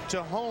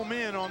to home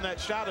in on that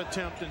shot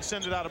attempt and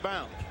send it out of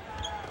bounds.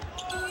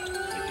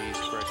 McGee's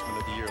freshman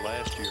of the year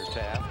last year,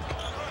 Taft.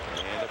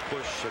 And a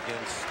push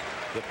against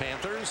the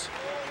Panthers.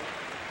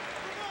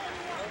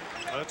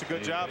 Well, that's a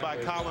good job by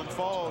Colin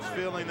Falls,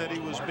 feeling that he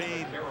was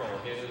being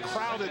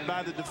crowded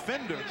by the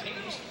defender,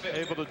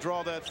 able to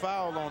draw that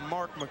foul on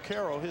Mark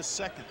McCarroll, his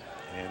second.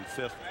 And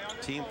 5th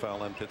team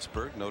foul on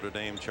Pittsburgh. Notre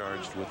Dame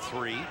charged with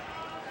 3.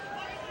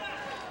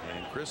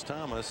 And Chris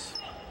Thomas,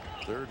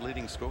 3rd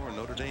leading scorer in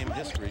Notre Dame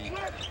history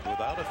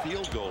without a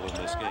field goal in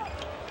this game.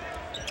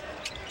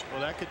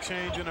 Well, that could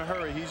change in a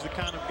hurry. He's the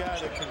kind of guy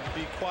that can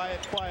be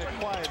quiet,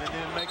 and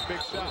then make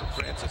big shots.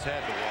 Francis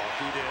had to walk.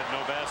 He did.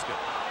 No basket.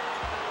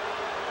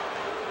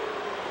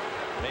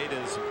 Made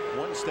his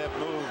one-step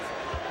move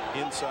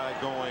inside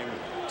going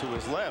to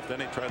his left.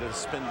 Then he tried to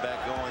spin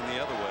back going the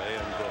other way.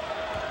 And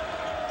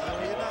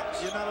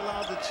You're not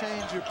allowed to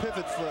change your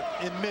pivot foot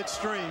in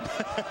midstream.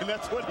 And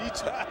that's what he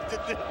tried to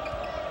do.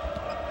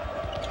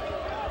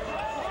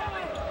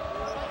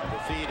 The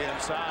feed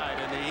inside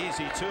and the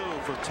easy 2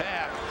 for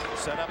Taft,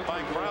 set up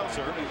by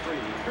Krauser.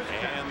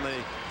 And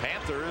the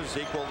Panthers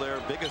equal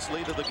their biggest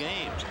lead of the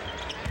game.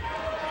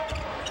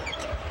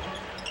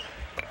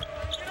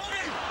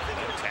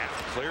 And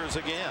Taft clears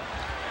again.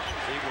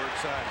 He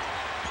works on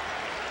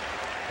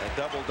a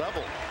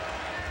double-double.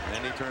 And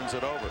then he turns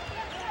it over.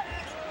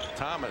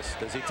 Thomas,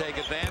 does he take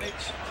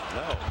advantage?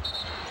 No.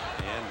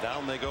 And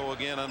down they go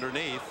again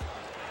underneath.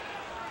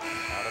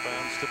 Out of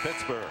bounds to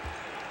Pittsburgh.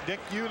 Dick,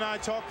 you and I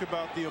talked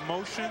about the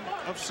emotion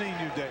of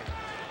senior day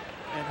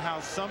and how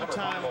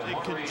sometimes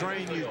it can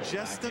drain you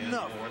just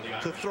enough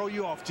to throw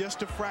you off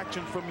just a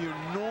fraction from your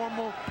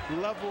normal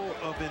level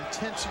of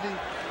intensity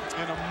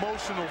and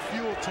emotional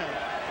fuel tank.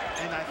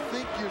 And I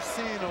think you're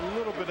seeing a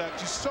little bit of that.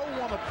 You so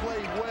want to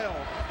play well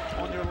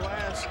on your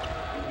last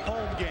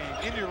home game,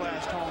 in your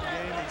last home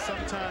game, and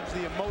sometimes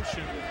the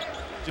emotion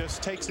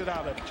just takes it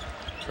out of you.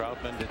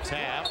 Troutman to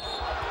Taft.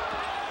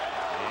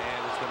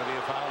 And it's going to be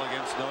a foul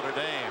against Notre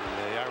Dame.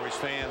 The Irish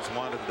fans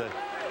wanted the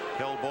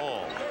held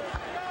ball.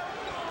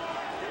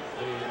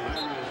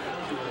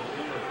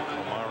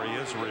 Omari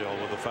Israel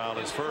with the foul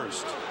is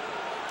first.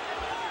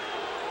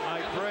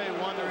 Mike Gray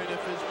wondering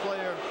if his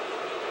player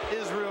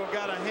Israel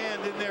got a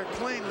hand in there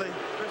cleanly.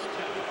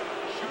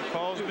 The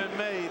call's been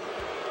made.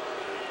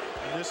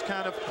 And this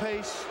kind of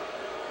pace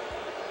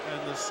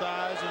and the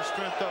size and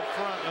strength up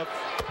front of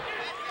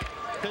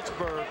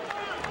Pittsburgh.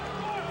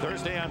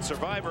 Thursday on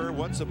Survivor,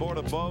 what's aboard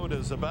a boat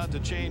is about to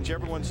change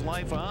everyone's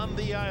life on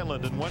the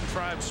island, and one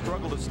tribe's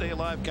struggle to stay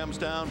alive comes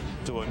down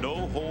to a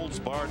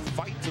no-holds-barred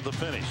fight to the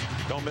finish.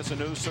 Don't miss a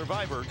new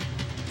Survivor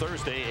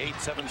Thursday,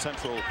 8/7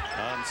 Central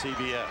on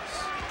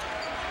CBS.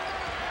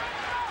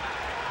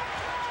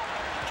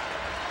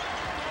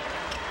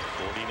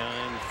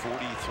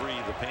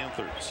 49-43 the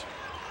Panthers.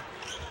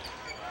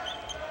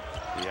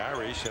 The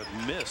Irish have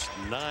missed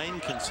 9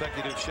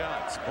 consecutive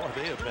shots. Boy,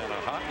 they have been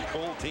a hot and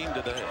cold team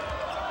today.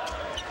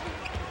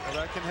 Well,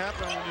 that can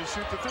happen when you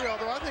shoot the 3,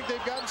 although I think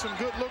they've gotten some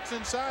good looks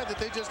inside that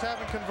they just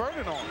haven't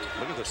converted on.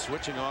 Look at the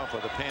switching off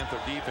of the Panther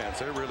defense.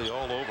 They're really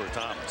all over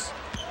Thomas.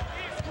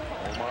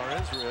 Omari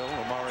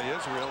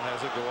Israel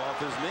has it go off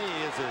his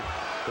knee as it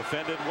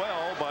defended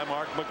well by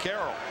Mark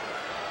McCarroll.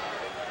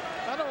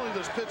 Not only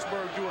does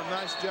Pittsburgh do a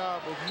nice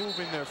job of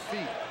moving their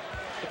feet,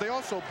 but they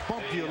also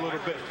bump you a little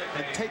bit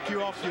and take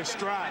you off your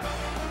stride.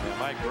 And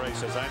Mike Gray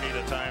says, I need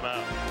a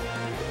timeout.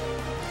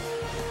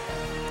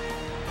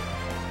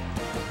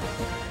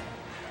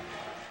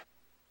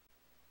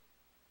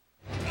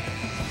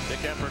 Dick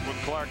Efford with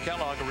Clark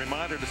Kellogg. A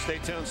reminder to stay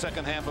tuned.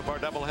 Second half of our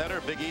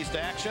doubleheader. Big East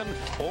action,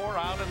 or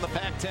out in the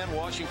Pac-10,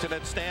 Washington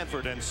at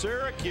Stanford and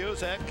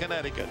Syracuse at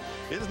Connecticut.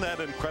 Isn't that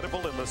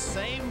incredible? In the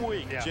same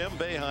week, Jim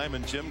Boeheim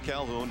and Jim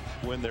Calhoun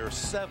win their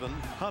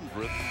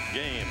 700th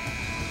game.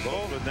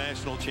 Both with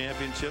national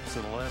championships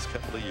in the last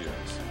couple of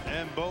years.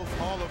 And both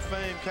Hall of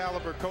Fame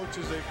caliber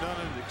coaches. They've done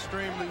it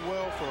extremely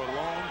well for a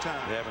long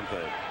time. Haven't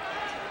they?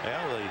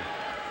 Well, the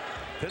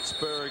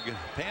Pittsburgh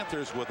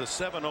Panthers with a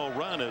 7-0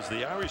 run as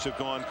the Irish have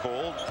gone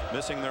cold,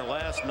 missing their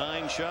last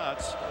 9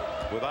 shots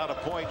without a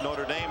point.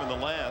 Notre Dame in the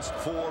last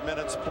 4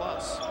 minutes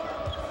plus.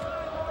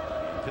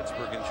 And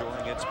Pittsburgh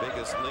enjoying its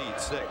biggest lead,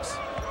 6.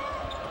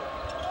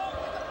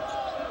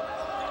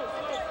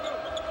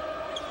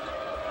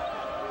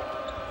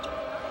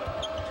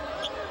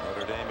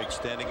 Notre Dame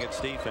extending its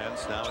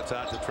defense. Now it's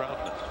out to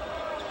Troutman.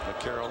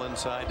 McCarroll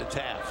inside to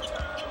Taft.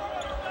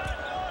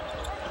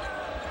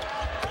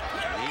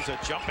 He's a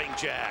jumping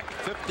jack.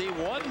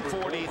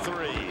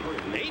 51-43.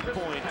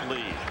 8-point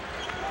lead.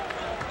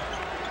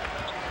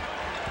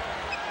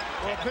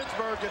 Well,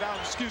 Pittsburgh had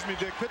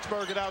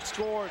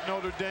outscored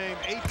Notre Dame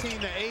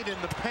 18-8 in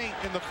the paint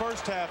in the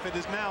first half. It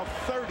is now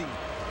 30-8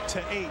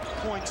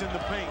 points in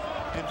the paint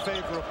in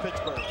favor of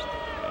Pittsburgh.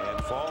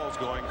 And Fall's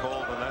going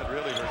cold, and that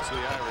really hurts the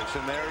Irish.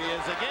 And there he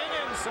is again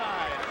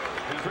inside.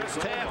 Chris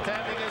Taft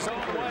having his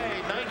own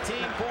way.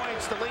 19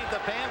 points to lead the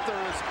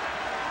Panthers.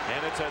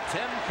 And it's a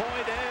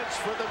 10-point edge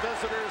for the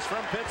visitors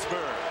from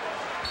Pittsburgh.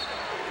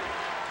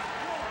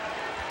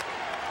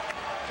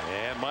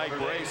 And Mike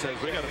Gray says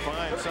we got to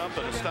find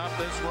something to stop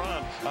this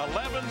run.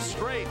 11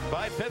 straight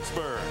by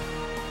Pittsburgh.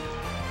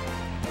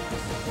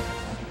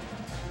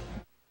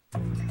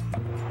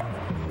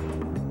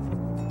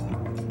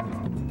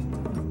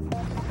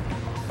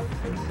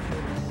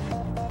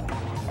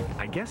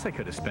 I guess I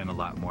could have spent a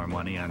lot more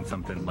money on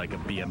something like a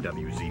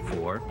BMW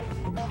Z4.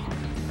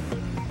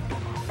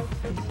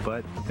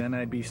 But then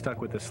I'd be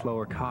stuck with a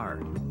slower car.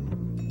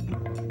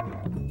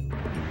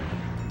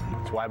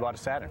 That's why I bought a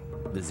Saturn.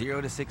 The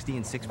 0 to 60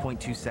 in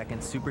 6.2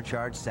 seconds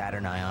supercharged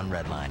Saturn Ion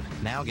Redline.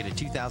 Now get a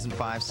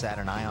 2005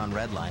 Saturn Ion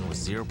Redline with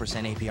 0%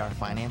 APR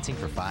financing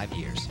for 5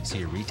 years. See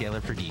your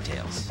retailer for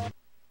details.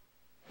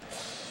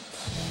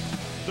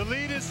 The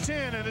lead is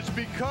 10, and it's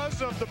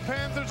because of the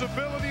Panthers'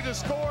 ability to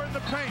score in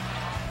the paint.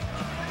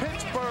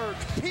 Pittsburgh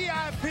Pittsburgh's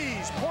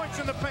PIPs, points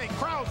in the paint.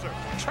 Krauser,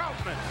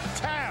 Troutman,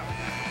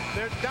 Taft.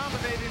 They're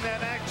dominating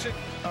that action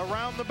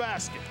around the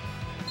basket.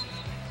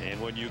 And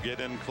when you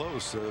get in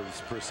close,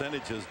 those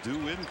percentages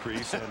do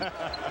increase. And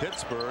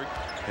Pittsburgh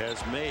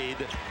has made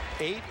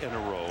 8 in a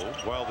row,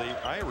 while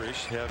the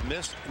Irish have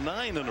missed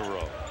 9 in a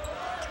row.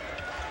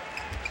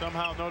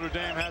 Somehow Notre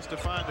Dame has to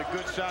find a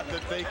good shot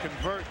that they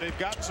convert. They've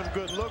got some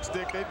good looks,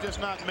 Dick. They've just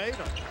not made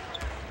them.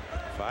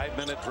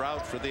 5-minute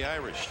drought for the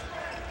Irish.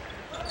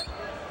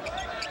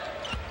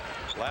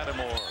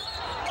 Lattimore.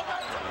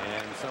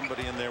 And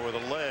somebody in there with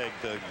a leg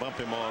to bump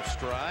him off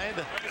stride.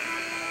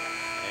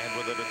 And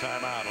with it a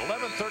timeout.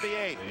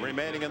 11:38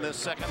 remaining in this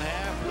second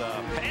half.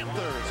 The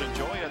Panthers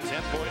enjoy a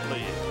 10-point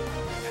lead.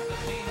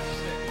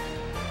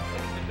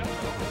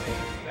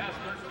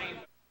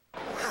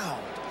 Wow,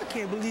 I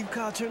can't believe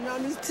Kyle turned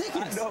down these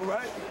tickets. I know,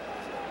 right?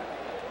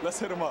 Let's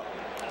hit him up.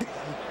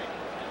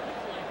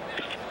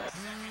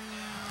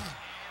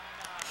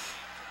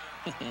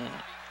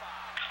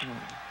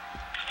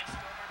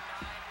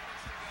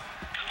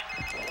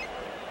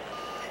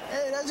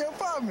 Hey, that's your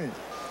apartment.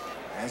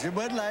 That's your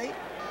Bud Light.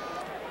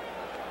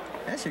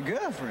 That's your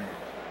girlfriend.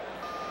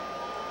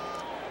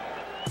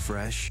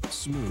 Fresh,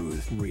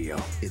 smooth, real.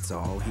 It's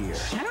all here.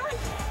 Sharon?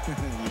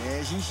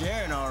 Yeah, she's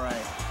Sharon, all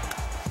right.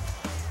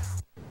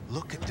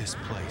 Look at this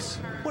place.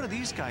 What do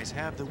these guys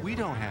have that we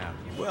don't have?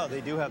 Well,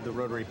 they do have the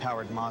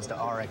rotary-powered Mazda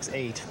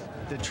RX-8,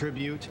 the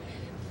Tribute,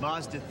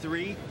 Mazda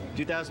 3,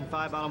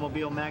 2005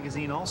 Automobile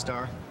Magazine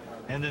All-Star,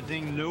 and the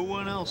thing no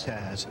one else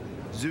has,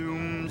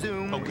 Zoom,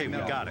 Zoom. Okay, we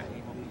got it.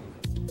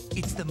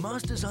 It's the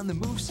Mazdas on the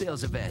Move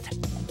sales event.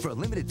 For a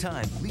limited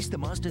time, lease the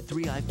Mazda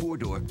 3i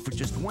 4-door for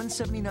just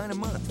 $179 a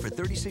month for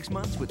 36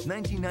 months with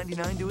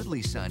 $19.99 due at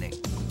lease signing.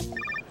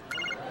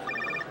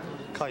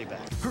 Call you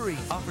back. Hurry,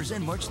 offers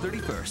end March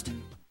 31st.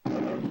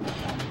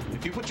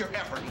 If you put your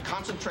effort and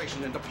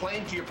concentration into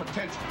playing to your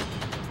potential,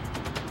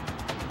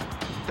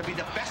 to be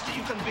the best that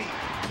you can be,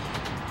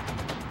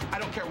 I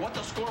don't care what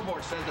the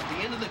scoreboard says at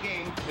the end of the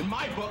game, in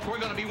my book, we're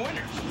going to be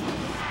winners.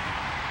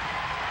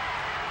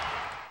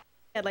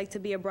 I'd like to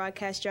be a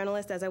broadcast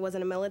journalist as I was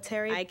in the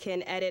military. I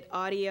can edit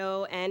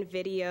audio and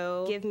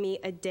video. Give me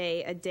a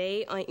day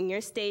on your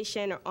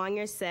station or on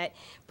your set.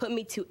 Put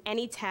me to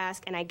any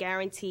task, and I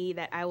guarantee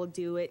that I will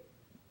do it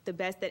the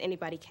best that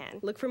anybody can.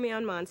 Look for me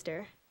on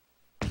Monster.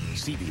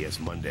 CBS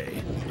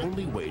Monday. The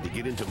only way to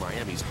get into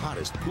Miami's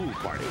hottest pool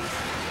party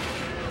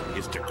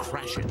is to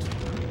crash it.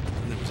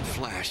 There was a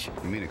flash.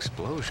 You mean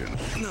explosion?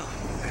 No.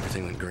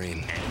 Everything went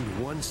green.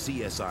 And one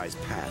CSI's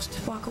past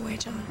Walk away,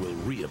 John. will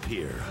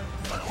reappear.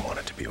 I don't want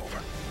it to be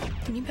over.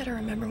 And you better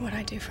remember what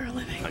I do for a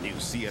living. A new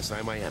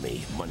CSI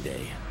Miami,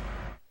 Monday.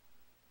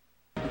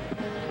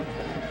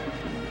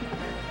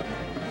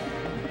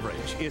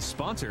 Is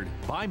sponsored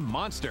by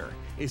Monster.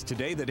 Is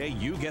today the day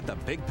you get the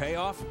big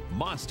payoff?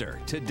 Monster,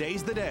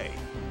 today's the day.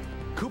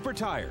 Cooper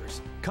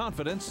Tires,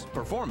 confidence,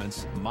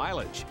 performance,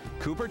 mileage.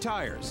 Cooper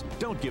Tires,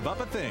 don't give up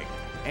a thing.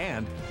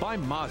 And by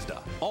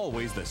Mazda,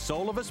 always the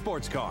soul of a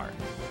sports car.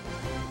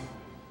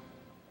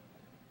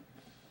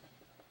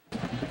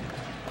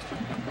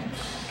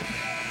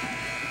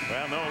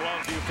 Well, no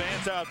Longview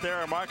fans out there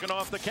are marking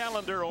off the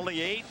calendar.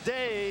 Only 8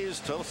 days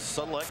till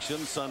Selection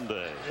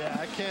Sunday. Yeah,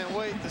 I can't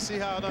wait to see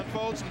how it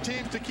unfolds. Some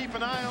teams to keep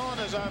an eye on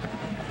as I've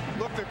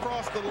looked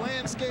across the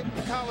landscape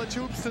of college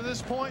hoops to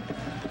this point.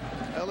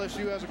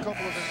 LSU has a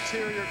couple of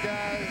interior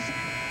guys,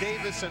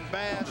 Davis and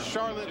Bass.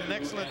 Charlotte, an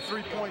excellent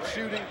three-point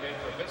shooting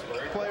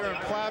player in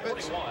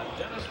Plavich.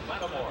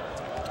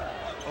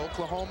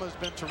 Oklahoma has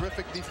been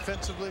terrific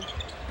defensively.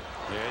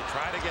 They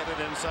try to get it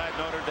inside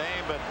Notre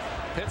Dame, but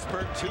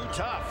Pittsburgh too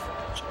tough.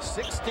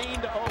 16-0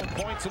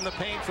 points in the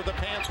paint for the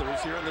Panthers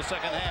here in the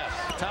second half.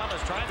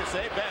 Thomas trying to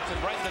save, bats it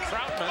right to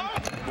Troutman,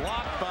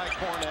 blocked by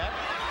Cornett.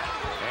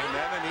 And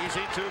then an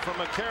easy two from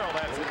McCarroll.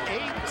 That's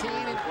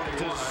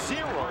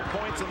 18-0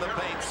 points in the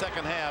paint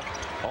second half,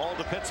 all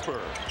to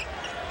Pittsburgh.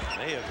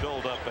 They have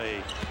built up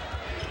a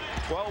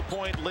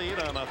 12-point lead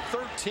on a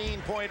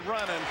 13-point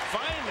run, and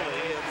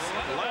finally it's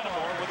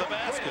Lattimore with a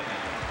basket.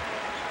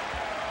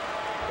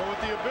 But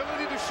with the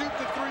ability to shoot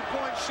the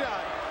three-point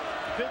shot,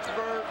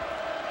 Pittsburgh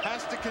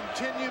has to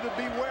continue to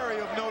be wary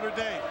of Notre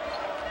Dame.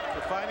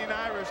 The Fighting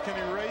Irish can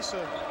erase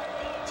a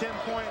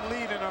 10-point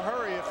lead in a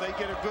hurry if they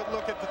get a good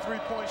look at the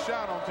three-point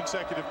shot on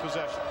consecutive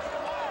possessions.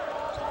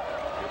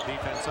 Good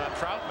defense on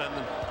Troutman.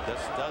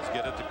 This does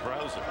get it to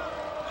Krauser.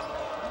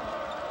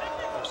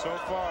 So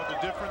far, the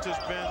difference has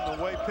been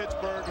the way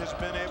Pittsburgh has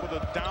been able to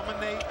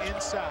dominate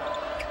inside.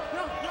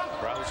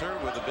 Krauser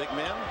with the big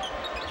men.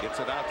 Gets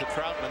it out to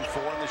Troutman,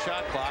 4 in the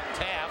shot clock.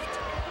 Taft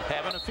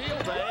having a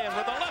field day, and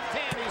with the left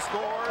hand he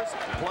scores,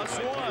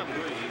 +1.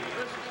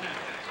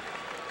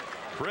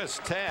 Chris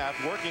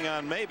Taft working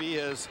on maybe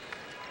his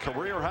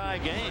career-high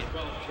game.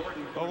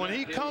 But when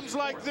he comes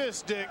like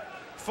this, Dick,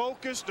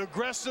 focused,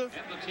 aggressive,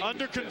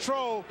 under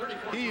control,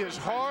 he is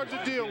hard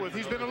to deal with.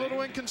 He's been a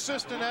little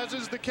inconsistent, as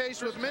is the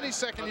case with many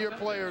second-year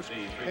players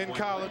in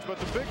college, but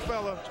the big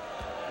fella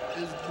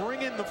is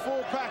bringing the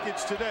full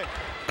package today.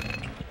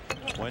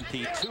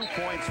 22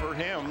 points for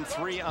him,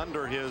 3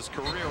 under his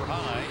career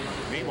high.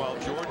 Meanwhile,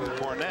 Jordan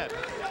Cornette,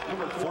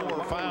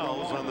 4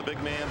 fouls on the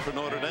big man for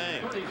Notre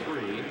Dame.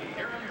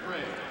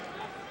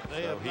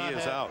 So he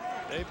is out.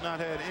 They've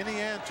not had any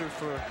answer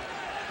for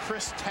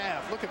Chris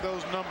Taft. Look at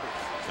those numbers.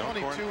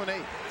 22 and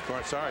 8.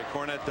 Sorry,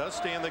 Cornette does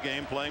stay in the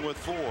game, playing with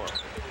 4. Ooh,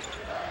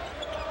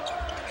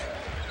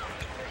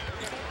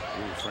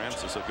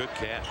 Francis, a good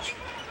catch.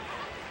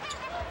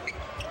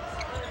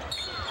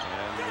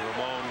 And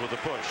Ramon with a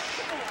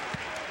push.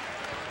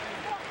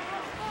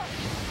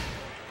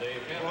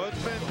 Well,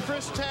 it's been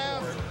Chris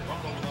Taft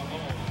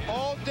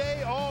all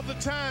day, all the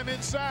time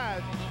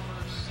inside.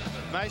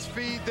 Nice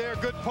feed there,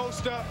 good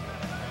post up,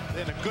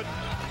 then a good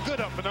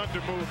up and under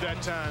move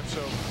that time.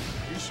 So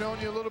he's showing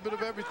you a little bit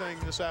of everything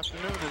this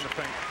afternoon in the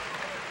paint.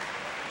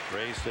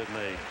 Raised in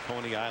the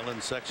Coney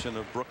Island section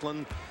of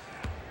Brooklyn.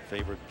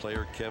 Favorite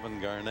player Kevin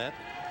Garnett.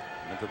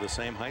 Went to the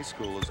same high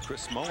school as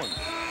Chris Mullen.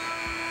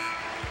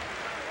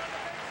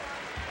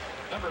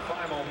 Number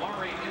 5,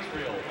 Omari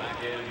Israel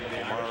back in.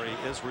 Omari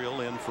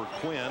Israel in for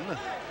Quinn.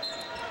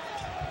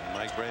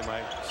 Mike Bray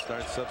might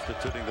start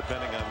substituting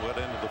depending on what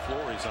end of the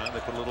floor he's on.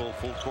 They put a little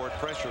full court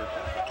pressure.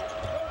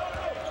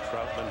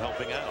 Troutman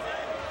helping out.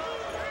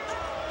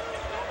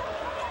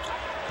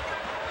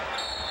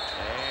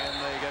 And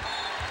they get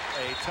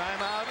a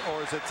timeout,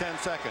 or is it 10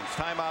 seconds?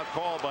 Timeout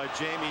called by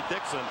Jamie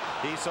Dixon.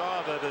 He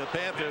saw that the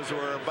Panthers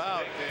were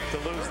about to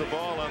lose the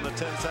ball on the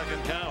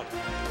 10-second count.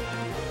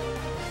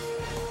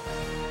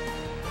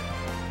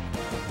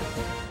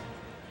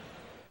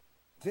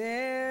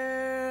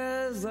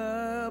 There's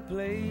a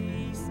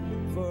place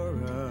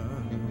for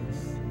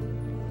us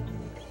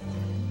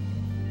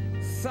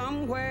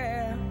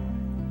somewhere,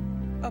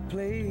 a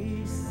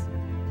place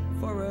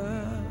for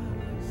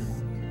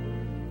us,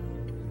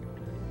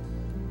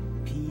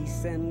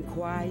 peace and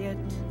quiet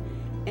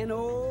and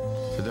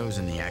all. For those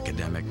in the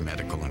academic,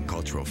 medical, and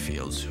cultural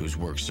fields whose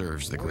work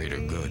serves the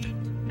greater good,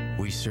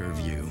 we serve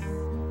you.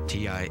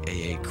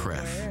 TIAA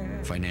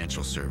CREF,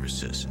 Financial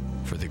Services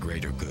for the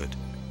greater good.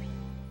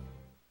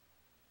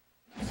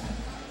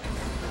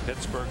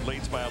 Pittsburgh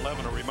leads by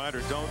 11. A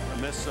reminder, don't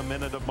miss a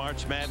minute of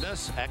March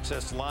Madness.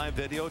 Access live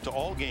video to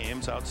all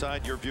games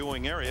outside your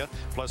viewing area,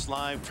 plus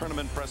live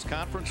tournament press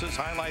conferences,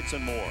 highlights,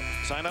 and more.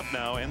 Sign up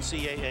now.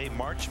 NCAA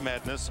March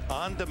Madness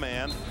on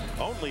demand,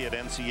 only at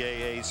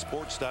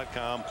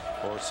ncaasports.com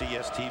or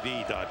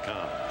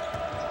cstv.com.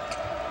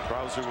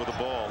 Krauser with the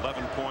ball,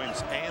 11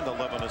 points and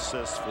 11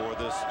 assists for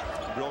this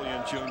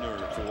brilliant junior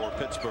for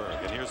Pittsburgh.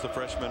 And here's the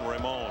freshman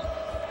Ramon.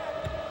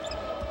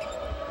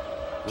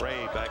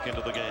 Gray back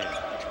into the game.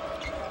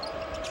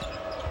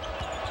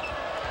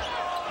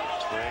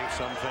 Gray,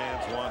 some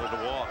fans wanted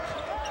to walk.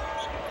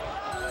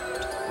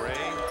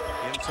 Gray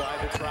inside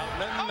to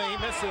Troutman. He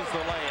misses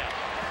the layup.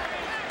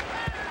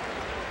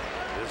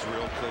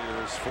 Israel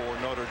clears for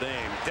Notre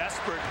Dame.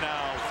 Desperate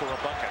now for a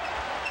bucket.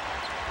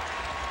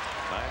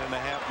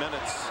 9.5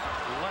 minutes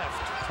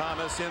left.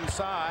 Thomas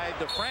inside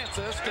to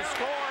Francis to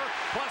score.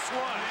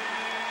 +1.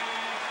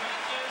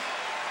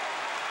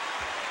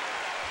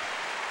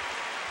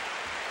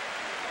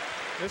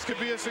 This could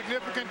be a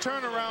significant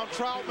turnaround.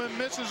 Troutman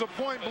misses a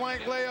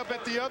point-blank layup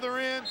at the other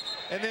end,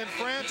 and then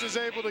France is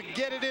able to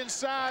get it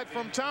inside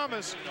from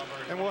Thomas,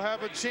 and we'll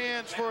have a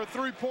chance for a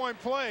three-point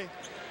play.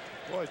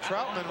 Boy,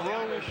 Troutman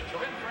rolled.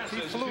 He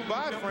flew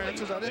by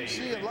Francis. I didn't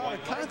see a lot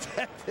of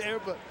contact there,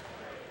 but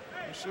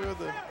I'm sure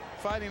the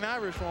Fighting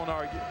Irish won't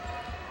argue.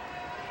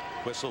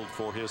 Whistled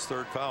for his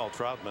third foul,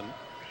 Troutman.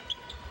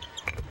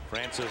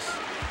 Francis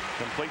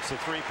completes the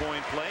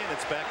three-point play, and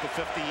it's back to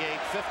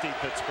 58-50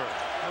 Pittsburgh.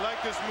 I like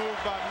this move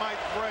by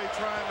Mike Bray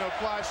trying to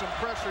apply some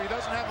pressure. He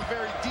doesn't have a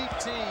very deep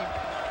team,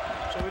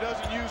 so he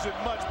doesn't use it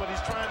much, but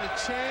he's trying to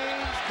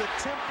change the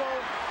tempo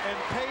and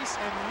pace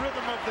and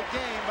rhythm of the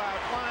game by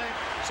applying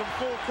some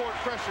full court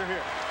pressure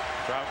here.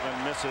 Troutman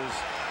misses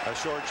a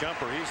short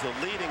jumper. He's the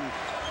leading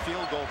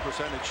field goal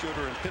percentage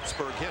shooter in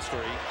Pittsburgh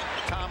history.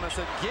 Thomas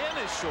again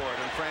is short,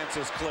 and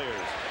Francis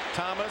clears.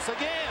 Thomas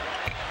again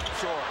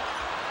short.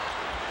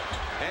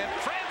 And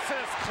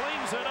Francis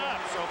cleans it up.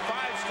 So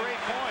 5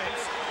 straight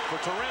points for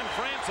Torin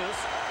Francis,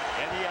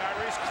 and the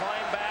Irish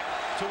climb back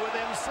to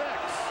within 6.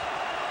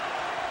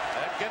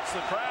 That gets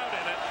the crowd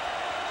in it.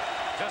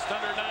 Just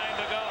under 9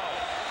 to go.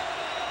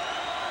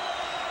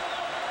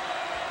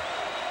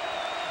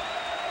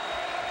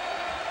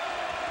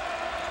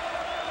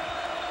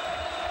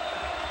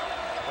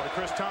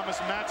 Chris Thomas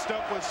matched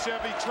up with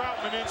Chevy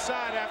Troutman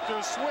inside after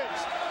a switch.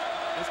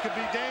 This could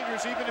be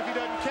dangerous even if he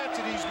doesn't catch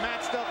it. He's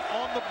matched up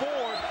on the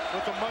board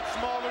with a much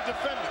smaller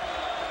defender.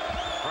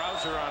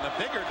 Krauser on a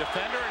bigger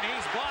defender, and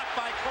he's blocked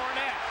by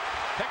Cornette.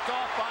 Picked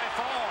off by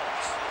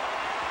Falls.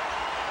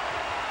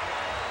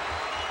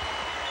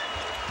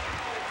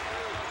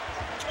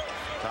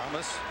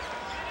 Thomas.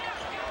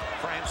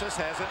 Francis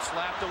has it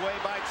slapped away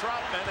by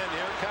Troutman, and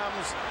here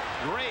comes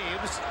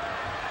Graves.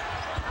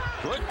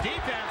 Good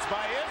defense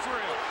by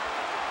Israel.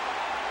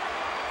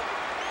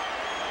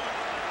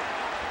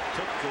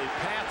 Took the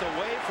path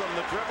away from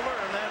the dribbler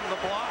and then the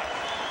block.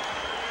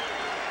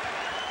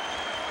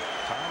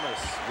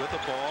 Thomas with the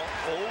ball,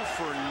 0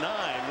 for 9,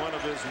 one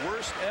of his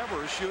worst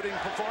ever shooting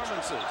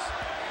performances.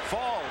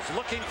 Falls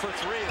looking for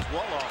three, is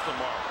well off the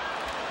mark.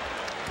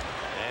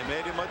 And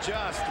made him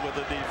adjust with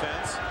the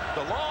defense.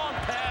 The long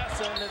pass,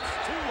 and it's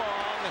too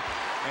long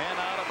and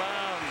out of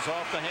bounds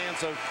off the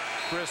hands of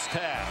Chris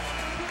Taft.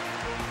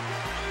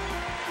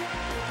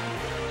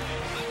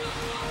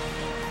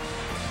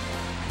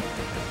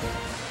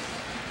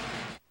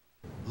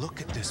 Look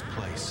at this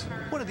place.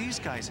 What do these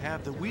guys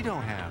have that we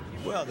don't have?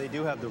 Well, they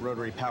do have the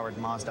rotary-powered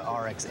Mazda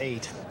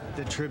RX-8,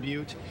 the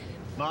Tribute,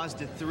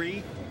 Mazda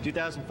 3,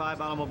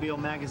 2005 Automobile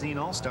Magazine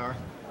All-Star,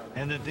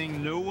 and the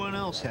thing no one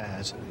else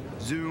has,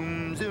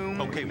 Zoom, Zoom.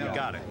 Okay, we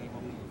got it.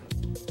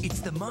 It's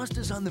the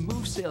Mazda's on the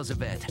Move sales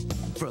event.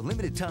 For a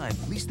limited time,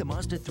 lease the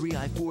Mazda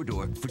 3i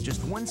 4-door for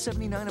just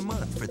 $179 a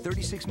month for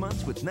 36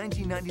 months with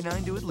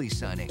 $19.99 due at lease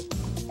signing.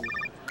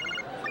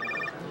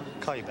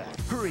 Call you back.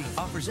 Hurry,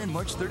 offers end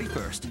March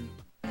 31st.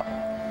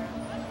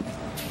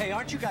 Hey,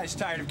 aren't you guys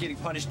tired of getting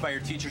punished by your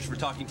teachers for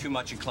talking too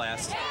much in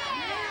class? Yeah.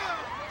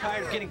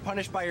 Tired of getting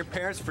punished by your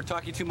parents for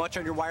talking too much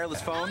on your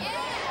wireless phone? Yeah.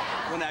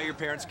 Well, now your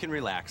parents can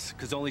relax,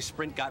 because only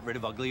Sprint got rid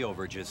of ugly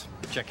overages.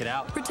 Check it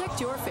out.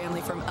 Protect your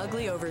family from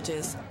ugly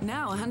overages.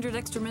 Now, 100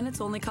 extra minutes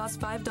only costs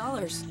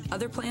 $5.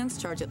 Other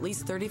plans charge at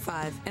least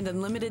 $35, and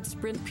unlimited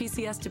Sprint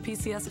PCS to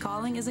PCS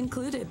calling is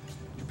included.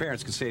 Your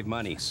parents can save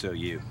money, so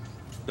you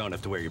don't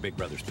have to wear your big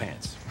brother's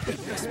pants.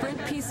 Sprint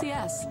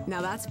PCS.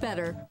 Now that's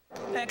better.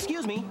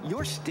 Excuse me,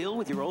 you're still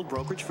with your old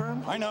brokerage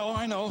firm? I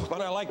know,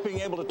 but I like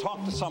being able to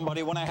talk to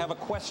somebody when I have a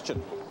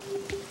question.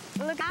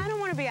 Look, I don't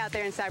want to be out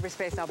there in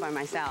cyberspace all by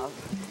myself.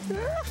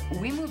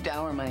 We moved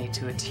our money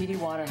to a TD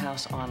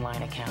Waterhouse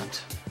online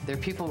account. Their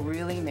people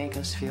really make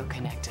us feel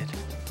connected.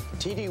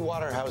 TD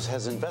Waterhouse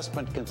has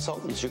investment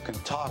consultants you can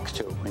talk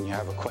to when you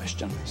have a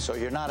question, so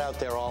you're not out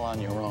there all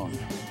on your own.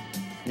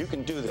 You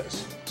can do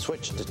this.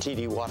 Switch to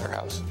TD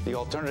Waterhouse, the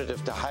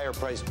alternative to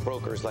higher-priced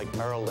brokers like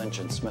Merrill Lynch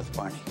and Smith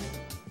Barney.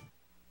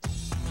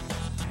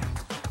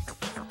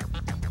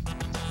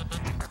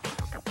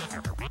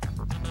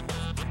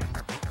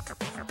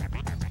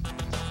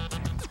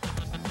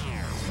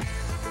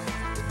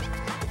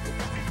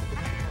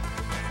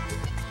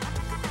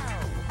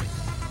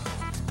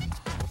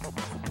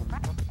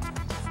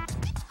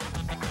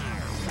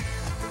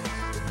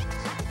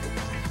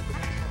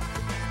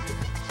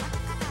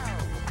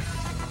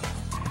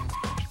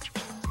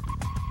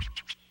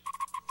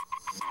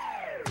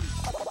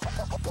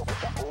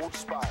 Old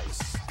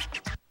Spice.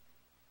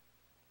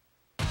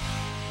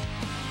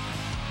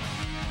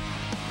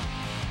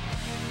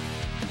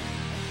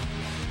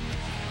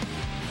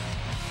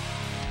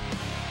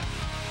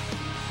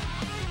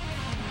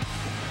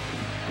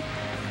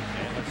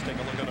 And let's take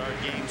a look at our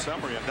game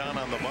summary. And down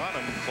on the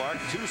bottom, Clark,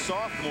 two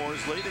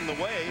sophomores leading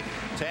the way.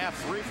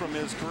 Taft 3 from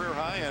his career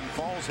high, and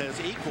Falls has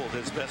equaled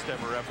his best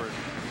ever effort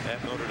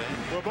at Notre Dame.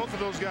 Well, both of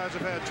those guys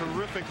have had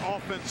terrific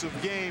offensive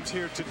games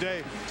here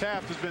today.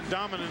 Taft has been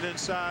dominant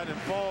inside, and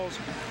Falls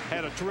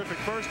had a terrific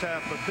first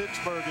half, but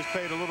Pittsburgh has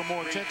paid a little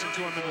more attention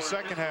to him in the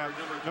second half.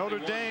 Notre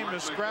Dame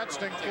has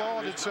scratched and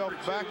clawed itself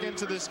back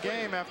into this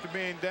game after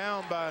being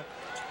down by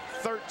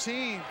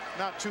 13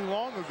 not too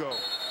long ago.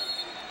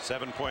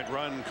 7-point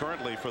run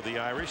currently for the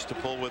Irish to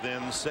pull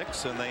within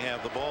 6, and they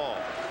have the ball.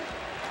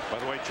 By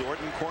the way,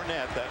 Jordan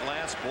Cornette, that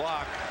last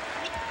block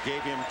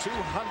gave him 200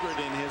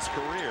 in his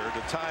career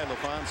to tie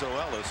LaFonso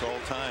Ellis,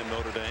 all-time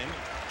Notre Dame.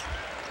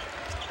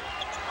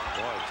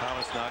 Boy,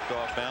 Thomas knocked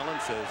off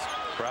balance as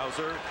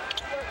Krauser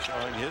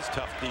showing his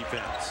tough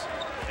defense.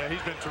 Yeah,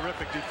 he's been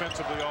terrific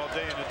defensively all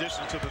day, in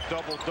addition to the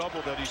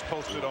double-double that he's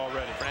posted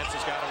already.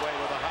 Francis got away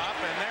with a hop,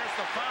 and there's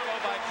the follow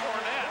by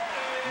Cornette.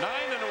 9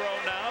 in a row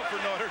now for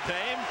Notre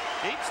Dame.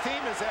 Each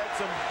team has had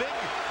some big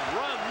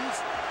runs,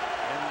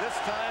 and this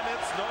time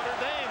it's Notre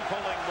Dame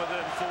pulling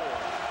within 4.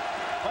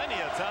 Plenty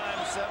of time,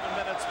 7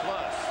 minutes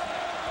plus.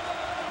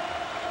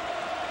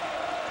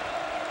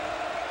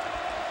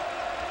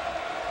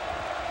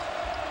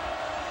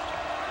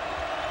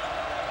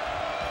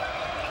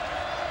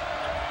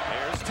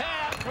 Here's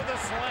Taft with a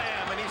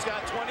slam, and he's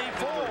got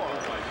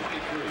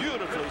 24.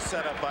 Beautifully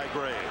set up by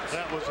Graves.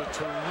 That was a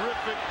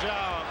terrific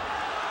job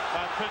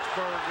by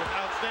Pittsburgh with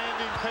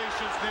outstanding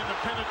patience, then the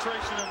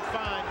penetration and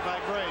find by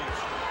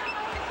Graves.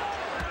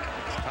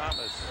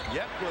 Thomas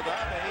yet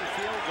without a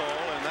field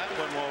goal, and that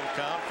one won't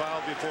count.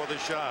 Foul before the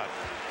shot.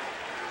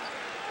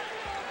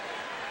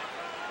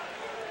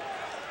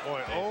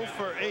 Boy, 0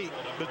 for 8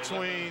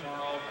 between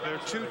their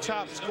two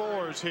top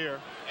scorers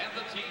here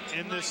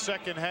in this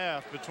second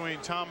half between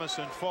Thomas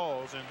and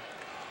Falls. And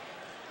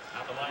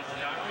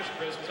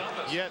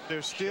yet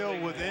they're still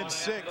within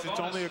 6. It's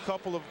only a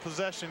couple of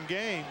possession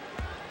game.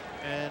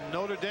 And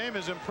Notre Dame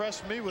has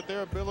impressed me with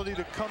their ability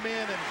to come in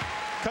and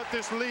cut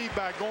this lead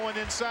by going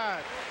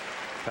inside.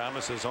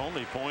 Thomas's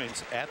only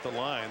points at the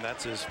line.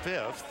 That's his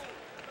 5th.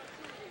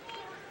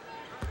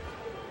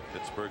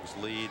 Pittsburgh's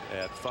lead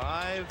at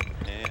 5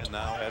 and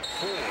now at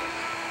 4.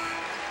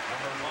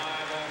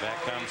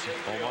 Back comes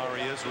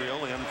Omari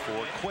Israel in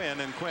for Quinn.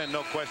 And Quinn,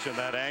 no question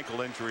that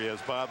ankle injury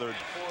has bothered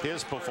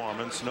his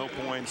performance. No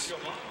points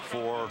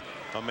for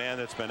a man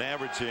that's been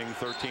averaging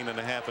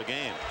 13.5 a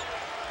game.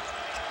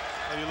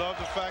 And you love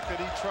the fact that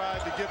he tried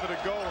to give it a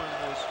go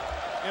and was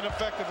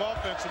ineffective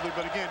offensively.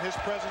 But again, his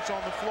presence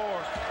on the floor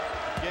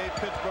gave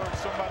Pittsburgh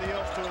somebody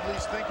else to at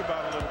least think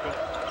about a little bit.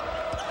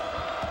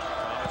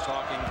 Thomas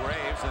hawking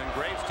Graves, and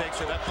Graves takes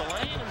it up the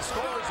lane and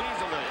scores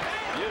easily,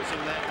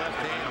 using that left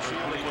hand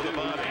shooting with a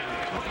body.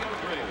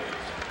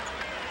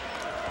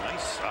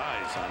 Nice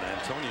size on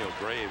Antonio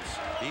Graves.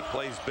 He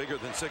plays bigger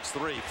than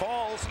 6'3".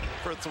 Falls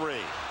for 3.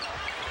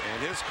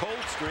 And his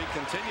cold streak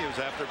continues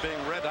after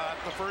being red hot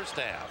in the first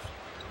half.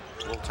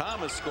 Will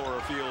Thomas score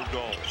a field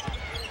goal?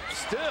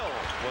 Still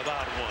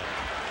without one.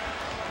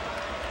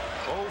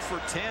 0 for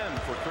 10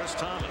 for Chris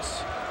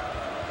Thomas.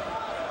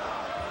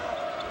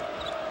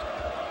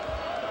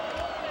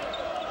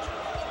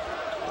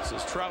 This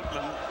is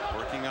Troutman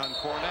working on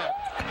Cornette.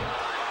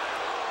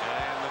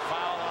 And the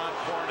foul on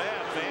Cornette.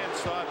 Fans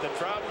thought that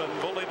Troutman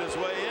bullied his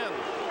way in.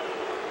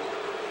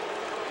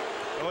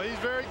 Well, he's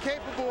very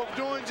capable of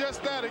doing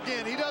just that.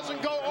 Again, he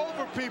doesn't go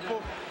over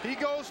people. He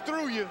goes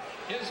through you.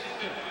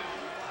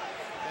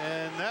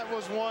 And that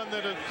was one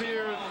that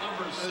appeared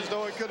as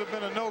though it could have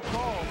been a no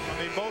call.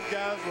 I mean, both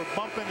guys were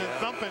bumping and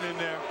thumping in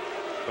there.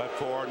 But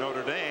for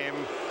Notre Dame,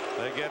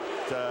 they get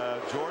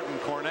Jordan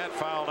Cornette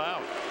fouled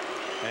out.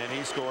 And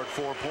he scored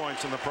 4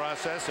 points in the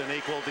process and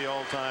equaled the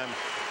all-time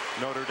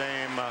Notre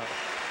Dame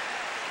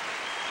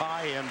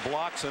high in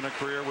blocks in a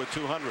career with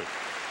 200.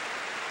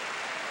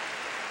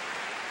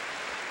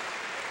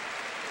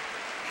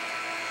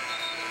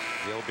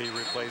 He'll be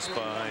replaced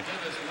by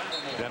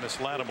Dennis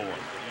Lattimore.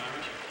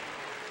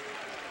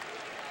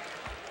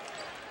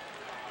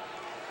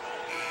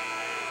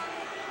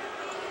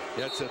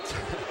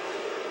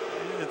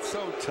 It's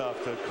so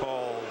tough to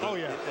call. Oh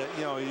yeah.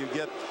 You know, you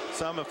get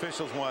some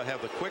officials want to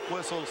have the quick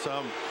whistle,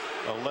 some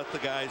let the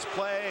guys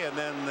play, and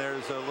then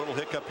there's a little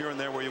hiccup here and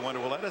there where you wonder,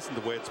 well, that isn't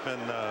the way it's been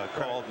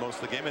called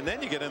most of the game. And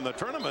then you get in the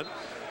tournament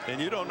and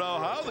you don't know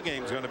how the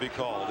game's going to be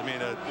called. I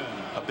mean,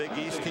 a Big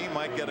East team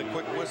might get a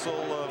quick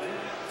whistle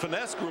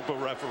finesse group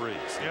of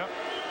referees. Yep.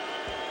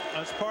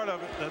 That's part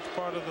of it. That's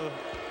part of the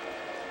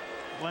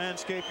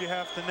landscape you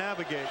have to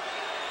navigate.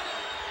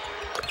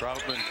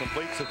 Troutman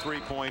completes a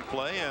three-point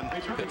play, and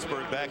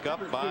Pittsburgh back up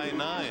by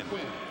 9.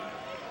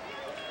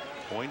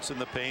 Points in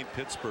the paint.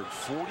 Pittsburgh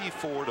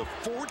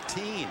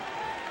 44-14.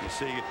 You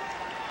see,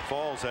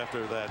 falls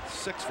after that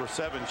 6 for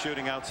 7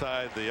 shooting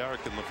outside the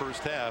arc in the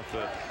first half.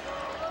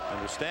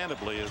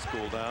 Understandably has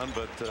cooled down,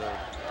 but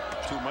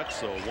too much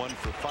so. 1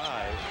 for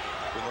 5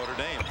 for Notre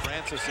Dame.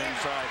 Francis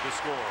inside to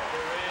score.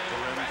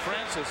 And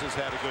Francis has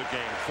had a good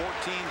game. 14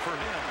 for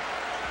him.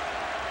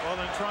 Well,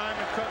 in trying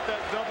to cut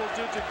that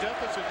double-digit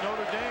deficit,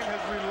 Notre Dame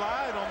has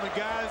relied on the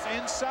guys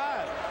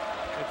inside.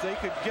 If they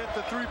could get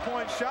the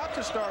three-point shot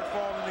to start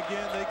falling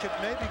again, they could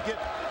maybe get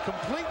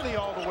completely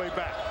all the way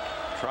back.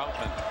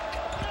 Troutman,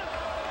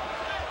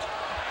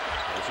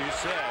 as you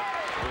said,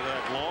 with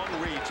that long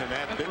reach and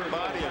that big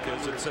body of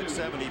his at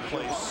 6'7", he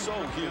plays so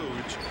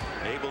huge,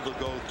 able to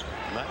go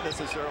not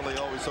necessarily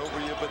always over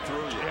you, but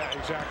through you. Yeah,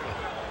 exactly.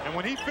 And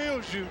when he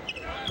feels you,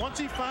 once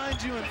he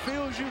finds you and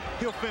feels you,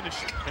 he'll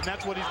finish you. And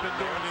that's what he's been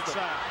doing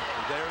inside.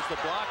 There's the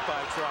block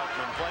by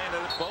Troutman, playing it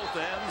at both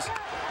ends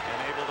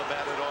and able to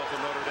bat it off the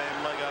Notre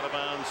Dame leg out of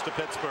bounds to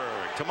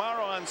Pittsburgh.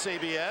 Tomorrow on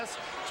CBS,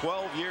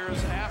 12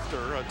 years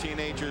after a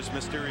teenager's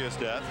mysterious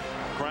death,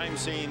 crime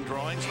scene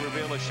drawings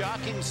reveal a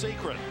shocking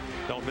secret.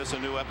 Don't miss a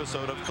new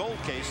episode of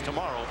Cold Case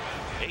tomorrow,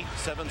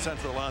 8/7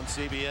 Central on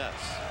CBS.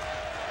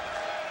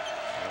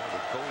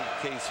 The cold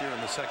case here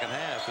in the second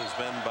half has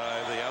been by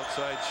the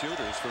outside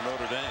shooters for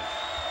Notre Dame.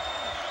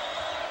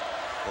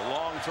 The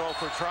long throw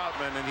for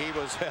Troutman, and he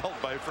was held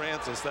by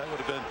Francis. That would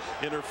have been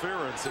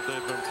interference if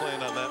they'd been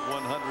playing on that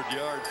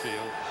 100-yard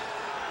field.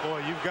 Boy,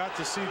 you've got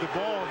to see the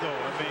ball, though.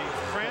 I mean,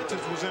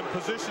 Francis was in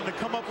position to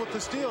come up with the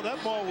steal.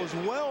 That ball was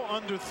well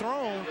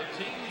underthrown,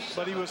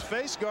 but he was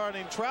face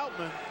guarding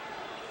Troutman.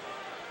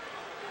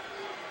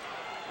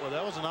 Well,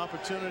 that was an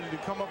opportunity to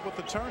come up with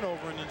the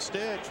turnover, and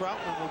instead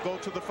Troutman will go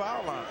to the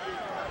foul line.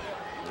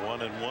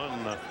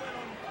 1-1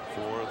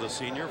 for the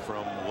senior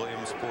from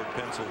Williamsport,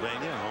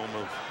 Pennsylvania, home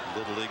of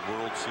Little League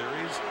World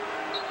Series.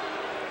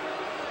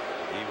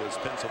 He was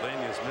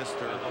Pennsylvania's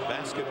Mr.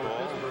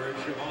 Basketball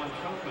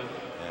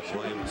at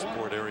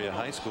Williamsport Area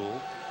High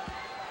School.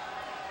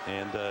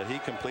 And he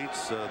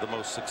completes the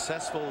most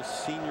successful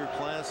senior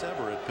class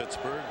ever at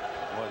Pittsburgh.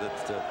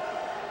 That's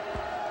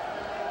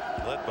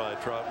led by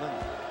Troutman.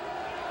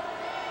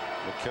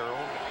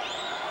 McCarroll.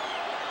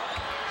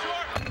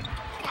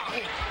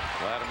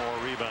 Lattimore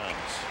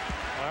rebounds.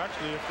 Well,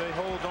 actually, if they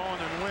hold on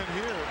and win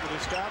here, it would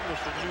establish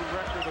a new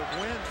record of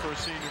wins for a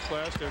senior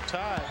class. They're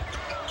tied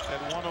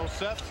at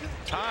 107.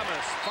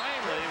 Thomas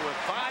finally, with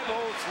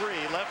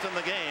 5:03 left in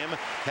the game,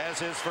 has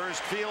his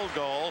first field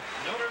goal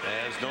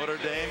as Notre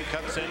Dame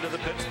cuts into the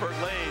Pittsburgh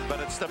lead,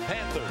 but it's the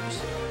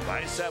Panthers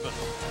by 7.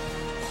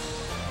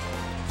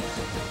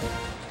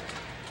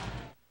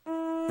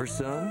 For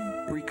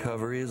some,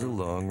 recovery is a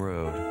long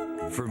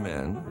road. For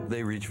men,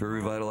 they reach for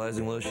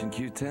Revitalizing Lotion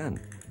Q10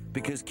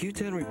 because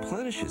Q10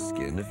 replenishes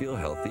skin to feel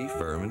healthy,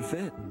 firm, and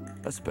fit,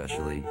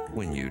 especially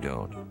when you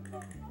don't.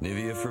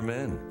 Nivea for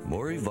men,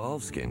 more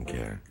evolved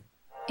skincare.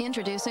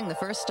 Introducing the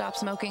first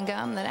stop-smoking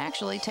gum that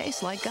actually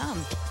tastes like gum.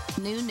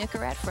 New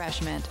Nicorette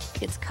Fresh Mint.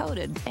 It's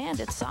coated and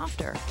it's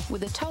softer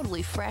with a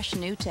totally fresh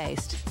new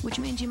taste, which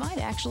means you might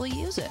actually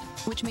use it,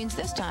 which means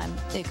this time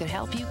it could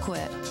help you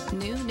quit.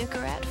 New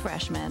Nicorette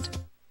Fresh Mint.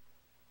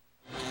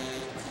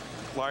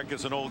 Clark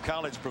is an old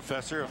college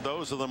professor. If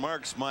those are the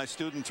marks my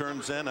student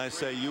turns in, I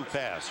say you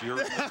pass. You're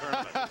in the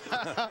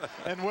tournament.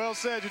 And well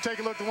said. You take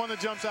a look, the one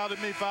that jumps out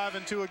at me,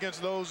 5-2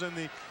 against those in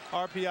the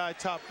RPI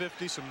top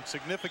 50. Some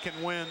significant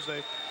wins.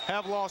 They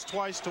have lost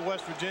twice to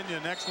West Virginia,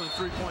 an excellent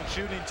three-point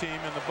shooting team,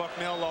 and the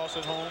Bucknell loss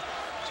at home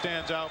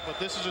stands out. But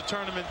this is a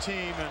tournament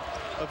team and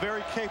a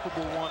very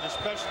capable one,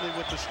 especially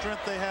with the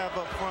strength they have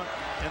up front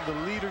and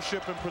the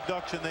leadership and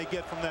production they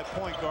get from that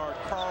point guard,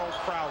 Carl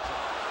Krauser.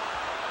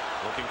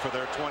 Looking for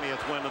their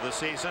 20th win of the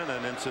season.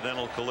 An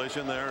incidental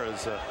collision there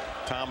as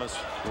Thomas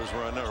was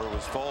running, or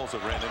was Falls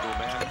that ran into a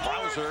man.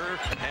 Krauser,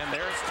 and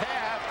there's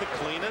Taft to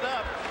clean it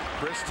up.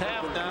 Chris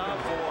Taft now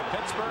for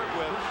Pittsburgh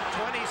with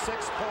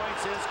 26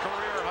 points, his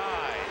career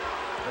high.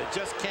 They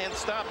just can't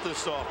stop this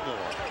sophomore.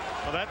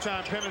 Well, that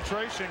time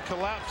penetration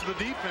collapsed the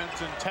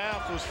defense, and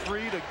Taft was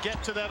free to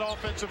get to that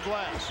offensive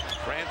glass.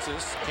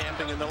 Francis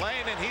camping in the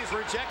lane, and he's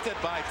rejected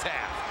by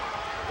Taft.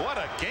 What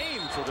a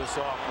game for the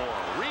sophomore.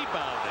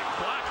 Rebounding,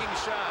 blocking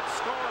shots,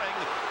 scoring,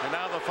 and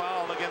now the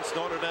foul against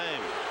Notre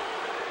Dame.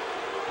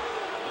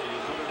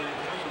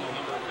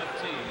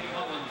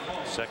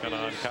 Second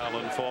on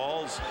Colin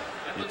Falls.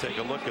 You take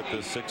a look at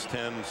this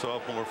 6'10"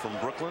 sophomore from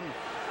Brooklyn.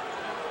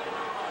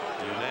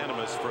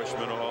 Unanimous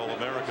freshman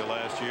All-America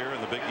last year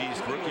and the Big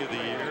East Rookie of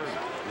the Year.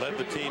 Led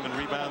the team in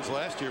rebounds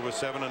last year with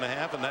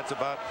 7.5, and that's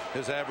about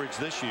his average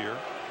this year.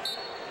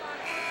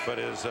 But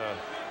his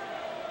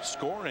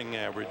scoring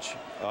average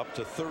up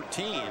to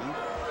 13.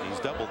 He's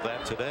doubled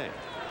that today.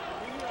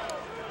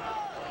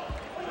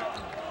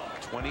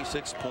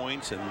 26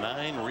 points and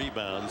 9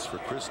 rebounds for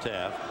Chris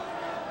Taft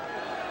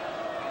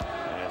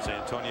as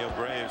Antonio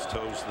Graves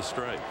toes the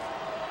strike,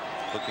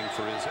 looking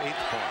for his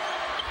 8th point.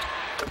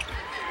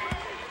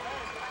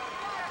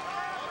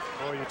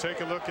 Well, you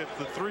take a look at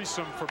the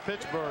threesome for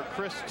Pittsburgh.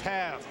 Chris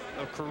Taft,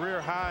 a career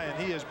high, and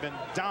he has been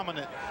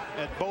dominant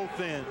at both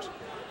ends.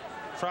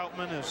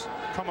 Troutman has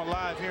come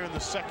alive here in the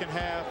second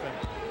half, and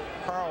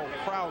Carl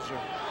Krauser.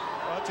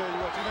 Well, I'll tell you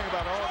what, you think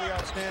about all the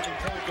outstanding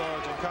point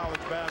guards in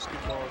college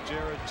basketball.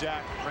 Jared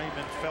Jack,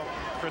 Raymond Felton,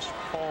 Chris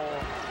Paul,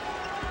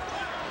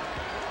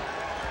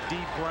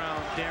 Dee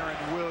Brown, Darren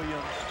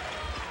Williams.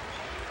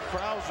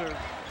 Krauser,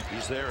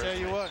 he's there. I'll tell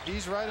you what,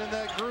 he's right in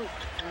that group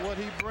for what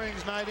he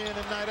brings night in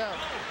and night out.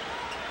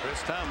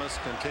 Chris Thomas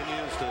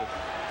continues to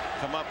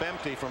come up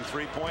empty from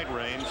three-point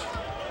range.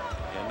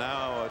 And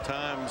now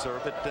times are a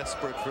bit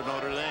desperate for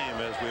Notre Dame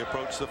as we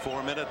approach the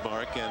 4-minute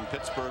mark, and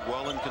Pittsburgh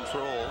well in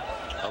control,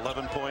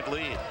 11-point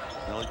lead.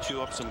 They'll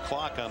chew up some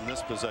clock on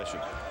this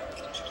possession.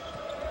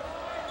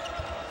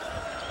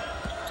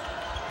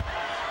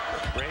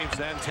 Graves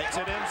then takes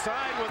it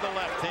inside with the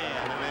left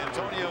hand, and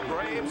Antonio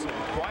Graves,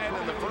 quiet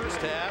in the first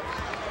half,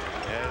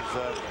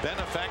 has been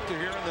a factor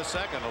here in the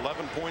second.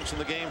 11 points in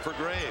the game for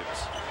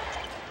Graves.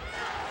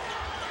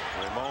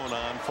 Ramon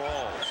on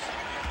Falls.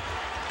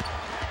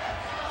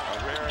 A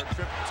rare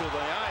trip to the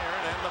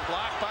iron, and the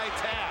block by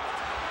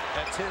Taft.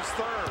 That's his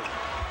third.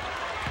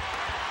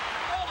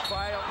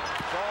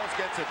 Falls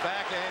gets it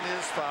back and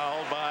is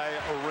fouled by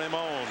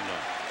Ramon.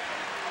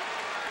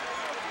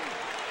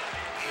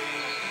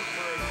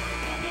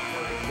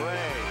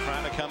 Gray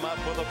trying to come up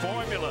with a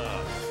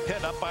formula.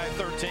 Pitt up by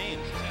 13.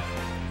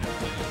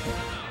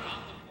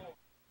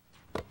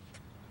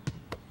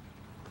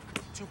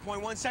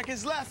 .1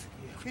 seconds left.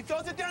 He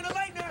throws it down to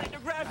Leitner.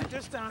 Leitner grabs it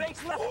this time.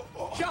 Fakes left.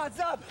 Shots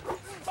up.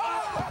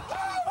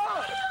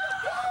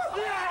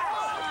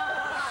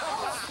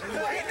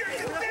 Leitner,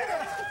 you did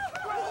it!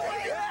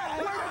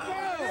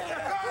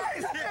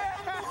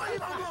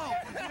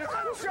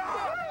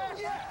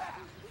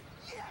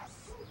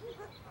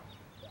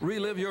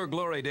 Relive your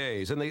glory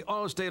days in the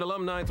Allstate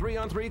Alumni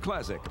 3-on-3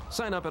 Classic.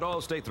 Sign up at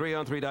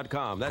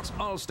allstate3on3.com. That's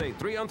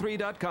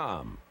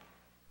allstate3on3.com.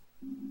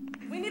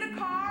 We need a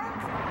car.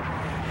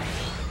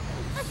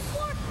 A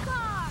sports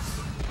car.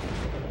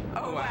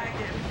 A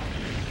wagon.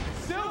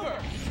 Silver.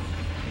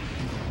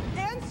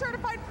 And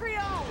certified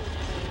pre-owned.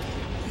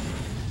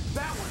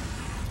 That one.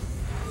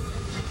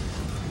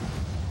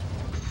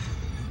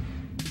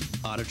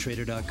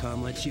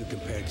 Autotrader.com lets you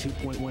compare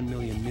 2.1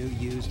 million new,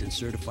 used, and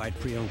certified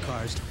pre-owned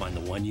cars to find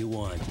the one you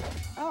want.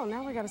 Oh,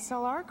 now we gotta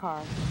sell our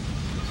car.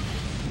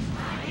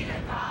 I need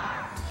a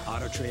car.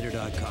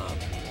 Autotrader.com.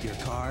 Your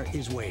car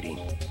is waiting.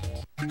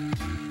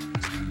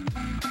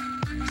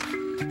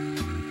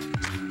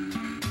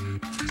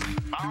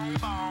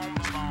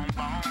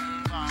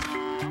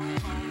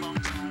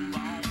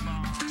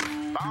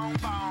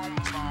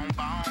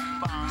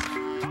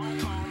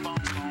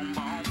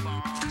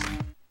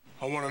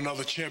 I want want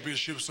another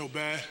championship so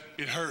bad,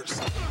 it hurts.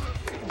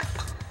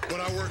 But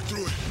I work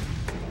through it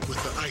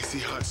with the icy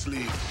hot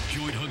sleeve.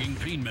 Joint-hugging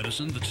pain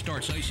medicine that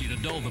starts icy to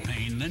dull the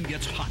pain, then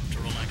gets hot to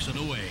relax it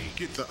away.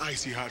 Get the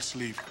icy hot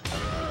sleeve.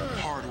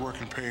 Hard work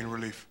and pain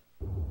relief.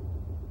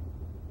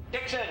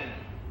 Dixon.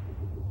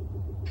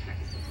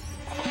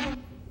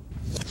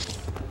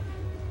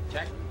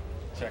 Check.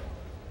 Check.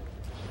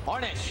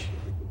 Ornish.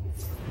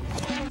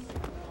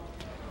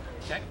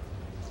 Check.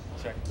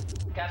 Check.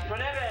 Castro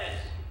Neves.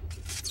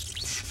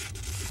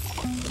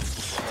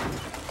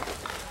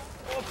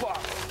 Opa!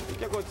 O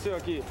que aconteceu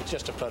aqui? It's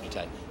just a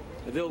prototype.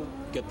 They'll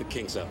get the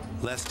kinks out.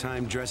 Less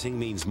time dressing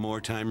means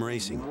more time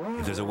racing.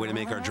 If there's a way to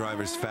make our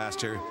drivers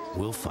faster,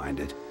 we'll find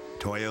it.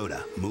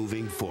 Toyota,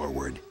 moving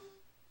forward.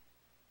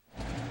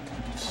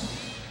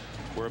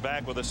 We're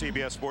back with a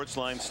CBS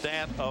Sportsline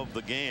stat of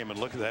the game, and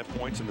look at that,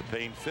 points in the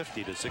paint,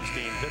 50-16.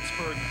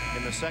 Pittsburgh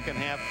in the second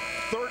half,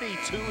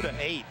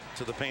 32-8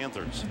 to the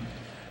Panthers.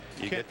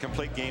 You get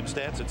complete game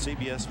stats at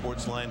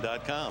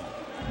CBSSportsline.com.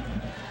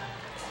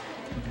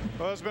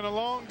 Well, it's been a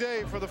long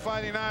day for the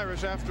Fighting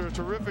Irish after a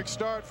terrific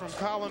start from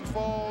Colin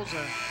Falls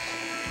and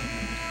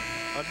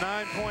a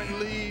 9-point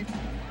lead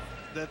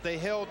that they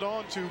held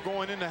on to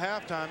going into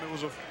halftime. It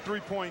was a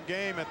 3-point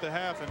game at the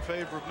half in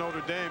favor of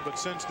Notre Dame, but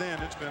since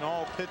then it's been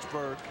all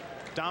Pittsburgh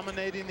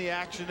dominating the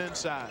action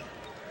inside.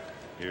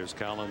 Here's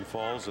Colin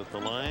Falls at the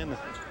line.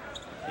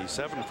 He's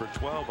 7 for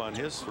 12 on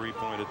his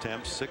 3-point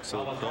attempts, 6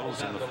 of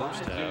those in the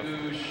first half.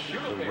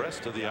 The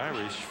rest of the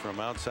Irish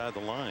from outside the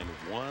line,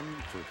 1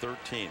 for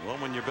 13. Well,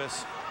 when your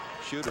best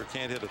shooter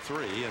can't hit a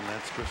 3, and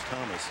that's Chris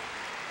Thomas,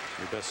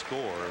 your best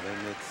scorer, then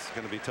it's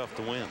going to be tough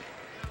to win.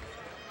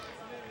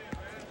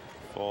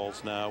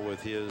 Falls now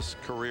with his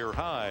career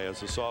high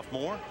as a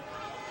sophomore.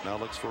 Now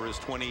looks for his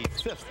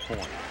 25th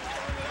point.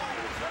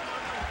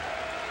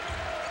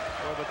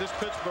 Well, but this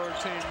Pittsburgh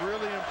team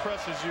really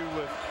impresses you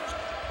with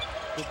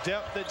the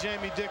depth that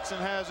Jamie Dixon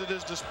has at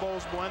his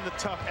disposal and the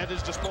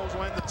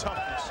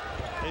toughness.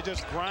 They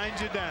just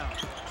grind you down.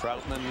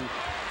 Troutman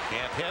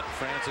can't hit.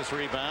 Francis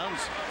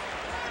rebounds.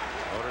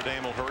 Notre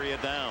Dame will hurry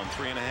it down.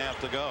 3.5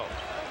 to go.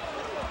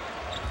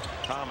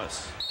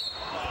 Thomas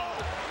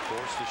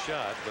forced a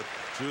shot, but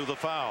drew the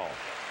foul.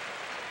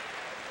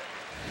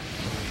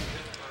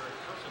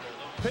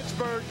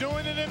 Pittsburgh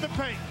doing it in the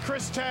paint.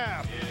 Chris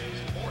Tabb,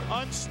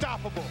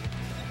 unstoppable.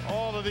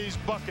 All of these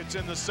buckets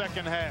in the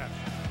second half.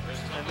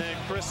 And then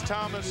Chris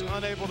Thomas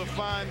unable to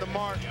find the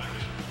mark.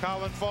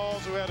 Colin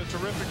Falls, who had a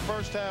terrific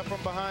first half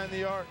from behind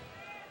the arc,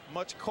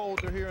 much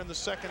colder here in the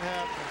second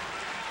half.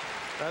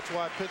 And that's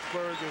why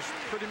Pittsburgh has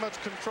pretty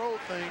much controlled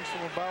things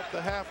from about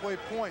the halfway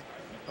point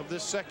of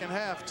this second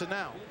half to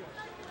now.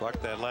 Clark,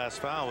 that last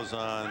foul was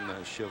on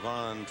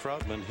Siobhan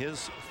Troutman,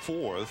 his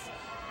 4th,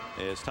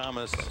 as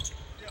Thomas,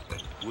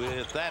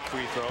 with that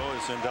free throw,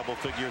 is in double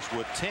figures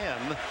with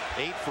 10,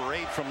 8 for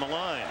 8 from the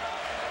line.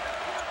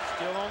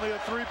 Still only a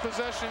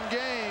 3-possession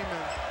game,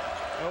 and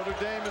Notre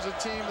Dame is a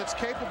team that's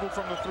capable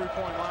from the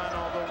 3-point line,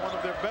 although one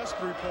of their best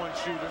 3-point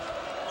shooters,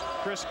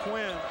 Chris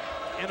Quinn,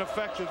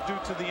 ineffective due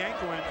to the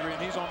ankle injury,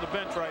 and he's on the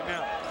bench right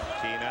now.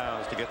 Key now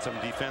is to get some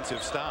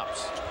defensive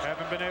stops.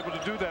 Haven't been able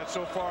to do that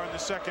so far in the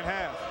second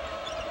half.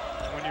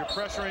 When you're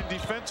pressuring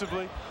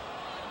defensively,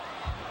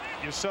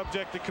 you're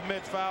subject to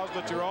commit fouls,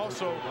 but you're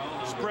also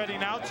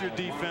spreading out your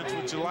defense,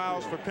 which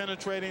allows for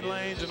penetrating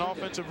lanes and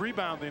offensive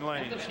rebounding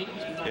lanes.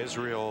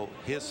 Israel,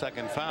 his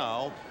second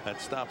foul,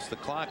 that stops the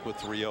clock with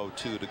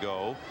 3:02 to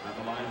go.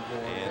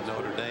 And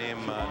Notre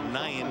Dame,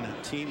 9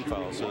 team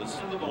fouls,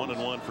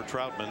 1-1 for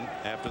Troutman.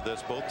 After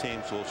this, both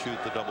teams will shoot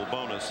the double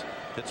bonus.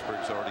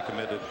 Pittsburgh's already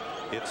committed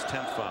its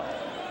 10th foul.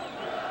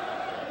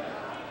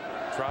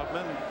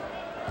 Troutman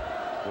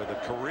with a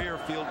career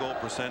field goal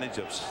percentage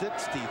of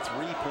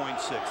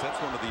 63.6. That's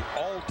one of the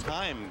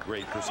all-time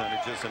great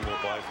percentages and will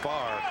by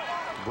far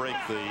break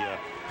the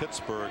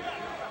Pittsburgh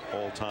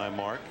all-time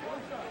mark.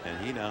 And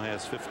he now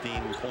has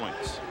 15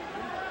 points.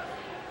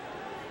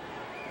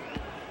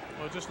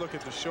 Well, just look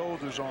at the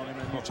shoulders on him.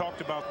 And you talked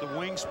about the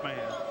wingspan.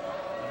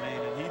 I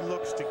mean, and he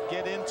looks to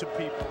get into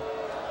people.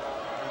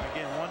 And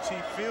again, once he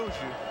feels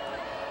you,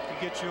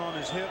 he gets you on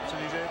his hips,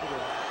 and he's able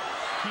to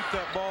keep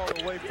that ball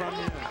away from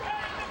you.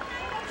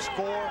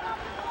 Score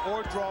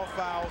or draw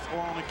fouls,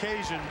 or on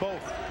occasion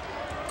both.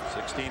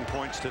 16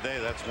 points today.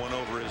 That's 1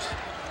 over his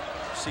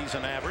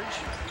season average.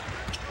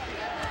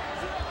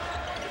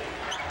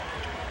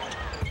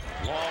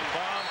 Long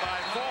bomb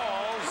by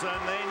Falls,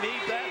 and they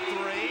need that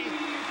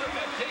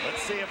 3.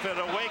 Let's see if it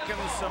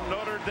awakens some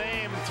Notre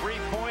Dame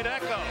 3-point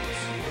echoes.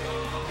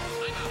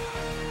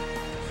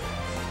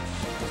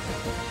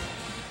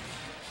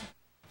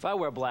 If I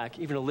wear black,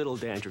 even a little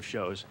dandruff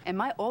shows. And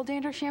my old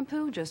dandruff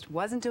shampoo just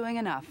wasn't doing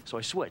enough. So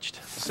I switched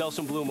to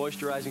Selsun Blue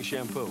Moisturizing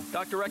Shampoo.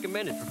 Doctor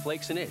recommended for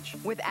flakes and itch.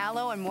 With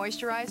aloe and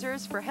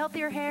moisturizers for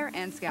healthier hair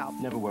and scalp.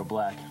 Never wear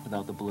black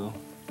without the blue.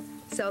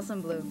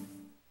 Selsun Blue.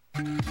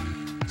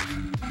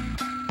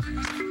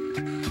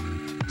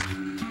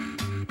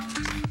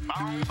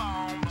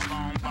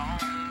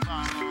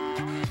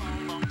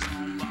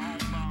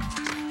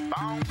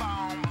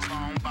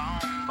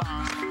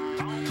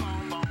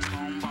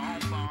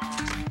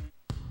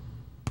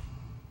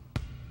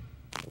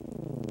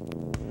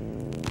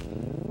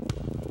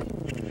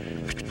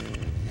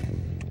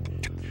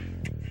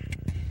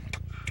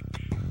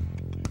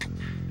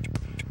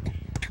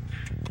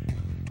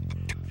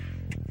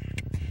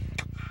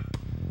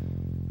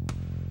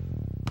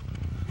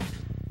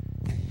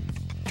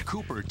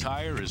 Cooper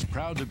Tire is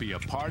proud to be a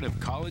part of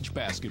college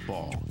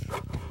basketball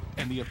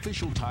and the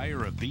official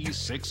tire of these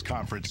 6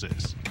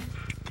 conferences.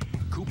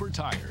 Cooper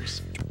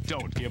Tires,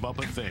 don't give up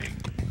a thing.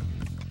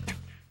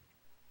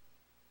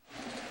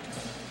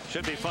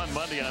 Should be fun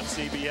Monday on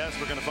CBS.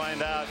 We're going to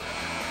find out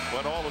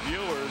what all the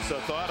viewers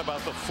thought about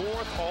the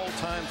 4th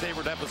all-time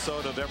favorite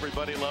episode of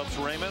Everybody Loves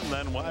Raymond.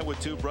 Then why would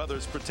 2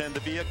 brothers pretend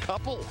to be a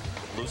couple?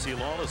 Lucy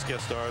Lawless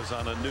guest stars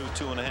on a new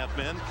 2.5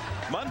 Men.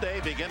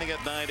 Monday, beginning at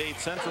 9/8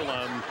 Central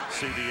on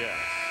CBS.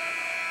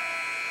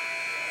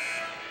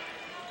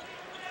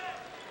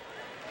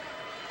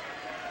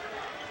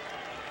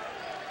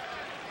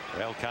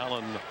 Well,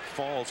 Colin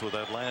Falls with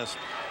that last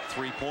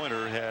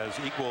 3-pointer has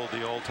equaled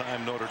the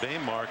all-time Notre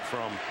Dame mark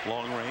from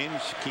long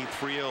range. Keith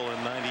Friel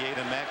in '98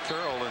 and Matt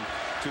Curl in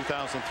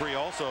 2003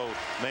 also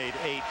made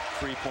 8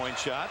 3-point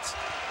shots.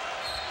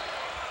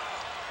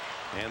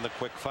 And the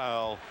quick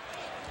foul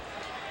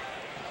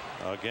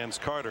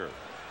against Carter.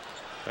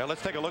 Well,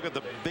 let's take a look at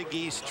the Big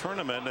East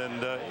tournament,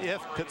 and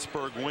if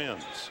Pittsburgh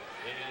wins,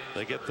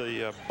 they get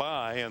the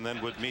bye and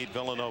then would meet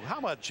Villanova. How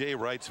about Jay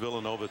Wright's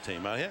Villanova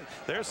team?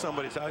 There's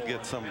somebody I'd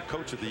get some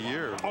coach of the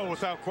year. Oh,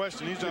 without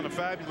question. He's done a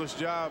fabulous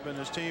job, and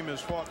his team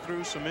has fought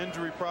through some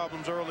injury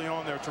problems early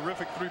on. They're a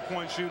terrific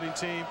 3-point shooting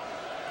team.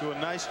 Do a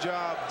nice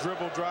job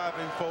dribble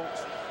driving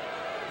folks.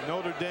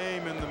 Notre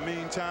Dame, in the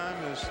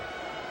meantime, is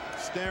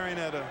staring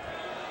at a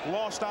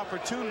lost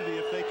opportunity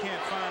if they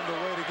can't find a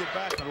way to get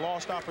back. A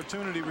lost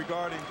opportunity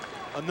regarding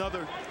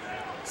another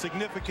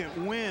significant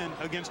win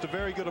against a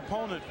very good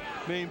opponent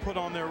being put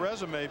on their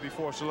resume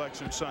before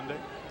Selection Sunday.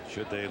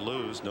 Should they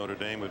lose, Notre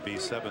Dame would be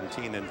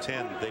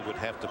 17-10. They would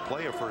have to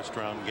play a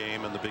first-round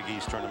game in the Big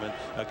East tournament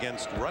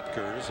against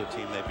Rutgers, a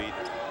team they beat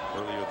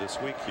earlier this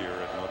week here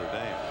at Notre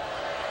Dame.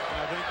 And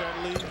I think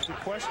that leaves the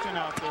question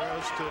out there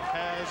as to,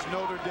 has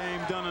Notre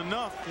Dame done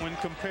enough when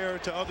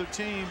compared to other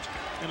teams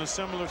in a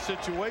similar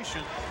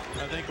situation?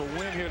 I think a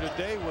win here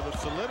today would have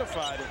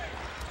solidified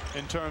it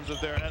in terms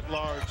of their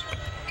at-large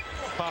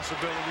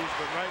possibilities,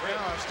 but right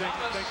now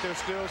I think there's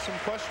still some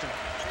question.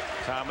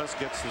 Thomas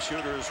gets the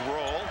shooter's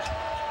roll.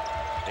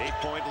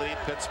 8-point lead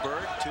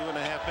Pittsburgh.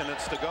 2.5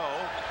 minutes to go.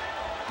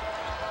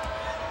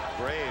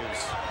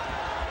 Graves.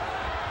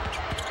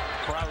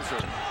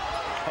 Krauser.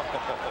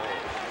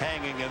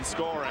 Hanging and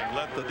scoring.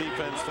 Let the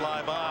defense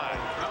fly by.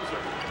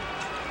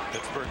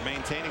 Pittsburgh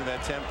maintaining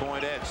that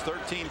 10-point edge.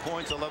 13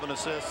 points, 11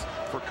 assists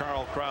for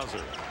Carl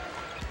Krauser.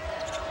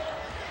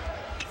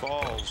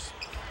 Falls.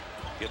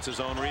 Gets his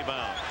own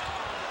rebound.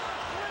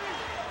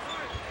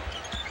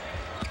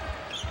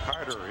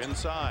 Carter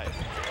inside.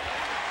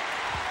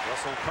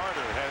 Russell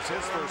Carter has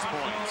his first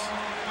points.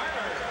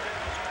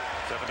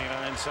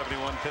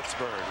 79-71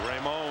 Pittsburgh.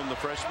 Raymond, the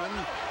freshman,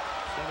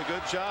 done a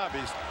good job.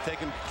 He's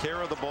taking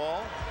care of the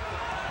ball.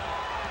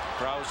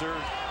 Krauser,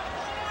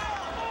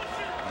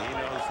 he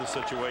knows the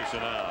situation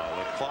now.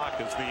 The clock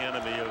is the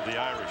enemy of the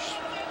Irish.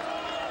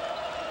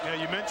 Yeah,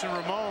 you mentioned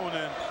Ramon,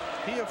 and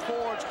he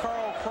affords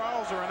Carl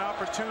Krauser an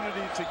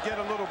opportunity to get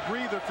a little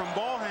breather from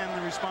ball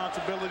handling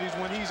responsibilities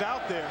when he's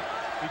out there,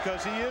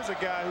 because he is a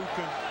guy who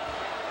can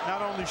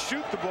not only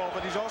shoot the ball,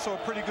 but he's also a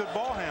pretty good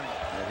ball handler.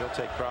 Yeah, he'll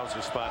take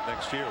Krauser's spot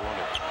next year, won't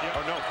he? Yeah.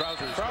 Oh, no,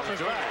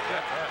 Krauser's back.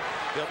 Yeah.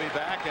 He'll be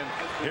back, and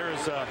here's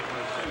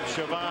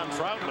Siobhan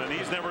Troutman.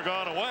 He's never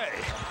gone away.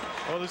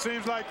 Well, it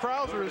seems like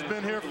Krauser has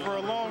been here for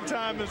a long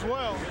time as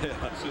well. Yeah.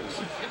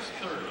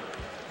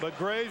 But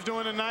Graves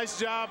doing a nice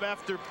job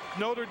after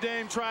Notre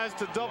Dame tries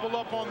to double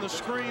up on the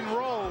screen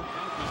roll.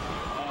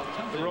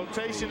 The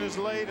rotation is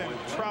late, and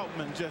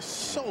Troutman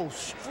just so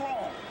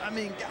strong. I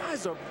mean,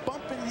 guys are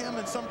bumping him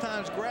and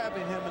sometimes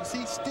grabbing him, and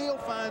he still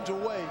finds a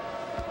way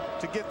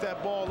to get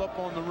that ball up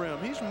on the rim.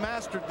 He's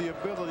mastered the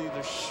ability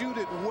to shoot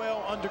it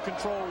well under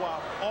control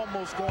while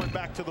almost going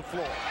back to the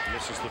floor.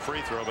 Misses the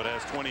free throw, but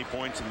has 20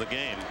 points in the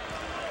game.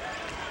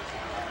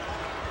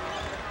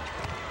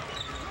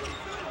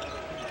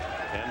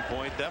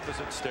 10-point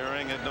deficit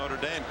staring at Notre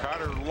Dame.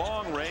 Carter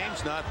long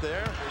range, not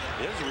there.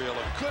 Israel,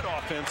 a good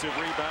offensive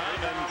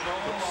rebound, and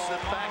puts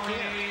it back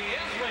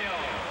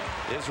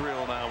in.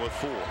 Israel now with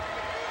 4.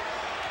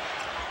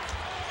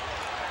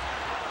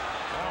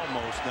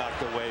 Almost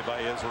knocked away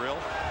by Israel.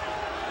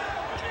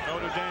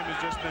 Notre Dame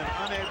has just been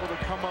unable to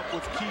come up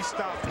with key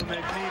stops when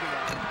they've needed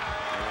them.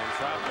 And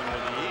Troutman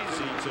with the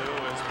easy 2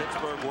 as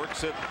Pittsburgh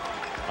works it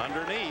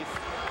underneath.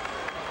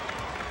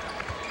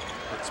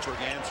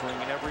 Pittsburgh answering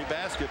every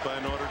basket by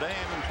Notre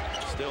Dame.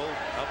 Still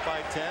up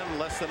by 10,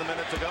 less than a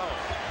minute to go.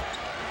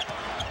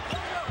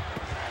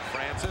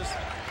 Francis,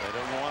 they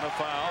don't want to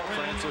foul.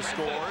 Francis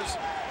scores.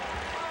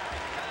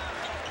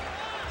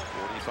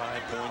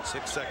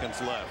 45.6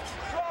 seconds left.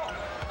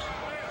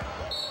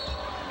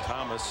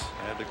 Thomas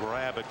had to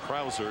grab at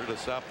Krauser to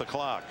stop the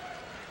clock.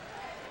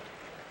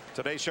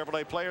 Today's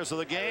Chevrolet players of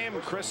the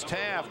game: Chris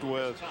Taft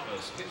with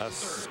a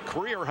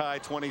career-high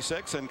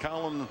 26, and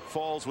Colin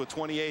Falls with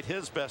 28,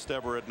 his best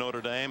ever at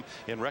Notre Dame.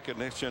 In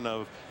recognition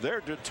of their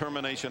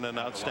determination and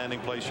outstanding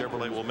play,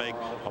 Chevrolet will make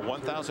a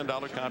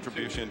 $1,000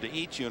 contribution to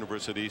each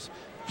university's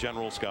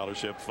general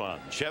scholarship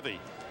fund. Chevy,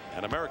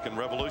 an American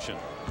revolution.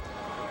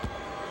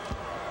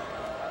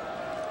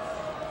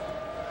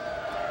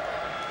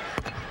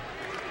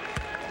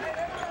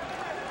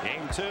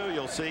 Game 2,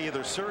 you'll see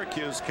either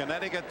Syracuse,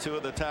 Connecticut, two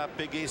of the top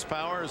Big East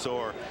powers,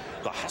 or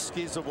the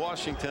Huskies of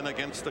Washington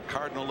against the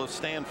Cardinal of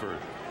Stanford.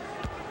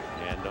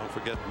 And don't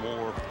forget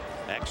more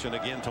action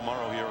again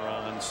tomorrow here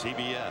on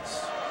CBS.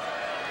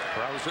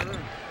 Krauser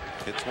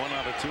hits 1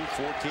 out of 2,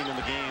 14 in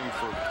the game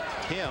for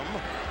him.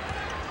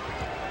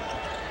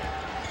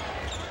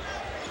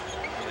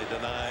 They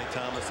deny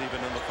Thomas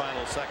even in the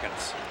final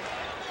seconds.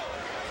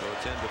 So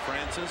it's into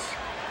Francis.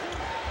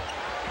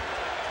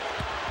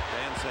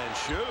 Dance and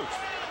shoot.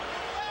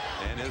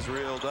 And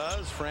Israel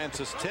does.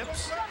 Francis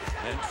tips.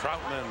 And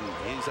Troutman,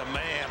 he's a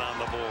man on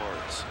the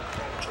boards.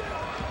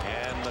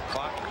 And the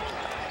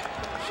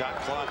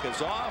shot clock is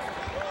off.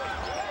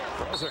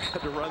 Krauser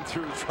had to run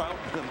through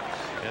Troutman.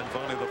 And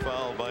finally the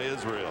foul by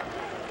Israel.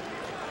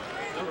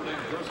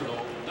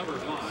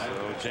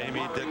 So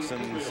Jamie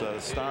Dixon's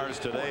stars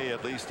today,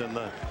 at least in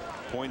the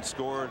points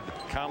scored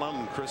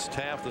column. Chris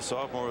Taft, the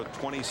sophomore, with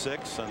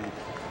 26, and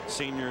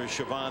senior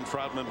Siobhan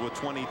Troutman with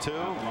 22.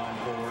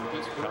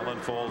 Colin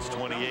Falls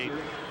 28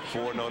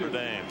 for Notre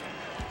Dame.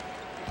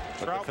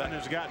 Troutman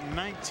has gotten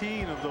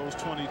 19 of those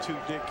 22,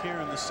 Dick, here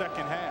in the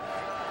second half.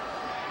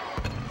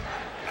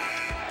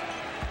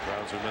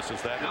 Krauser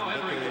misses that. Now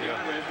entering the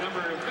yard,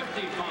 number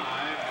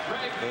 55,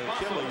 the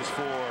Achilles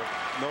for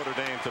Notre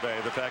Dame today,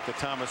 the fact that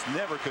Thomas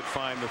never could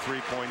find the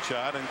three-point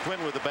shot, and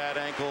Quinn with a bad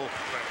ankle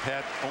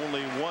had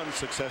only one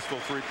successful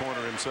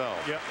three-pointer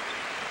himself. Yep.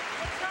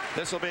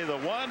 This will be the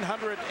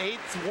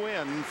 108th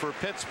win for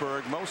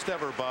Pittsburgh, most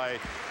ever by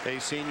a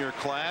senior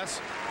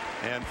class.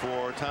 And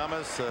for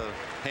Thomas,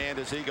 hand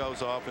as he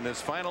goes off in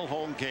his final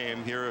home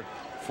game here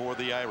for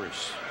the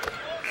Irish.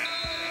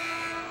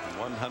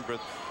 100th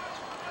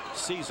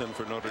season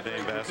for Notre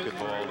Dame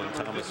basketball, and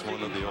Thomas,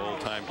 one of the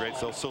all-time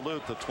greats. They'll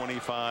salute the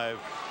 25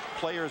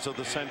 players of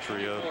the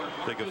century, a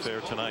big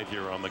affair tonight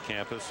here on the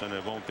campus, and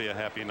it won't be a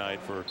happy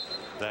night for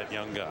that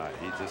young guy.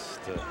 He just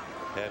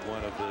had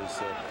one of his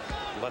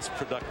less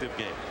productive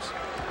games.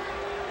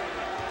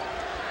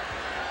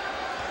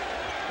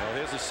 Well,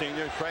 here's a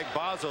senior, Craig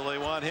Basel. They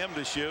want him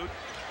to shoot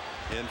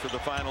in for the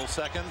final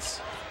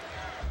seconds.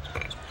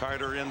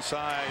 Carter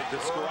inside to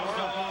score.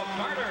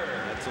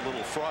 That's a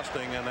little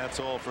frosting, and that's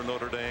all for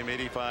Notre Dame.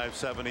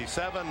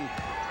 85-77.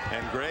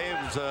 And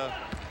Graves,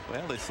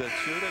 well, they said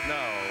shoot it.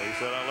 No, he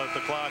said I'll let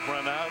the clock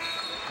run out,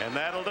 and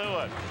that'll do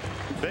it.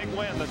 Big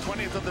win, the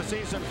 20th of the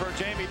season for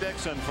Jamie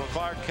Dixon. For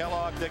Clark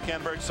Kellogg, Dick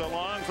Enberg, so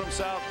long from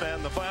South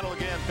Bend. The final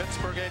again,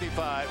 Pittsburgh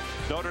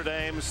 85, Notre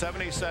Dame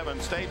 77.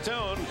 Stay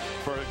tuned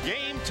for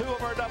Game 2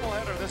 of our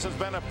doubleheader. This has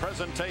been a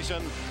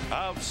presentation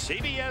of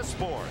CBS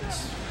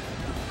Sports.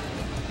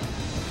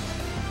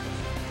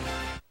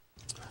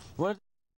 What?